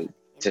so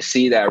to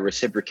see that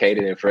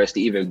reciprocated and for us to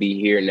even be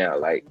here now,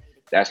 like,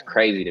 that's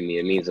crazy to me.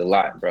 It means a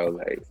lot, bro.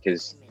 Like,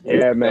 cause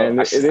man,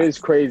 it is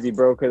crazy,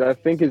 bro. Cause I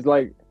think it's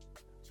like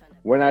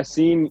when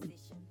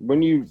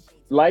you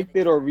liked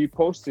it or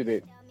reposted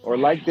it, or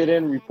liked it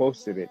and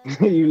reposted it,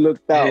 you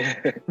looked out.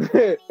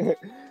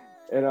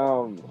 And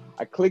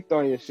I clicked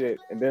on your shit,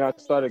 and then I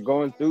started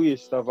going through your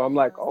stuff. I'm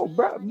like, oh,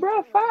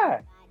 bro,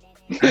 fire.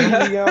 You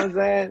know what I'm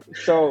saying?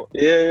 So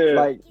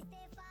like,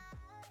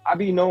 I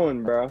be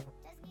knowing, bro.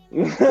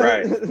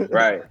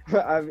 Right.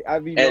 I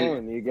be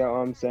knowing, you get what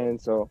I'm saying?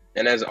 So,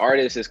 and as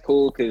artists, it's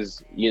cool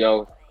because we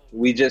know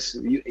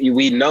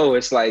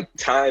it's like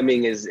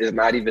timing is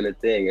not even a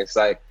thing. It's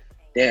like,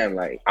 damn,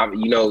 like I'm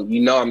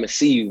gonna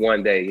see you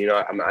one day.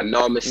 I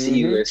know I'm gonna see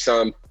you in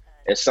some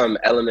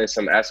element,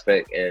 some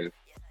aspect, and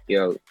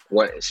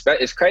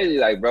it's crazy,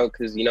 like, bro,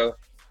 because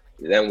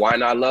then why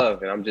not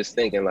love? And I'm just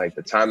thinking, like,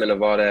 the timing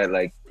of all that,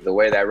 like the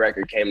way that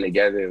record came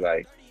together,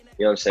 like,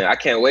 what I'm saying? I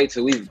can't wait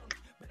till we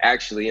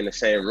actually in the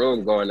same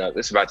room going up.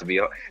 It's about to be,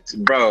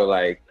 bro,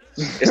 like,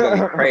 it's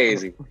gonna be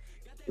crazy.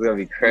 It's gonna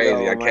be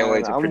crazy. I can't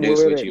wait to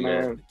produce with you,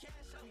 man.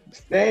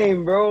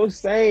 Same, bro.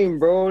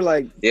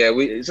 Like, yeah,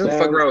 we just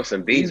fuck around with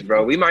some beats,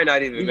 bro. We might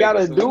not even. We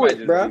gotta do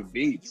it, bro. Do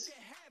beats.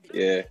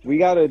 Yeah, we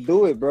gotta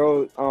do it,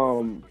 bro.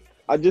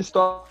 I just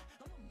started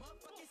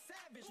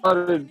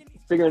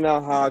figuring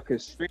out how I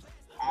could stream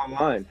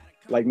online,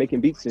 like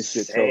making beats and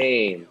shit.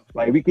 Same. So,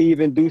 like, we could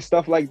even do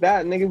stuff like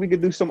that, nigga. We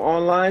could do some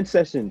online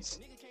sessions.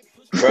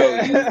 Bro,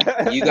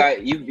 you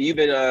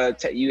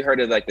heard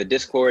of like the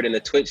Discord and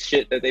the Twitch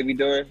shit that they be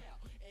doing?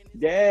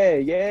 Yeah.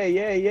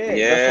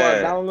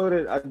 That's why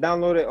I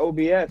downloaded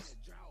OBS.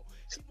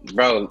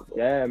 Bro,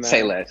 yeah, man.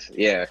 Say less.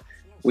 Yeah.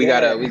 We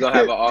gonna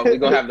have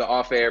the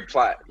off-air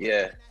plot.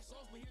 Yeah.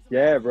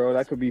 Yeah, bro,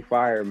 that could be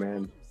fire,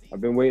 man. I've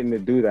been waiting to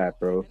do that,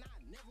 bro.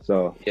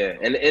 So yeah,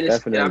 and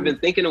I've been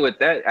thinking with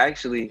that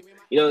actually,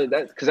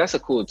 that because that's a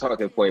cool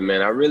talking point,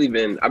 man. I've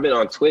been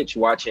on Twitch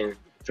watching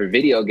for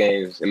video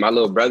games, and my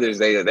little brothers,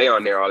 they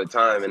on there all the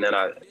time. And then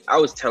I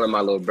was telling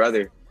my little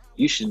brother,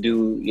 you should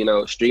do,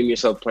 stream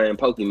yourself playing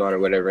Pokemon or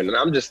whatever. And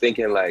I'm just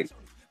thinking, like,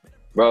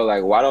 bro,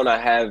 like, why don't I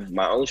have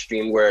my own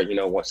stream where,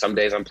 some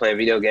days I'm playing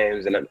video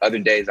games and then other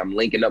days I'm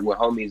linking up with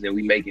homies and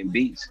we making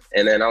beats.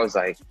 And then I was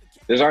like,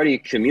 there's already a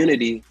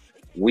community.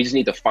 We just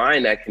need to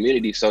find that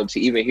community. So to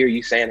even hear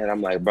you saying that,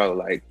 I'm like, bro,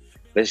 like,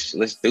 let's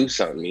do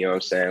something. You know what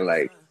I'm saying?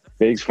 Like,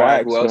 big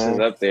facts, who else man. is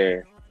up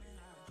there?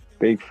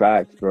 Big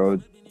facts, bro.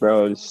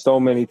 Bro, there's so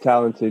many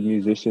talented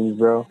musicians,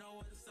 bro.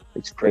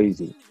 It's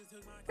crazy.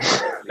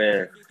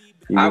 Man,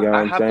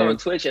 I hopped on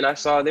Twitch and I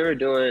saw they were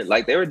doing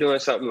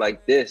something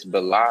like this,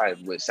 but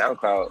live with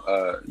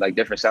SoundCloud, like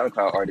different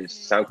SoundCloud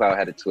artists. SoundCloud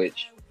had a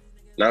Twitch.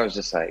 And I was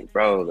just like,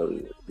 bro,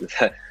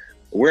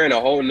 we're in a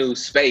whole new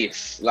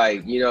space.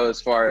 Like,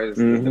 as far as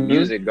the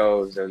music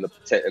goes and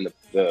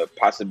the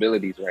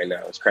possibilities right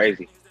now. It's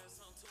crazy.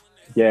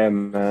 Yeah,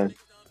 man.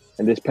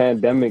 And this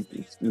pandemic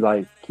is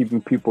like keeping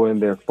people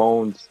in their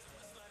phones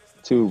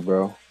too,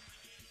 bro.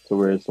 So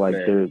where it's like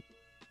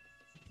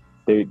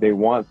they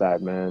want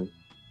that, man.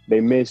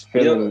 They miss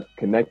feeling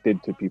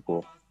connected to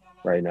people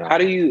right now. How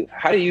do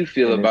you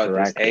feel about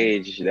this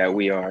age that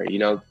we are?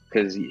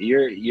 Because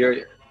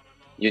you're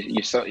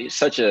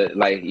such a,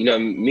 like,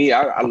 me.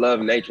 I love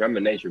nature. I'm a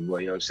nature boy.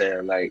 You know what I'm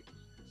saying? Like,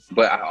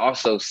 but I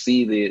also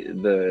see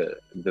the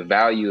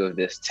value of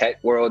this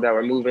tech world that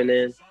we're moving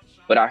in.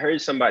 But I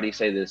heard somebody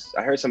say this.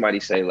 I heard somebody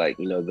say, like,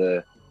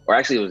 or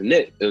actually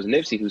it was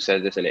Nipsey who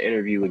said this in an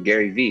interview with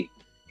Gary Vee.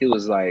 He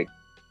was like,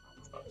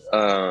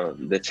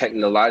 the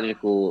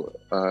technological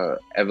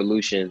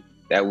evolution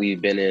that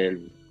we've been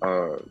in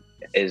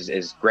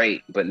is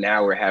great, but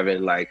now we're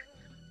having like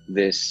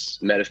this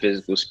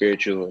metaphysical,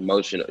 spiritual,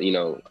 emotional,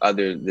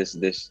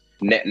 this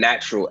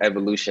natural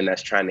evolution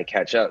that's trying to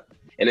catch up.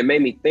 And it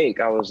made me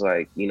think. I was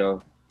like,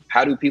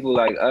 how do people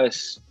like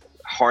us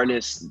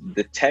harness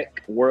the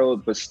tech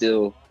world but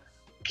still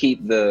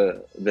keep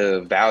the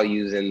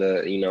values and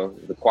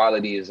the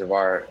qualities of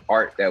our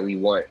art that we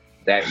want,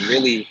 that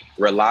really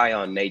rely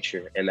on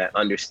nature, and that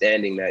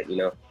understanding that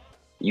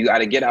you got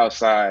to get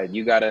outside,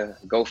 you got to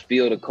go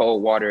feel the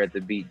cold water at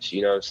the beach,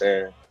 you know what I'm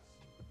saying?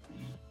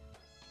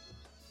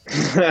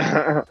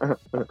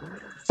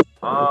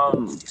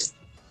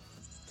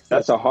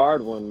 That's a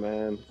hard one,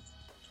 man.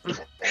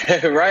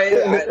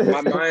 Right?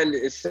 My mind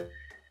is,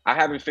 I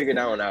haven't figured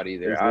that one out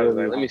either. I was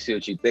like, let me see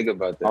what you think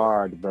about that.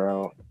 Hard,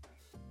 bro.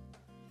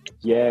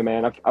 Yeah,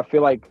 man. I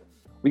feel like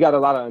we got a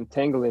lot of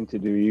untangling to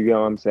do. You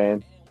know what I'm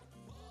saying?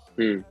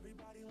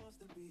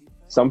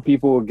 Some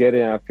people will get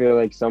it, and I feel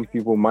like some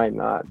people might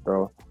not,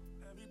 bro.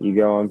 You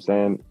know what I'm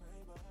saying?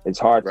 It's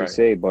hard to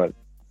say, but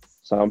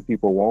some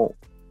people won't.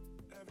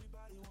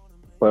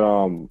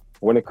 But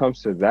when it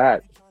comes to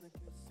that,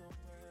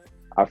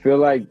 I feel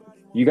like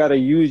you gotta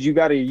use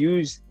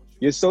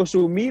your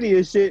social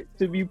media shit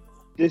to be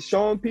just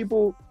showing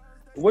people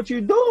what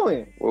you're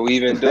doing. What we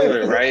even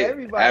doing,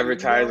 right?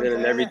 Advertising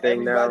and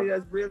everything. Everybody now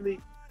that's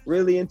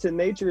really into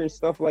nature and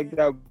stuff like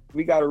that,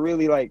 we gotta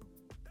really like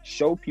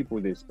show people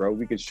this, bro.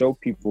 We could show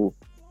people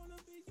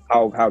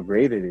how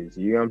great it is.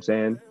 You know what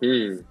I'm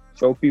saying?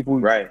 Show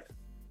people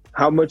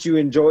how much you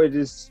enjoy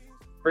just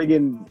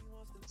friggin'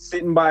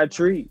 sitting by a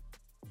tree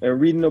and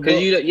reading a book.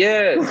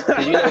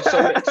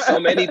 Cause so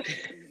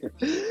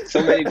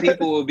many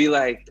people will be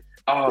like,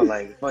 oh,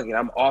 like, fuck it,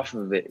 I'm off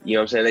of it. You know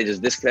what I'm saying? They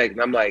just disconnect.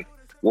 And I'm like,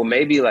 well,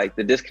 maybe like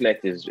the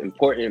disconnect is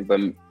important, but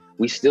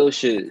we still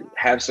should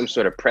have some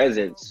sort of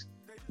presence,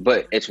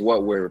 but it's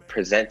what we're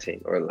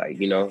presenting, or like,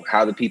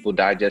 how the people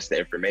digest the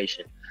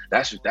information.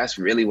 That's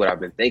really what I've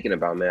been thinking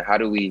about, man. How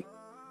do we,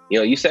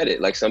 you said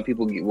it, like some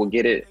people will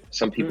get it,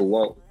 some people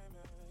won't,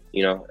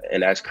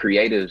 and as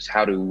creatives,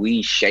 how do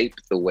we shape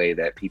the way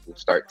that people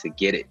start to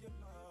get it?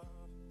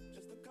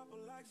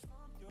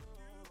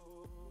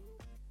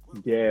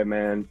 Yeah,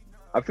 man.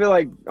 I feel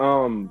like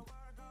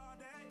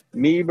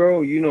me,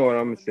 bro, you know what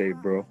I'm gonna say,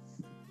 bro.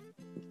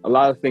 A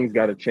lot of things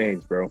gotta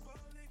change, bro.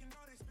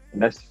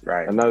 And that's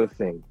another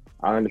thing.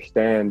 I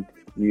understand,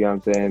 you know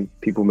what I'm saying?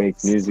 People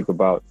make music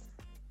about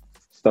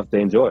stuff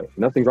they enjoy.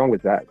 Nothing wrong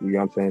with that, you know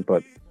what I'm saying?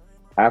 But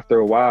after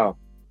a while,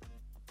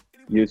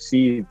 you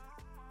see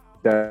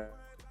that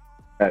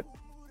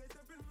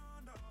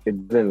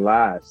it doesn't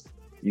last.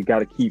 You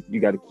gotta keep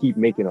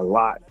making a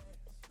lot.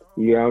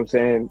 You know what I'm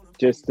saying?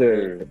 Just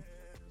to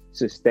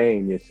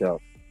sustain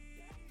yourself.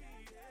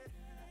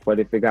 But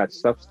if it got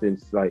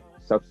substance, like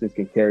substance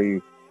can carry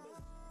you,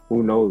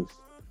 who knows,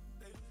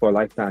 for a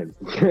lifetime.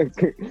 Because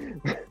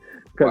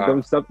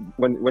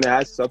when it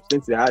has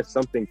substance, it has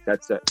something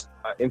that's an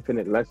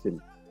infinite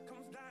lesson.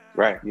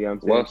 Right. You know what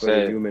I'm saying? Well for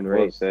said. the human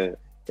race. Well said.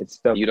 It's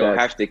stuff you don't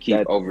have to keep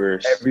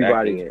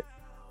overstacking it.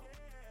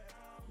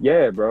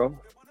 Yeah, bro.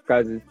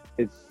 Because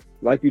it's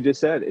like you just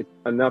said, it's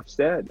enough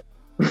said.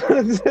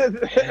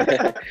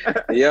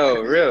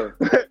 Yo, real.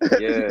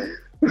 Yeah.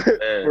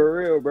 Man. For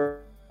real, bro.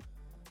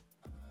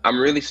 I'm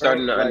really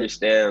starting to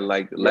understand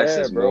like less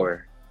is bro.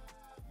 more.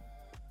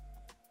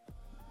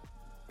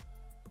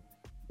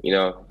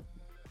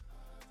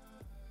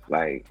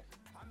 Like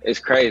it's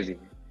crazy.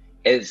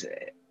 I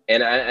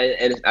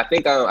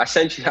think I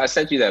sent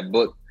you that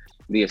book,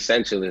 The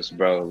Essentialist,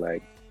 bro.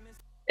 Like,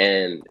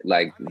 and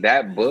like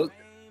that book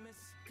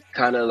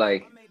kind of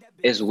like,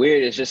 it's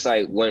weird. It's just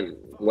like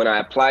when I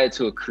apply it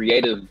to a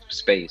creative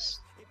space,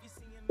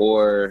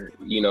 or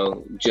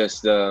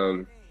just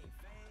so,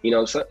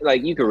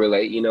 like you can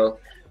relate,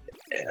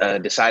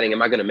 deciding,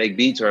 am I gonna make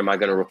beats, or am I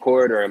gonna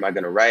record, or am I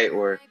gonna write,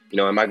 or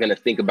am I gonna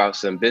think about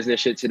some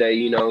business shit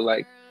today?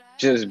 Like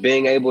just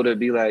being able to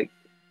be like,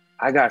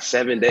 I got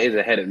 7 days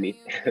ahead of me,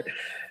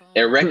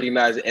 and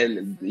recognize it.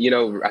 And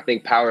I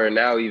think Power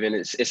Now even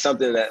it's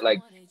something that,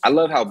 like, I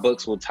love how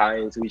books will tie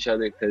into each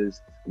other,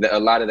 because a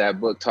lot of that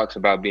book talks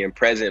about being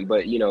present,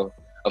 but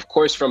of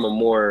course from a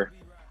more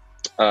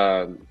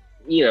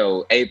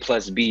A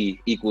plus B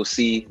equals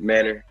C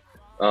manner,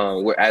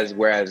 whereas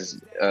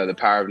the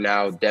Power of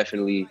Now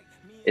definitely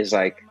is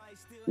like,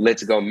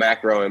 let's go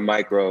macro and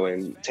micro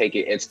and take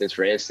it instance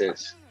for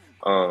instance.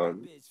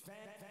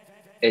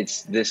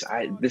 It's this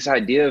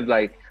idea of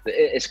like,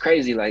 it's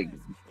crazy, like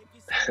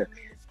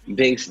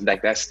being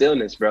like that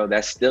stillness, bro,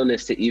 that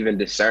stillness to even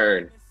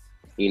discern,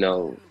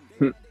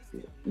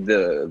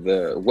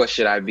 the what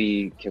should I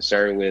be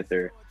concerned with,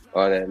 or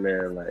all that,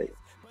 man. Like,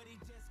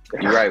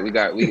 you're right. We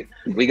got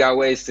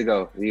ways to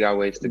go. We got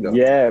ways to go.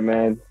 Yeah,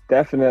 man.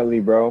 Definitely,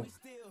 bro.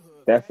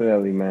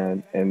 Definitely,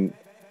 man. And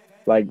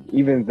like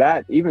even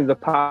the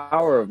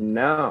power of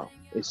now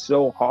is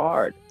so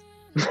hard.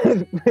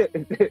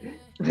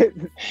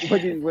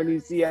 when you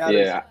see how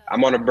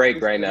I'm on a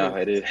break right now.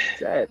 It is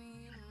sad.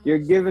 You're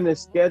given a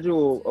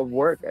schedule of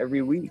work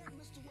every week.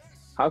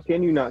 How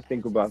can you not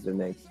think about the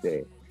next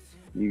day?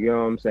 You get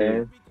what I'm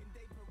saying?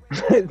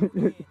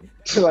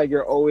 Like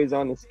you're always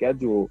on the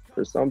schedule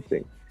for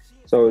something.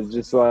 So it's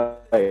just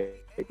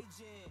like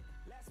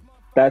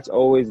that's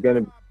always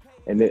gonna,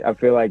 and I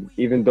feel like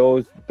even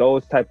those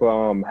type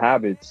of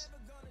habits,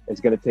 it's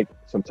gonna take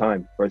some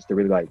time for us to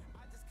really like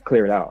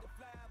clear it out.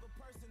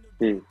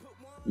 You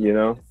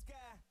know,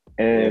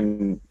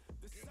 and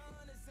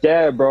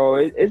yeah, bro,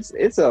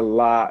 it's a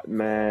lot,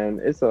 man.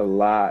 It's a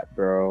lot,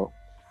 bro.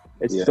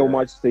 It's so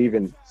much to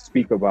even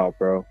speak about,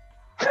 bro.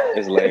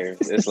 It's layers.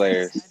 It's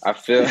layers. I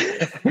feel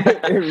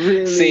it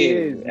really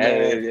is,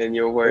 man. In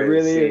your words, it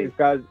really is,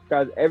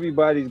 cause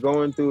everybody's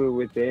going through it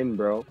within,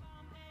 bro.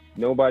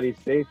 Nobody's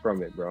safe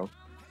from it, bro.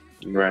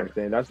 You know what I'm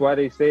saying? That's why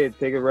they say it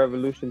take a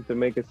revolution to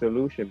make a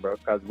solution, bro.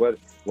 Cause what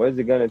is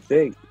it gonna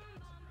take?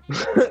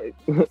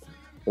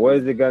 What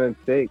is it gonna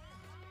take?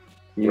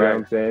 You know what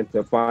I'm saying?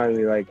 To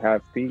finally like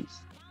have peace.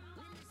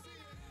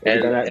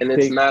 And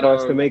it's not for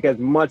us to make as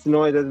much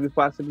noise as we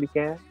possibly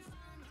can.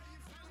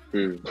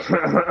 You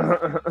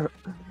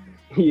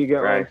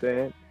get what I'm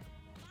saying?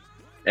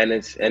 And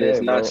it's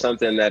not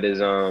something that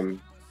is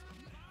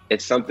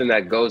it's something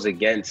that goes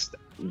against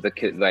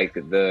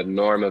the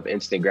norm of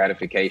instant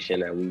gratification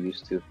that we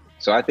used to.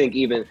 So I think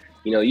even,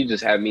 you know, you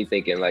just have me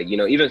thinking like, you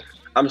know, even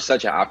I'm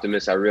such an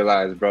optimist. I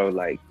realize, bro,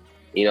 like,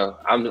 you know,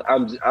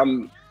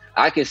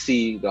 I can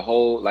see the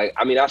whole, like,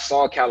 I mean, I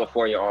saw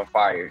California on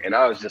fire and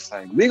I was just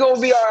like, we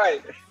gonna be all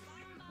right.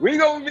 We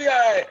gonna be all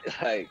right.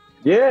 Like,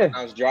 yeah,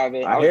 I was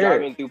driving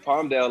through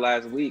Palmdale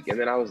last week, and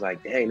then I was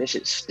like, dang, this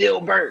shit still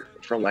burnt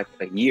from like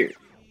a year.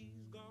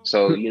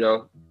 So, you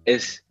know,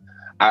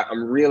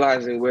 I'm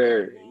realizing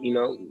where, you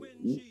know,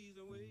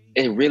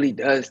 it really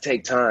does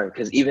take time,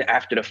 because even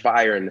after the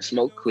fire and the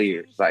smoke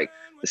clears, like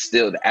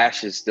the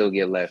ashes still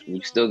get left, and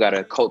you still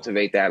gotta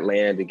cultivate that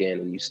land again,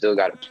 and you still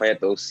gotta plant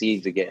those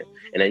seeds again,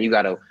 and then you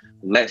gotta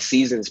let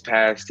seasons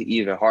pass to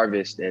even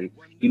harvest, and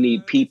you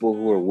need people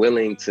who are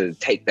willing to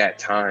take that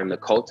time to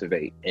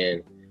cultivate.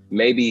 And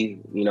maybe,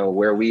 you know,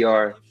 where we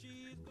are,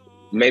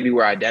 maybe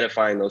we're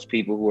identifying those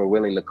people who are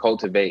willing to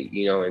cultivate,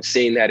 you know, and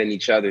seeing that in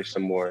each other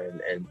some more,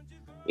 and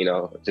you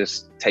know,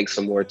 just take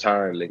some more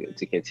time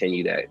to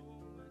continue that.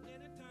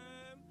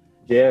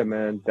 Yeah,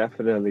 man,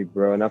 definitely,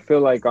 bro. And I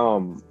feel like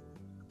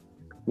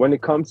when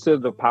it comes to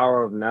the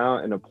power of now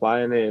and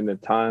applying it in a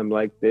time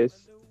like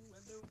this,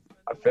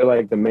 I feel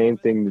like the main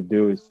thing to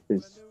do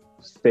is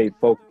stay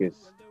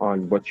focused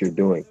on what you're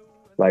doing.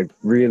 Like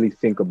really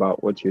think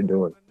about what you're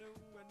doing.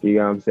 You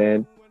know what I'm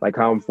saying? Like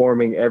how I'm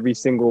forming every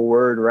single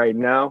word right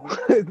now.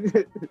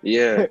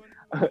 Yeah.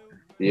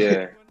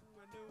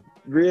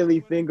 Really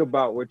think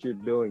about what you're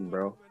doing,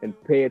 bro, and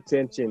pay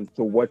attention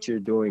to what you're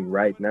doing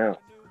right now.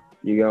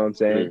 You know what I'm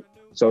saying?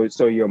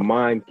 So your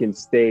mind can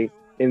stay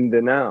in the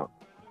now,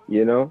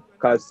 you know?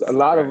 Because a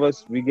lot of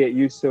us, we get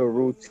used to a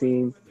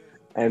routine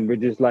and we're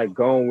just like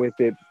going with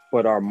it,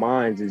 but our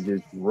minds is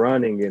just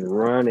running and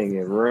running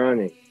and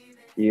running.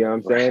 You know what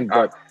I'm saying?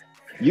 But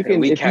you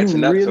can, if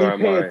you really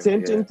pay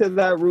attention to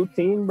that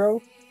routine,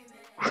 bro,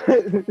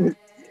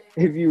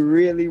 if you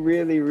really,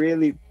 really,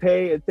 really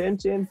pay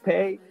attention,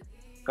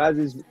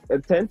 because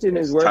attention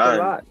is worth a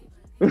lot.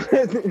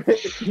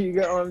 You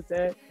get what I'm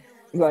saying?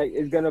 Like,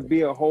 it's going to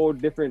be a whole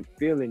different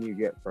feeling you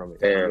get from it.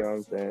 Damn. You know what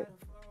I'm saying?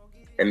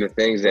 And the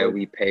things that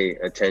we pay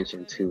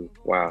attention to.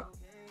 Wow.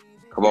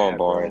 Come on,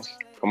 Barnes.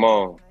 Come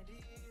on.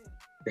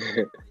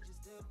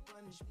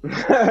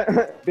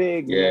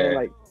 Big, man.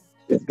 Like,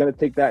 it's going to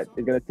take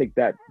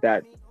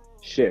that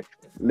shift.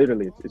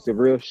 Literally, it's a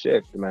real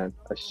shift, man.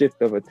 A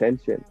shift of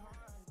attention.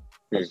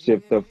 A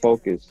shift of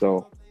focus.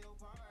 So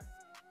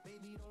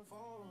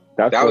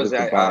that's that what was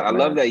it's about, I man.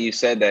 love that you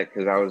said that,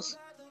 because I was,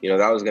 you know,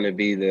 that was going to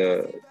be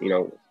the, you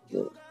know,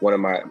 one of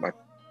my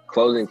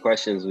closing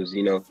questions was,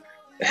 you know,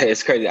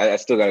 it's crazy. I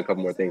still got a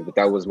couple more things, but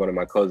that was one of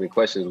my closing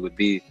questions would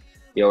be,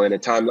 you know, in a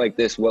time like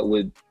this, what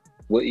do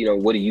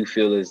you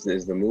feel is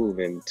the move,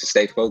 and to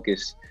stay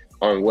focused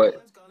on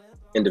what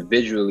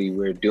individually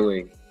we're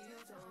doing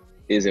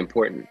is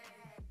important,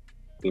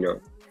 you know?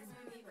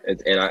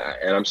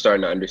 And I'm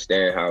starting to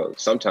understand how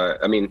sometimes,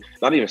 I mean,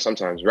 not even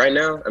sometimes, right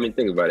now, I mean,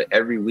 think about it.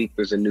 Every week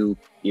there's a new,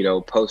 you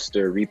know,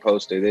 poster,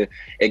 reposter.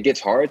 It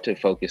gets hard to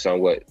focus on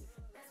what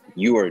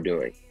you are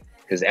doing,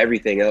 because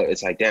everything else,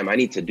 it's like, damn, I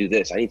need to do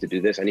this. I need to do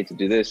this. I need to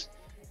do this.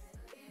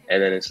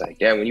 And then it's like,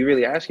 damn, when you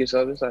really ask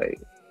yourself, it's like,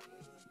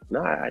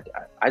 no,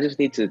 I just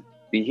need to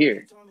be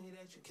here.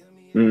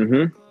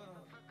 Mm-hmm.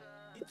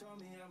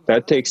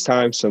 That takes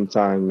time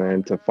sometimes,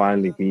 man, to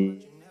finally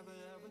be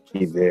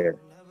there.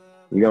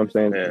 You know what I'm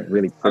saying? Man,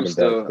 really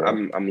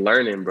I'm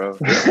learning, bro.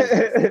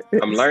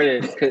 I'm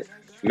learning.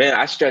 Man,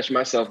 I stretch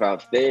myself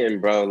out thin,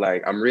 bro.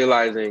 Like, I'm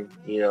realizing,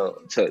 you know,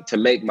 to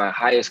make my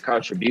highest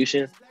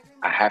contribution,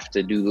 I have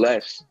to do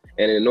less.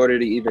 And in order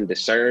to even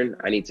discern,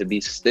 I need to be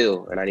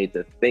still, and I need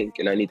to think,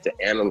 and I need to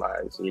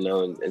analyze, you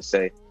know, and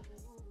say,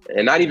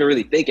 and not even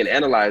really think and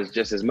analyze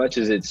just as much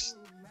as it's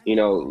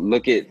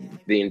look at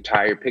the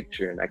entire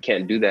picture. And I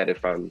can't do that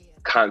if I'm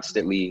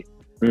constantly,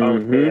 oh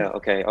yeah,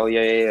 okay, oh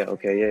yeah,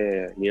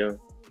 okay, yeah.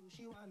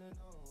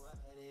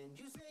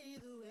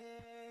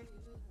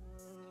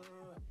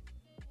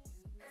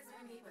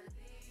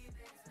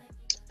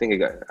 I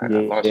think I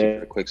lost you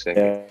for a quick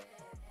second.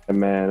 Yeah,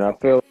 man. I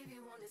feel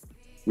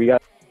we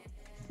got to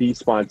be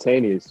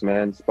spontaneous,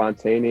 man.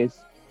 Spontaneous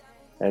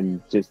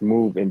and just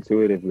move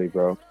intuitively,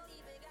 bro.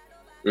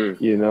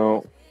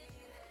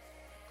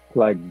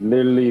 Like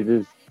literally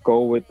just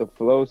go with the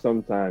flow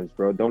sometimes,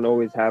 bro. Don't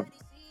always have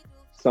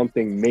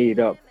something made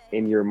up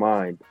in your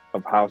mind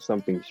of how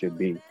something should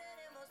be,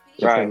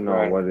 depending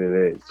on what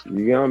it is. You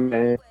know what I'm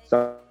saying?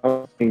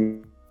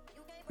 Something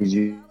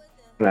you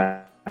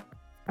have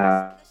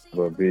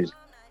a vision,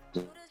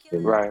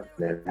 right?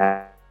 And it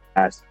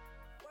has to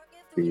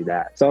be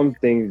that. Some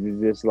things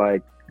is just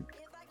like,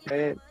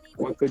 man,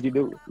 what could you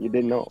do? You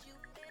didn't know.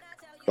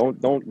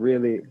 Don't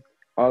really.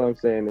 All I'm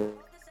saying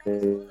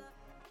is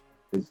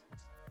just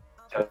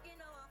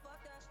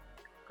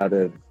how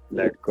to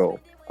let go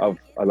of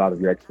a lot of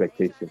your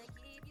expectations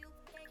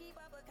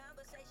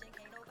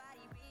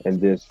and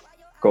just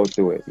go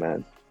through it,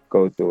 man.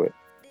 Go through it.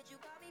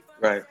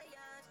 Right.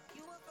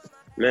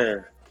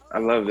 Man, I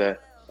love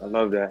that.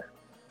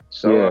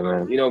 So yeah,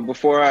 man.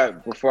 before I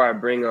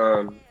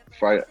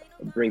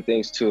bring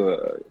things to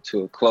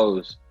a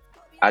close,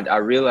 I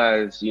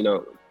realize,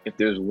 if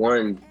there's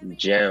one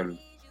gem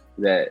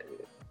that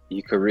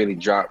you could really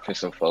drop for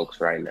some folks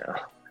right now,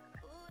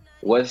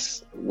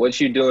 what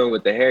you doing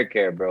with the hair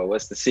care, bro?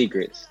 What's the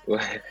secrets?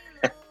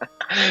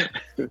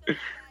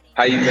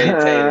 How you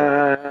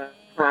maintaining?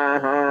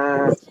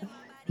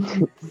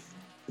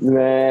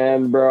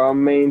 Man, bro,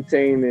 I'm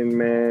maintaining,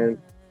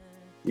 man.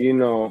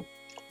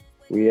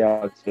 We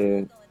out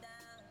to,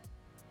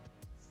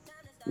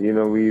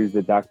 we use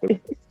the doctor.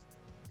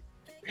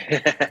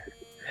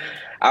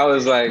 I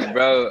was like,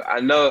 bro, I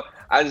know.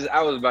 I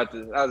was about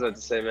to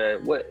say,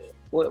 man,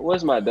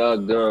 what's my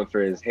dog doing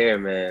for his hair,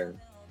 man?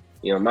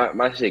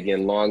 My shit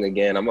getting long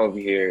again. I'm over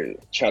here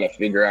trying to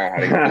figure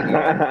out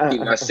how to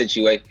keep my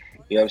situation.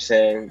 You know what I'm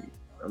saying?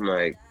 I'm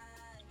like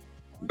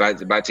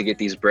about to get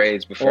these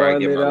braids before I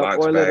get my locks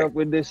back. Oil it up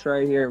with this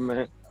right here,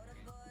 man.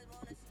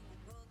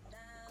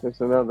 That's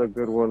another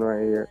good one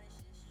right here.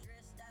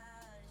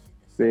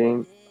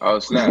 See? Oh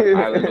snap!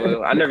 Island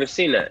oil. I never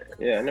seen that.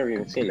 Yeah, I never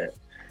even seen that.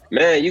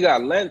 Man, you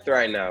got length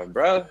right now,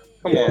 bro.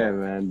 Come on. Yeah,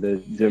 man.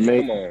 The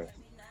Jamaican. Come on.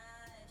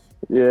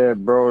 Yeah,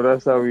 bro.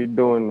 That's how we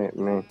doing it,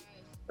 man.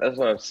 That's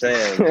what I'm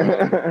saying,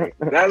 bro.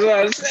 That's what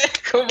I'm saying.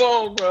 Come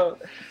on, bro.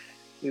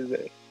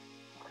 Man,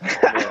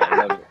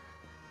 I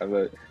love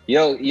it.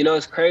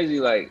 It's crazy.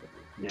 Like,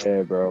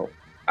 yeah, bro.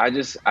 I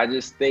just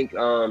think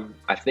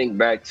I think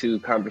back to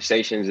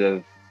conversations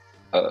of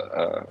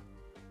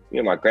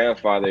my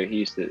grandfather.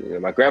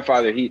 My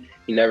grandfather he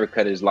never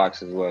cut his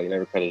locks as well. He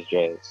never cut his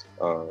dreads.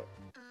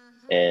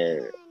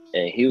 And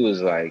he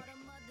was like,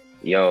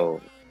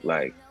 yo,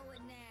 like,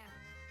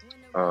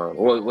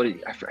 what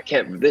did I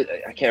can't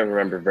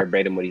remember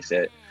verbatim what he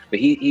said, but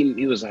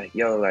he was like,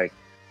 yo, like,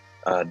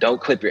 don't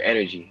clip your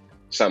energy,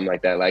 something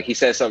like that. Like, he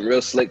said something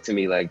real slick to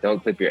me, like,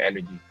 don't clip your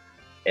energy.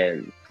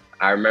 And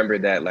I remember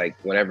that, like,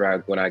 when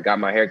I got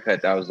my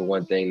haircut, that was the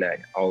one thing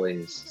that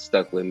always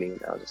stuck with me.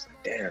 And I was just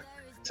like, damn,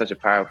 such a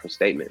powerful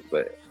statement.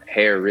 But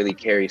hair really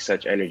carries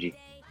such energy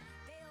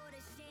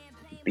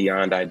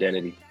beyond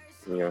identity,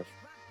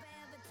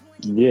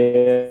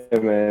 Yeah,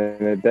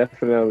 man, it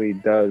definitely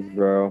does,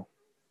 bro.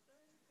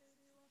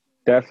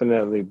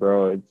 Definitely,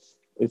 bro.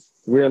 It's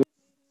weird.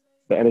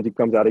 The energy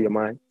comes out of your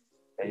mind,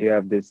 and you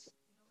have this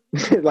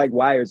like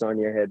wires on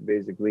your head,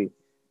 basically.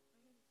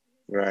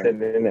 Right.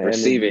 Sending the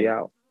Receiving energy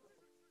out.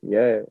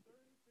 Yeah,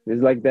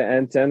 it's like the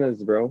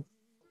antennas, bro.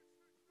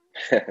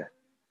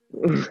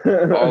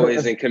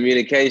 Always in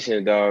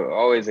communication, dog.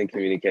 Always in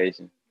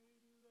communication.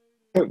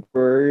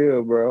 For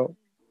real, bro.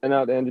 And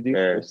out the energy,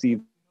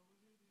 receive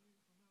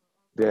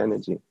the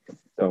energy.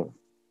 So,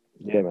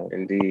 yeah, man.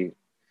 Indeed.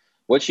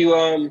 What you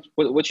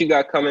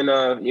got coming?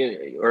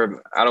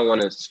 Or I don't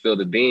want to spill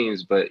the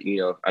beans, but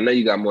I know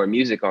you got more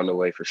music on the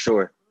way for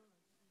sure.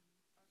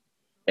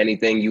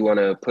 Anything you want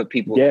to put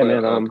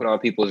on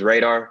people's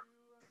radar?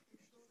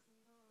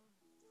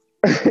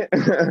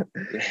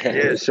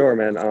 Yeah, sure,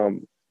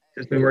 man.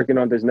 Just been working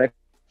on this next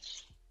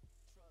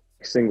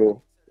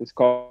single. It's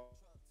called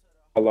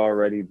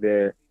Already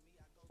There,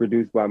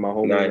 produced by my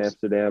homie in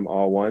Amsterdam,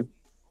 All One.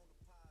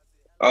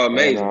 Oh,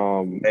 amazing.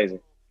 And,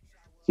 amazing.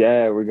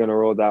 Yeah, we're gonna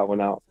roll that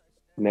one out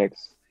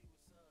next.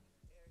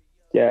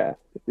 Yeah,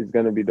 it's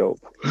gonna be dope.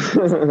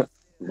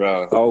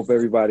 Bro, I hope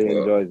everybody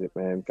enjoys it,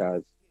 man,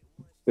 guys.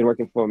 Been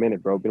working for a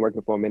minute, bro.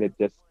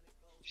 Just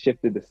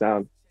shifted the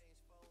sound.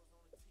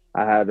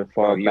 I had to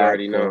fall back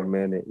for a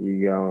minute.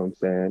 You know what I'm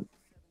saying?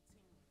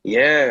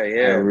 Yeah,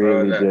 and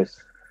really just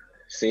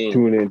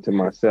tune into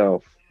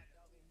myself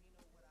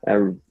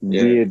and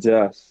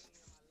readjust.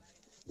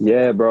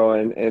 Yeah, bro,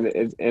 and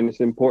it's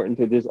important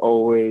to just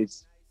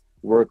always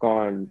work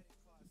on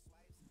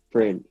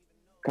different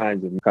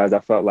kinds of, because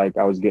I felt like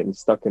I was getting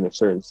stuck in a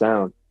certain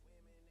sound,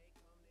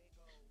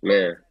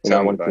 Man, and I tell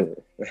me wanted about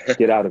to it.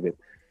 get out of it.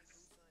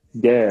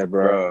 Yeah,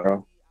 bro.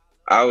 Bro,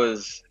 I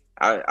was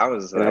And I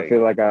like,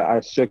 feel like I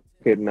shook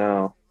it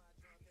now.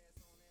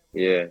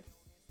 yeah.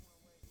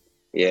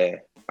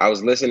 I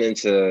was listening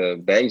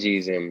to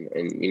Benji's and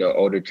you know,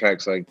 older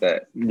tracks like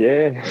that.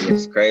 Yeah. And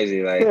it's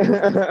crazy. Like,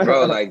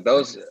 bro, like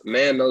those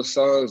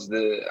songs,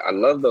 I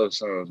love those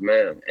songs,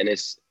 man. And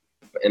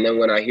then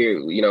when I hear,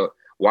 you know,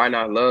 Why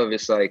Not Love,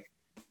 it's like,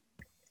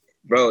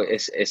 bro,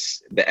 it's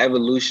the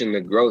evolution,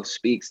 the growth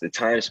speaks, the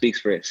time speaks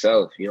for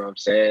itself. You know what I'm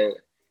saying?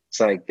 It's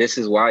like, this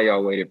is why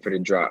y'all waited for the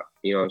drop.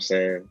 You know what I'm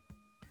saying?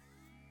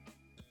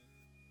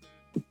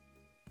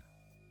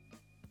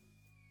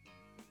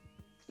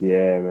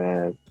 Yeah,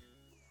 man.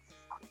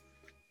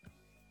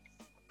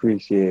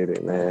 Appreciate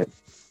it, man.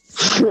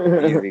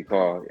 Easy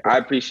call. I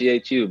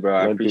appreciate you, bro.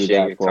 I Went through appreciate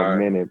that your for time. a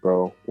minute,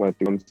 bro. Went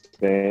through, what I'm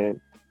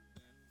saying.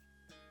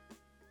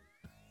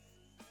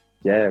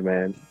 Yeah,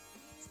 man.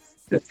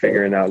 Just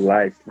figuring out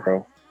life,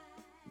 bro.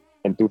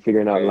 And through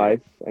figuring out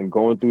life and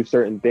going through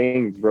certain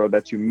things, bro,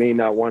 that you may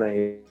not want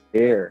to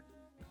hear.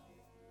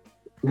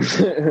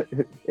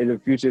 In the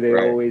future, they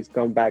always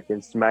come back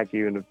and smack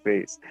you in the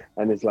face.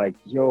 And it's like,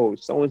 yo,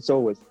 so-and-so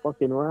was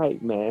fucking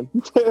right, man.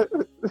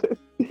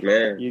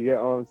 Man. You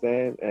get what I'm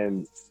saying?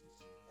 And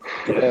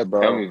yeah,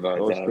 bro, Tell me about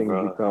those that, things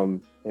bro.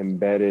 become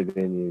embedded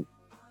in you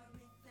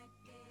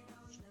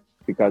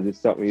because it's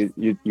something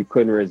you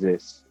couldn't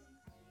resist.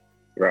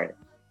 Right.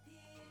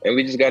 And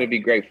we just got to be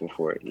grateful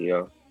for it, you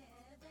know?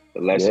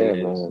 The lesson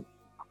is. Man.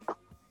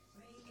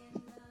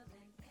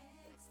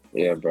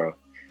 Yeah, bro.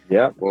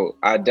 Yeah. Well,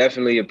 I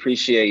definitely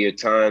appreciate your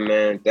time,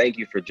 man. Thank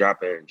you for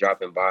dropping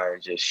by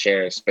and just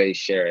sharing space,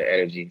 sharing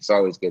energy. It's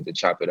always good to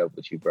chop it up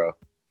with you, bro.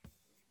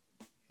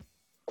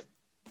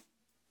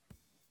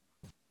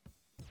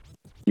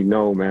 You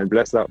know, man.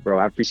 Bless up, bro.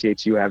 I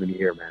appreciate you having me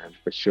here, man.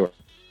 For sure.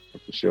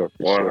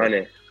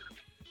 100.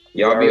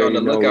 Y'all be on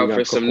the lookout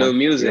for some new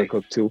music. We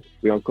gonna cook too.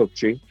 We gonna cook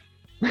three.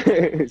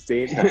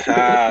 See?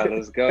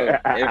 Let's go.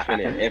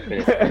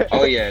 Infinite.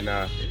 Oh yeah,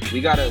 nah.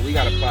 We gotta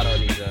plot on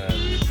these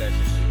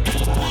sessions.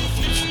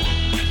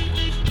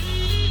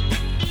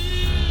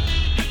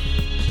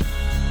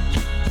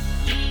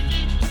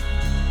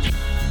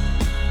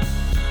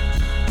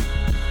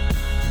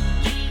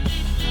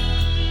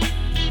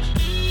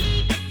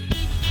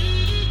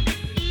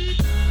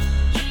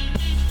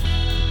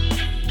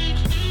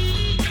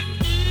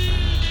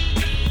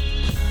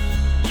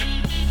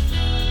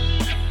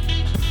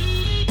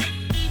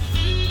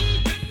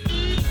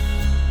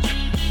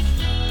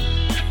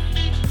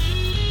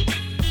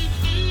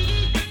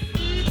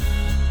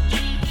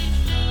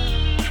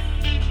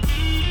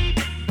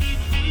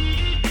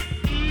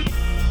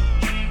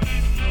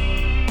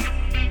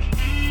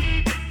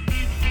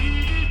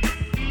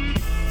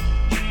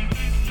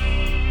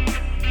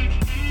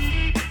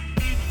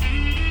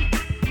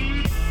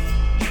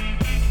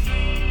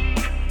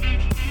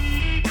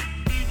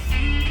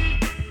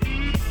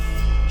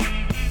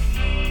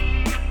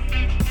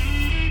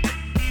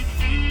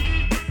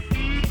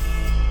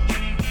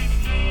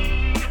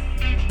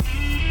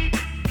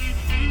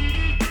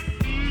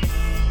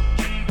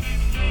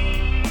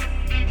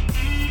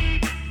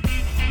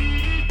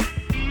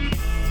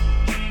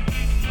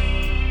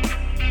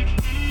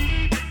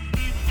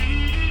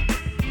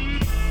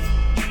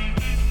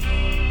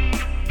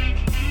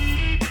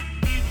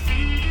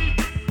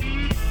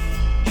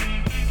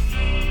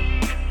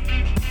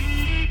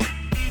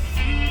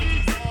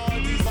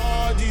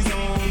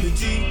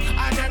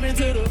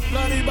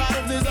 Bloody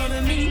bottoms is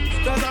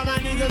underneath, cause all my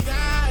niggas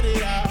got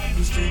it out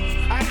the street.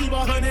 I keep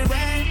 100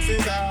 racks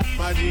inside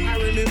my jeans. I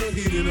remember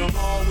hitting them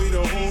all with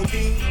the whole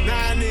team.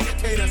 Now a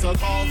nigga can't answer a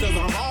call cause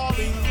I'm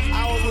hauling.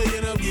 I was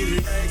waking up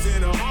getting racks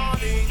in the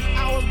morning.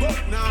 I was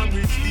broke, now I'm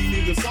rich, these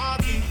niggas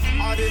salty.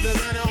 All this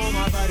designer on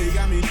my body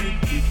got me drip.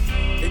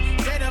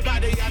 Straight up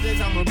out the yacht,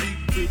 I'm a beat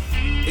trip.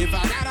 If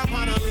I got up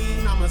on a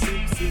lean, I'm a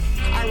sip.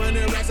 I run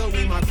the racks up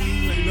with my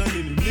queen, ain't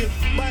nothing to nip.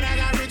 But I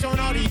got rich on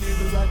all these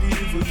niggas, I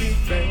didn't forget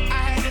that.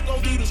 I had to go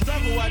through the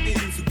struggle, I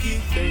didn't forget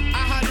that.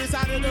 I hide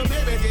inside of the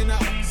Maybach and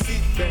I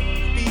sit back.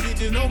 These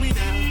bitches know me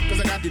now,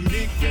 cause I got the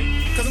dick back.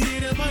 Cause I'm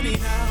getting money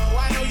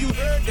now, I know you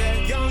heard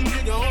that. Young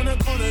nigga on the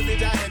corner,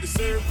 bitch, I had to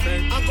serve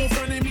back. Uncle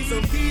fronted me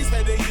some peas,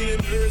 had to get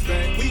him birds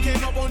back. We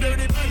came up on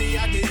dirty money,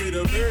 I gave it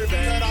a bird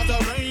back. Cut off the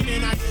rain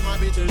and I gave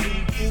my bitch a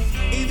new coupe.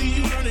 Either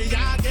you run a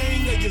y'all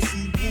gang or you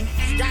suit.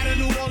 Got a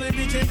New Orleans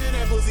bitch and then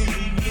that pussy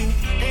who.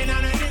 And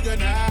I'm a nigga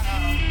now.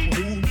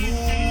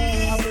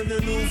 I put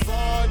the new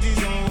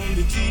 4Gs on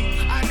the G.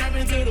 I trap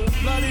into the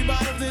bloody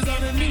bottoms is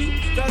underneath.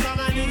 Cause all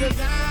my niggas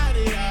got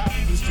it out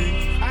the street.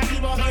 I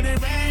keep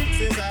 100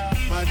 racks inside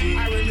my jeans.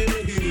 I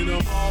remember hitting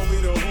them all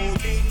with the whole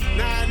team.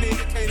 Now a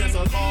nigga can't answer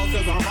a call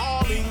cause I'm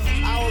hauling.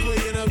 I was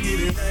waking up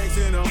getting racks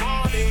in the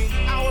morning.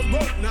 I was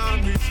broke, now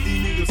I'm rich,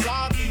 these niggas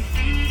salty.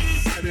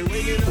 I've been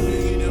waking up and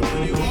getting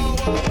money, whoa,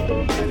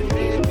 whoa. Had to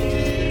pay a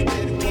bitch,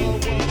 had to whoa,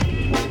 whoa.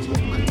 Bitch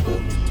to my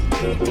toe,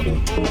 I put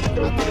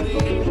it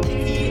in the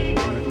key.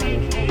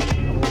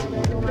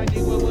 I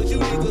did what you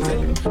niggas say.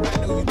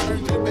 I know you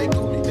turned your back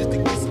on me just to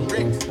get some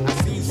bricks. I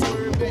see you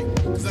swerve back.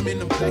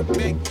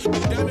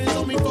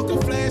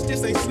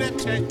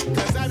 check,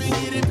 cause I been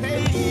getting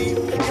paid.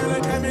 Girl, the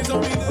diamonds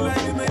on me look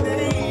like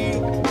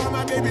lemonade. Got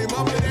my baby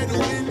mama that do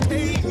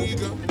intake.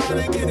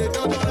 Gotta get a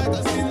dojo like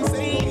a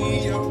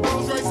sensei.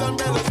 Rolls Royce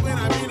umbrellas when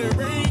I'm in the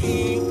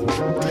rain.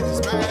 I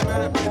just mind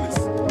my business.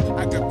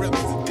 I got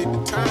brothers that did the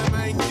time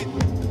I ain't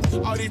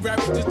getting. All these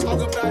rappers just talk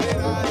about it.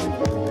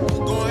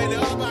 Going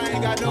up, I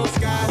ain't got no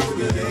sky for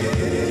me.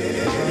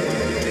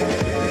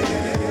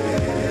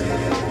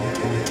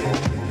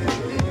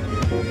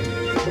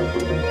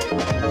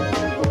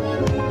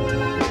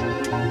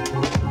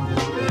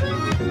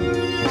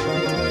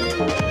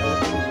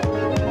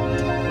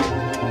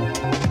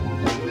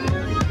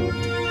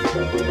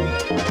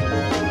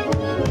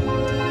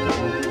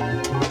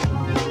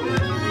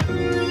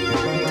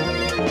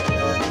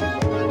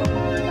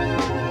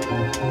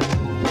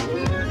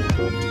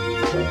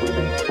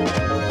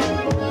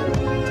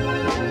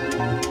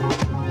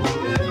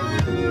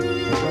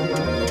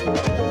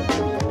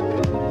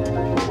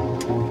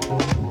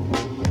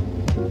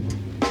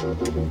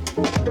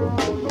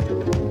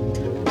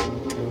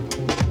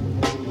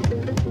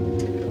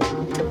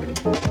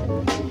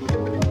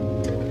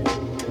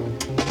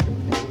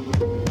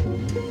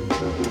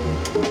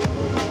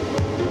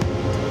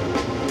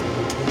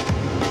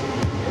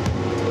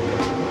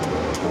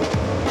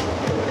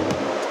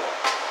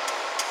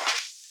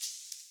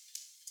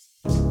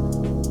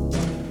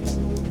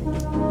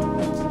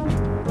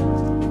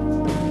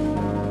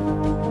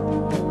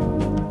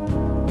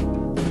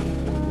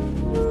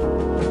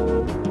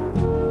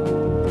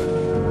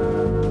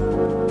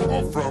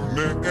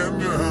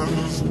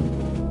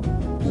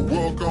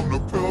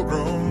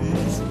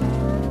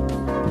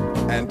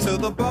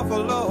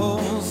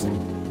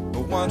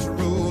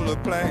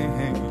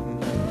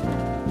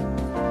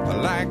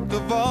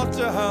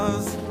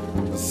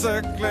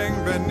 Circling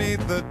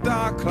beneath the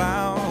dark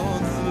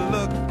clouds,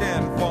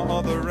 looking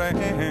for the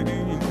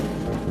rain.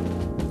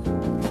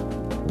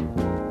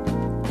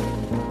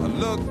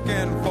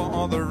 Looking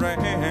for the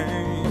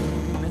rain.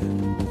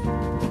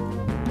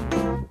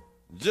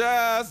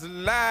 Just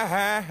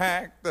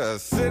like the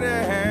cities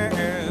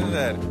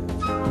that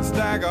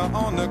stagger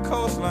on the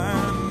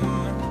coastline,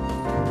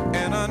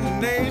 in a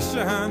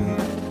nation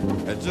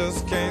that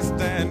just can't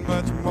stand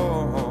much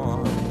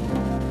more.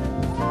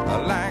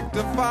 Like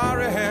the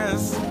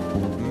forest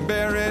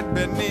buried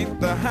beneath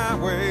the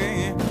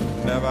highway,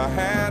 never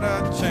had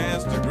a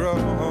chance to grow.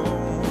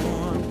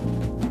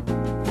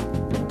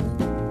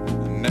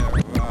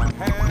 Never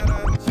had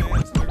a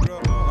chance to grow.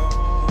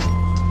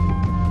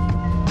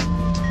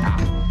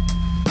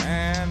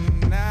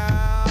 And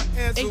now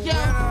it's winter.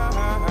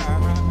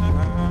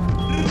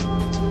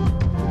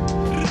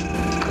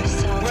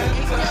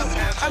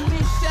 I'm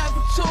in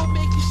Salvatore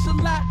making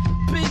salad.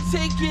 Been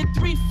taking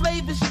 3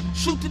 flavors.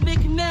 Shoot the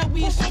nigga now,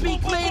 we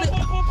speak later.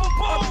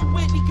 Up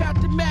Whitney, got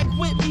the Mac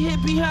with me,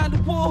 hid behind the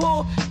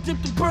Warhol.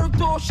 Dip the bird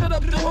door, shut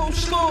up the whole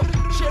store.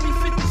 Cherry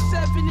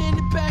 57 in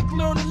the back,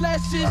 learning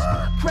lessons.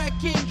 Crack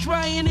getting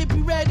dry and it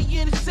be ready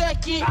in a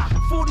second.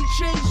 40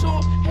 chains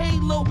on,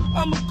 halo,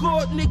 I'm a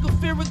god nigga.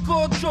 Fear of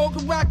God, jog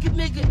a rocket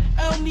nigga.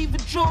 I don't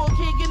even jog,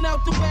 hanging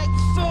out the back of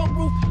the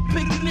sunroof.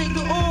 Pick a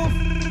nigga off.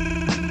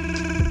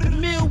 The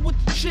meal with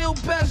the chill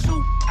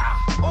bezel.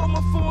 All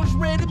my phones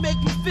red to make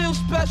me feel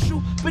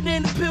special.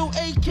 Banana pill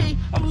AK,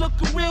 I'm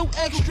looking real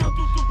extra.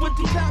 With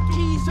the top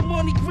keys, I'm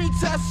on the green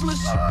Teslas.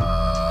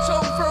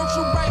 So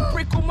Virgil, right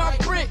brick on my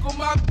brick, on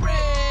my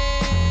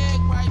brick.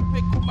 Right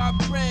brick on my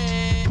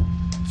brick.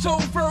 So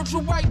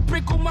Virgil, white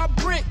brick on my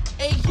brick.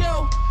 Hey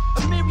yo,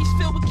 Amiri's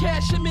filled with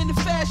cash, I'm in the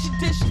fashion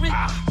district.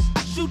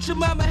 Shoot your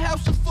mama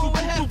house a full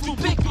and half we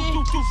picking.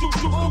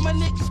 All my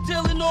niggas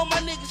dealing, all my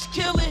niggas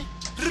killing.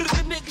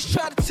 The niggas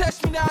try to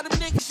test me, now them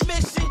niggas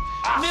missing.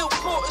 Milk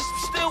quarters,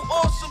 still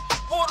awesome.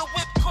 Water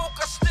whip coke,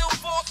 I still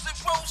force it.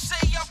 Rose,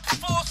 I'm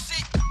force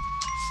it.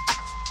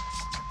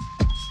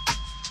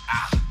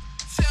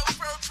 Tell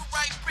Virgil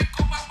right brick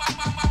on my.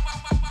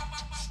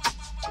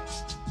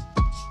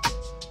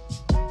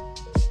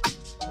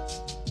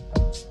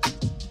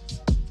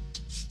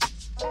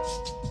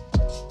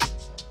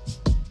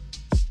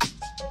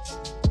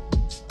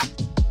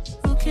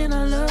 Who can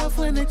I love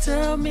when they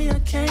tell me I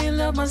can't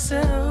love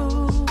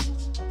myself?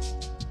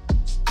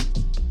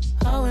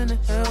 How in the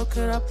hell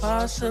could I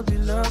possibly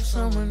love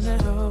someone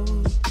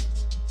else?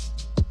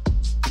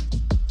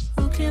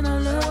 Who can I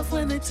love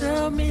when they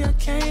tell me I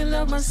can't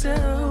love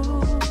myself?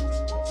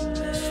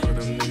 For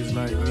them niggas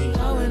like me.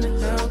 How in the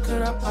hell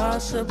could I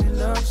possibly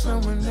love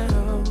someone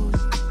else?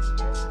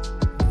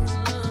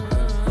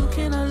 Who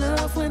can I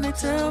love when they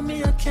tell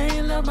me I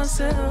can't love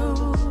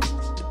myself?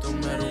 It don't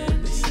matter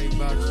what they say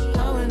about you.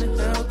 How in the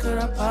hell could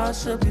I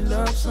possibly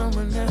love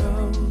someone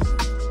else?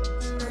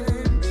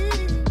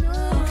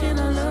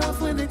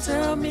 When they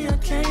tell me I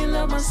can't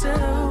love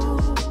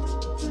myself.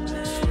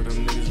 For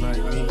them niggas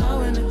like me.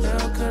 How in the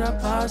hell could I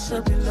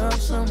possibly love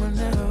someone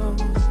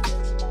else?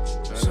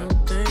 Some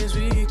things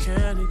we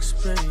can't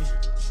explain.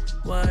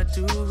 Why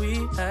do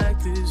we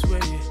act this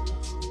way?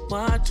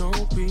 Why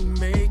don't we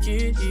make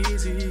it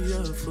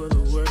easier for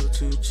the world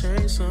to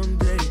change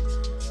someday?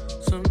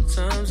 Sometimes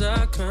Sometimes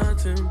I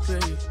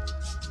contemplate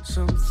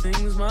some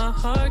things my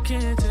heart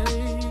can't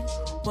take.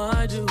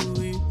 Why do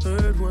we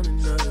hurt one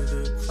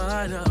another,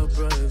 fight our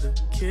brother,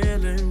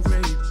 kill and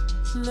rape?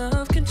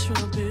 Love can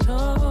trump it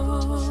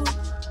all.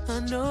 I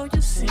know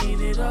you've seen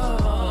it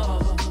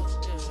all.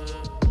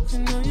 You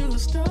know you're a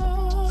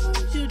star.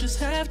 You just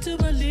have to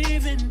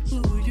believe in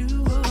who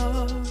you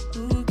are.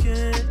 Who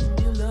can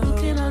you love? Who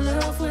can I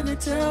love when they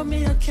tell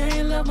me I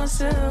can't love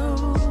myself?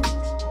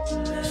 For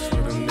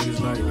them niggas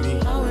like me.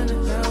 How in the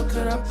hell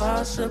could I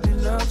possibly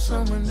love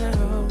someone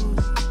else?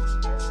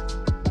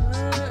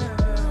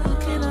 Who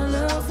can I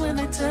love when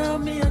they tell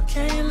me I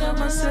can't love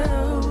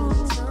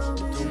myself?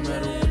 Don't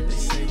matter what they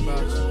say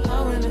about you.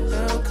 How in the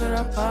hell could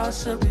I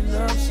possibly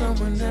love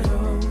someone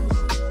else?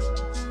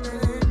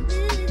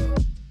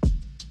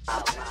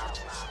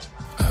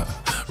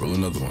 Roll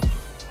another one.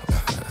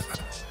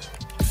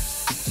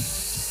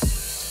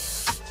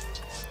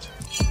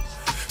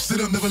 Sit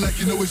up, never like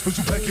you know it.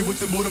 Special packet with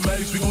them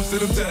automatics. We gon'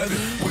 send them to heaven.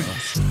 Wait.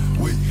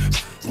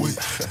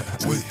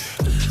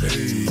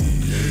 Hey.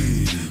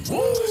 Woo!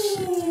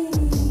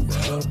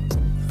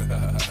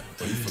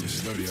 You feeling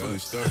sturdy,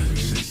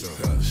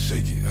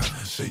 Shake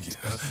it.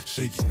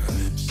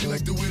 She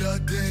like the way that I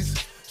dance.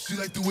 She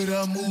like the way that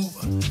I move.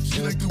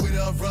 She like the way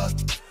that I rock.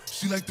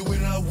 She like the way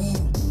that I woo.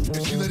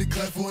 And she let it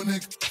clap for a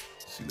nigga.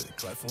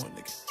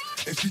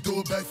 And she throw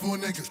it back for a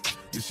nigga.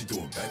 Yeah, she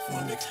throw it back for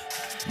a nigga.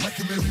 Mike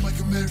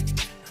and Mary.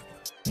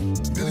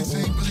 Billie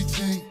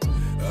Jean.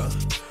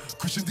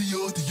 Christian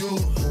Dior.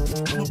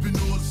 I'm up in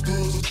all the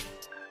stores.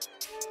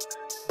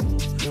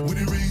 When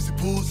it rains, it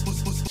pours.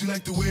 She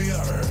like the way I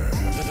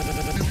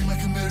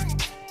Mike and Mary.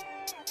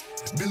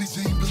 Billie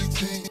Jean.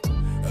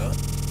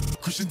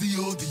 Christian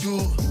Dior.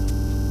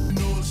 In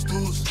all the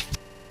stores.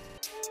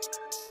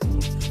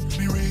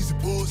 When it rains, it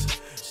pours.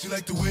 She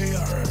like the way I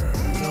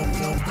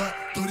When I'm back,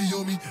 30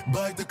 on me.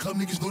 Buy the club,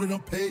 niggas know that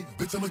I'm paid.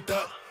 Bitch, I'm a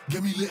thot.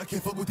 Get me lit, I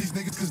can't fuck with these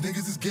niggas cause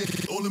niggas is gay.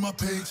 All in my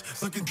page,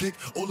 sucking dick.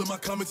 All in my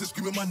comments and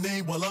screaming my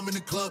name while I'm in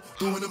the club.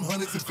 Throwing them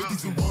hundreds and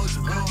fifties and ones.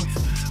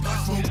 I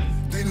smoke,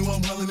 they know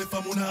I'm wildin'. If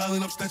I'm on the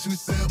island, I'm snatching the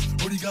cell.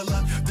 Brody got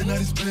locked, the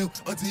night is bail.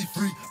 Until he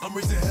free, I'm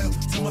raising hell.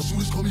 Tell my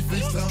shooters call me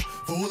FaceTime.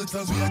 For all the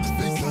times we had to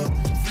FaceTime.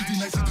 50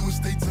 nights you doing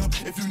state time.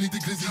 If you need the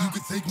glizzy, you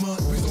can take mine.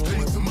 Please don't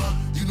come up to mine.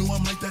 You know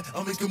I'm like that,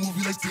 I'll make a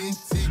movie like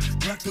TNT.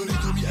 Black 30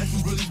 told me, ask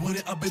you really want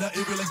it. I bet I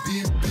air it like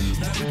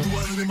DMB. Now the blue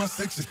island in my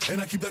section.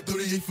 And I keep that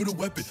 38 for the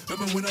weapon.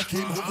 Remember when I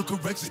came home for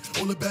correction?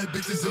 All the bad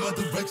bitches in my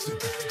direction.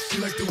 She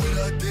like the way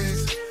that I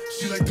dance.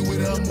 She like the way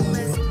that I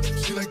move.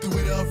 She like the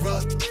way that I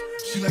rock.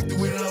 She like the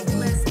way that I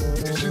woo.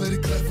 And she let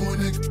it clap for a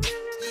nigga.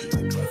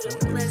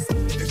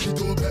 And she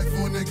throw it back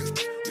for a nigga.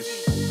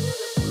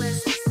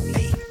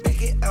 Hey,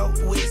 back it out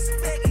west.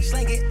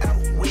 Slang it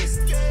out west.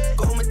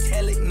 Go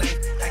metallic knife.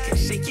 I can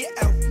shake it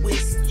out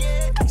west.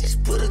 I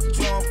just put a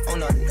drum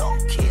on a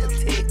no-kill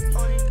tape.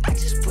 I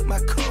just put my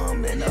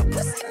cum in a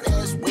pussy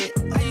nose wet.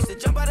 I used to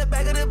jump out the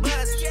back of the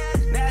bus.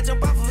 Now I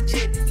jump off of a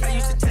jet. I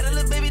used to tell a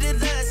little baby to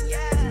lust.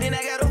 Then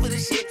I got over the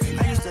shit.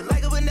 I used to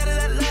like her, but now that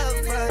I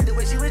love her, the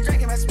way she was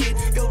drinking my spit.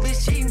 Yo,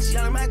 bitch cheating, she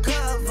on my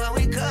cover.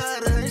 We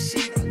cut her and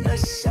shit. A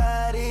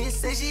shawty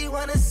say she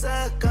wanna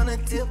suck on a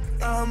tip.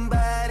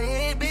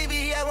 Body,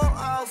 baby, I want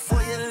all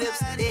for your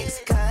lips.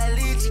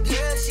 Ex-college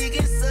girl, she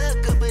can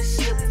suck up a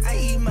ship. I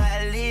eat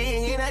my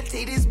leg and I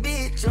take this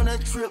bitch on a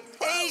trip.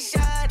 Hey,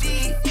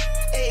 shawty,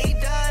 hey,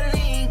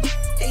 darling,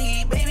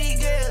 hey, baby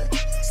girl,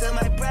 so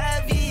my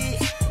private.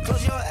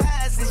 Close your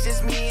eyes, it's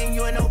just me and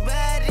you and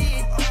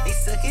nobody. They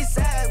suck it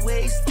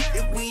sideways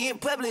if we in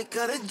public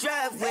or the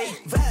driveway.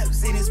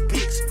 Vibes in this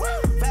bitch,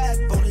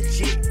 vibe on the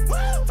jet,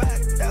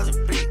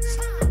 5,000 bricks.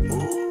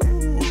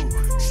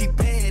 Ooh, she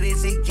bad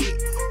as it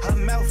get. Her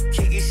mouth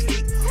kicking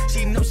sleep.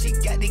 She know she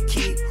got the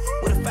kid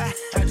with a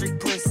 500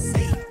 pussy.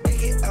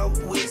 Make it out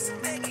west,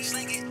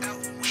 sling it out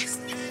west.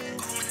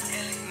 Go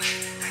metallic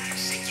knife, I can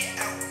shake it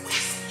out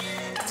west.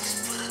 I just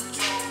put a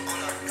drum on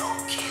a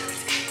no-kill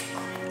tape.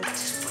 I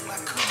just put my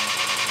car.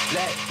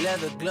 Black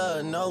leather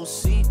glove, no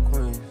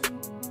sequins.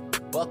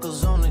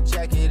 Buckles on the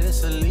jacket,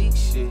 it's elite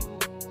shit.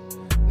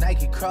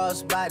 Nike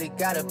crossbody,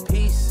 got a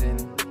piece in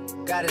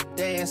it. Gotta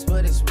dance,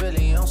 but it's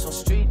really on some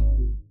street.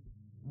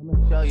 I'ma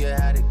show you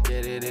how to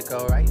get it. It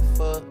go right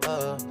foot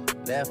up,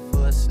 left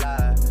foot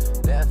slide.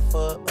 Left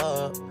foot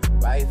up,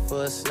 right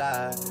foot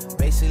slide.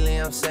 Basically,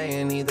 I'm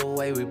saying either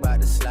way, we bout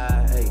to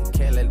slide. Hey,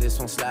 can't let this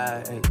one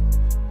slide. Hey.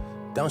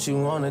 Don't you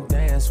wanna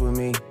dance with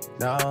me?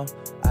 No,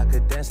 I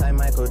could dance like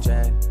Michael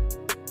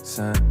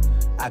Jackson.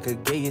 I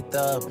could get you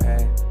the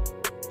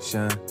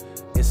passion.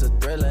 It's a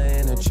thriller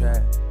in a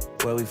trap.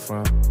 Where we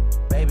from?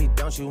 Baby,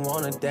 don't you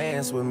wanna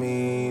dance with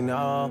me?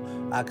 No,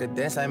 I could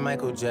dance like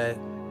Michael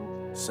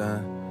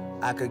Jackson.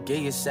 I could get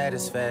you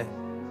satisfaction.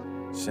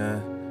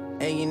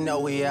 And you know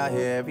we out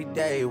here every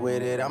day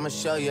with it. I'ma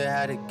show you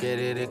how to get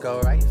it. It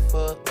go right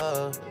foot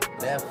up,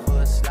 left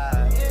foot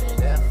slide.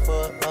 Left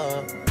foot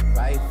up,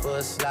 right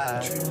foot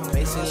slide.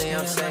 Basically,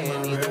 I'm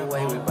saying either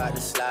way, we bout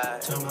to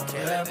slide.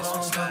 Can't let this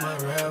one slide.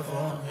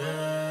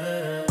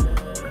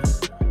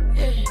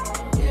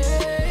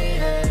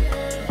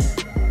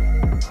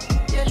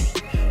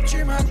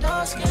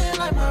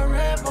 like my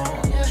red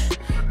bone, yeah.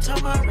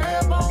 Turn my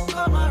red bone,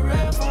 call my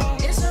red bone.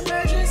 It's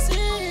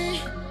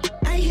emergency.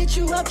 I hit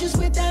you up just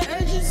with that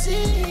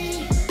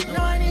urgency. No,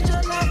 I need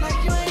your love like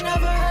you ain't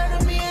never heard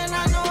of me, and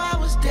I know I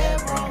was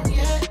dead wrong,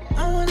 yeah.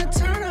 I wanna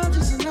turn up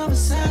just another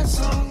sad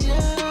song,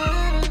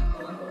 yeah.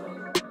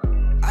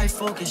 I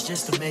focus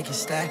just to make it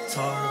stack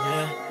tall,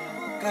 yeah.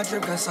 Got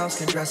drip, got sauce,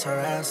 can dress her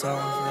ass off,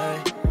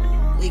 yeah.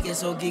 We get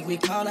so geek, we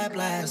call that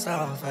blast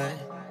off, hey.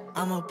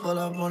 I'ma pull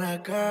up on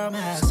that girl,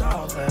 mask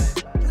off, hey.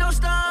 No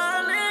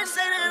stalling,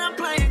 say that I'm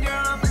playing,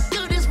 girl, I'ma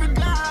do this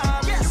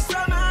regardless. Yeah. You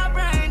flood my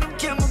brain, them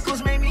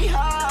chemicals make me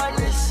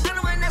heartless. I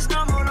know when that's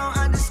normal, don't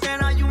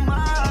understand how you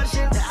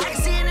Martian. The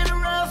ice in the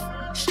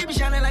rough, she be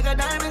shining like a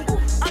diamond. Ooh,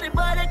 all the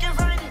boy that can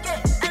find it,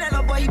 yeah. And that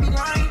little boy, he be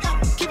lying, yeah.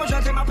 Keep on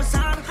trying to take my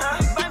persona,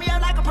 huh? Buy me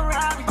out like a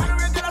Ferrari. Buy the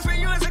real girl, I for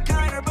you as a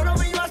kinder. But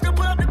over you, I still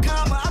put up the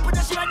comma. I put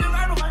that shit right there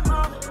right on my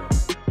mama.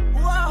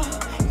 Whoa,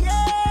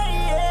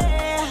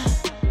 yeah,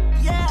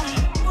 yeah,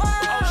 whoa.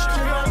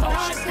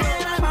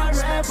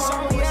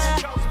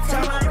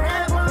 Turn my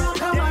red bone,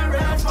 come my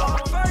red bone.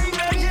 For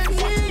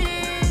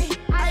emergency,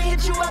 I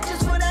hit you up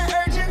just for that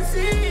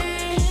urgency.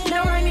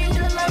 Now I need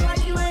your love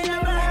like you ain't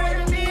never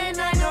heard of me,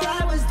 and I know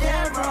I was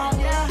dead wrong,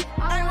 yeah.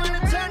 I wanna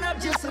turn up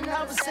just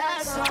another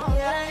sad song,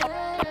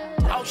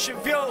 yeah. Ocean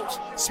views,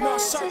 small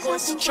circle,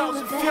 it's a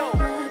chosen few.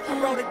 I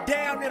wrote it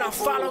down, then I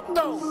followed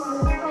through.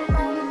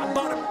 I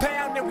bought a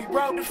pound, then we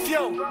rode the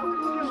fuel.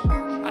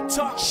 I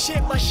talk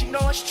shit, but she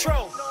know it's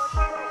true.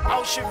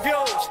 Ocean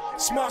views,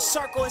 small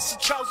circle, it's a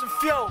chosen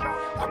few.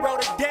 I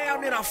wrote it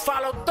down, then I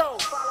followed through.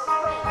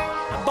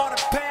 I bought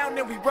a pound,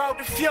 then we rode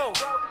the fuel.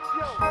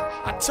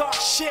 I talk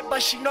shit,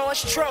 but she know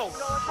it's true.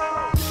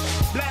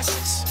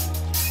 Blessings,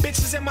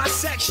 bitches in my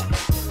section.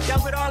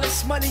 Yeah, with all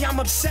this money, I'm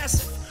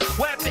obsessive.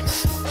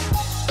 Weapons,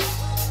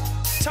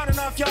 turning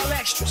off y'all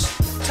extras.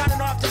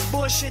 Turning off this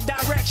bullshit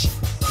direction.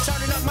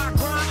 Turning up my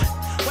grind,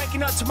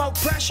 waking up to more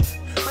pressure.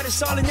 But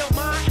it's all in your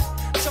mind,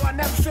 so I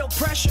never feel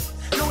pressure.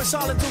 Know it's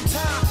all in due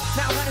time.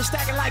 Now running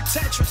stacking like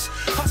Tetris.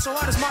 Hustle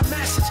hard is my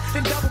message,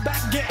 then double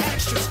back and get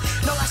extras.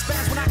 Know I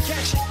spaz when I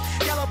catch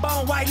it. Yellow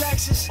bone, white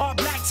Lexus, all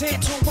black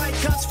tint, two white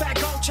cuts,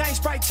 fat gold chain,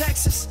 Sprite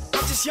Texas.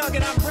 I'm just young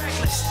and I'm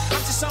reckless.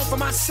 I'm just on for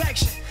my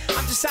section.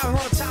 I'm just out here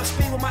on top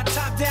speed with my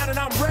top down and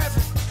I'm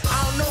revving.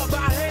 I don't know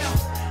about hell,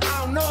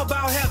 I don't know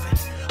about heaven.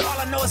 All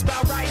I know is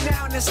about right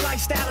now, and this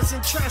lifestyle is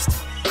interesting.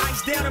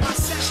 Ice down in my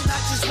session, I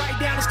just write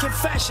down his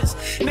confessions.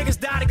 Niggas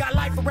died and got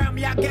life around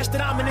me, I guess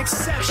that I'm an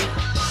exception.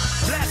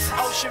 Blessed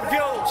ocean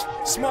views,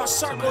 small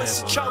circle,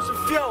 it's a chosen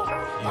few.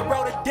 I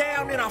wrote it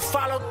down, then I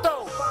followed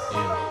through.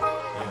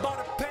 I bought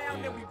a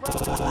pound, then we rode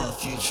the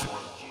future.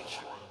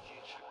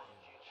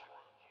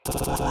 For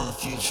the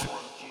future.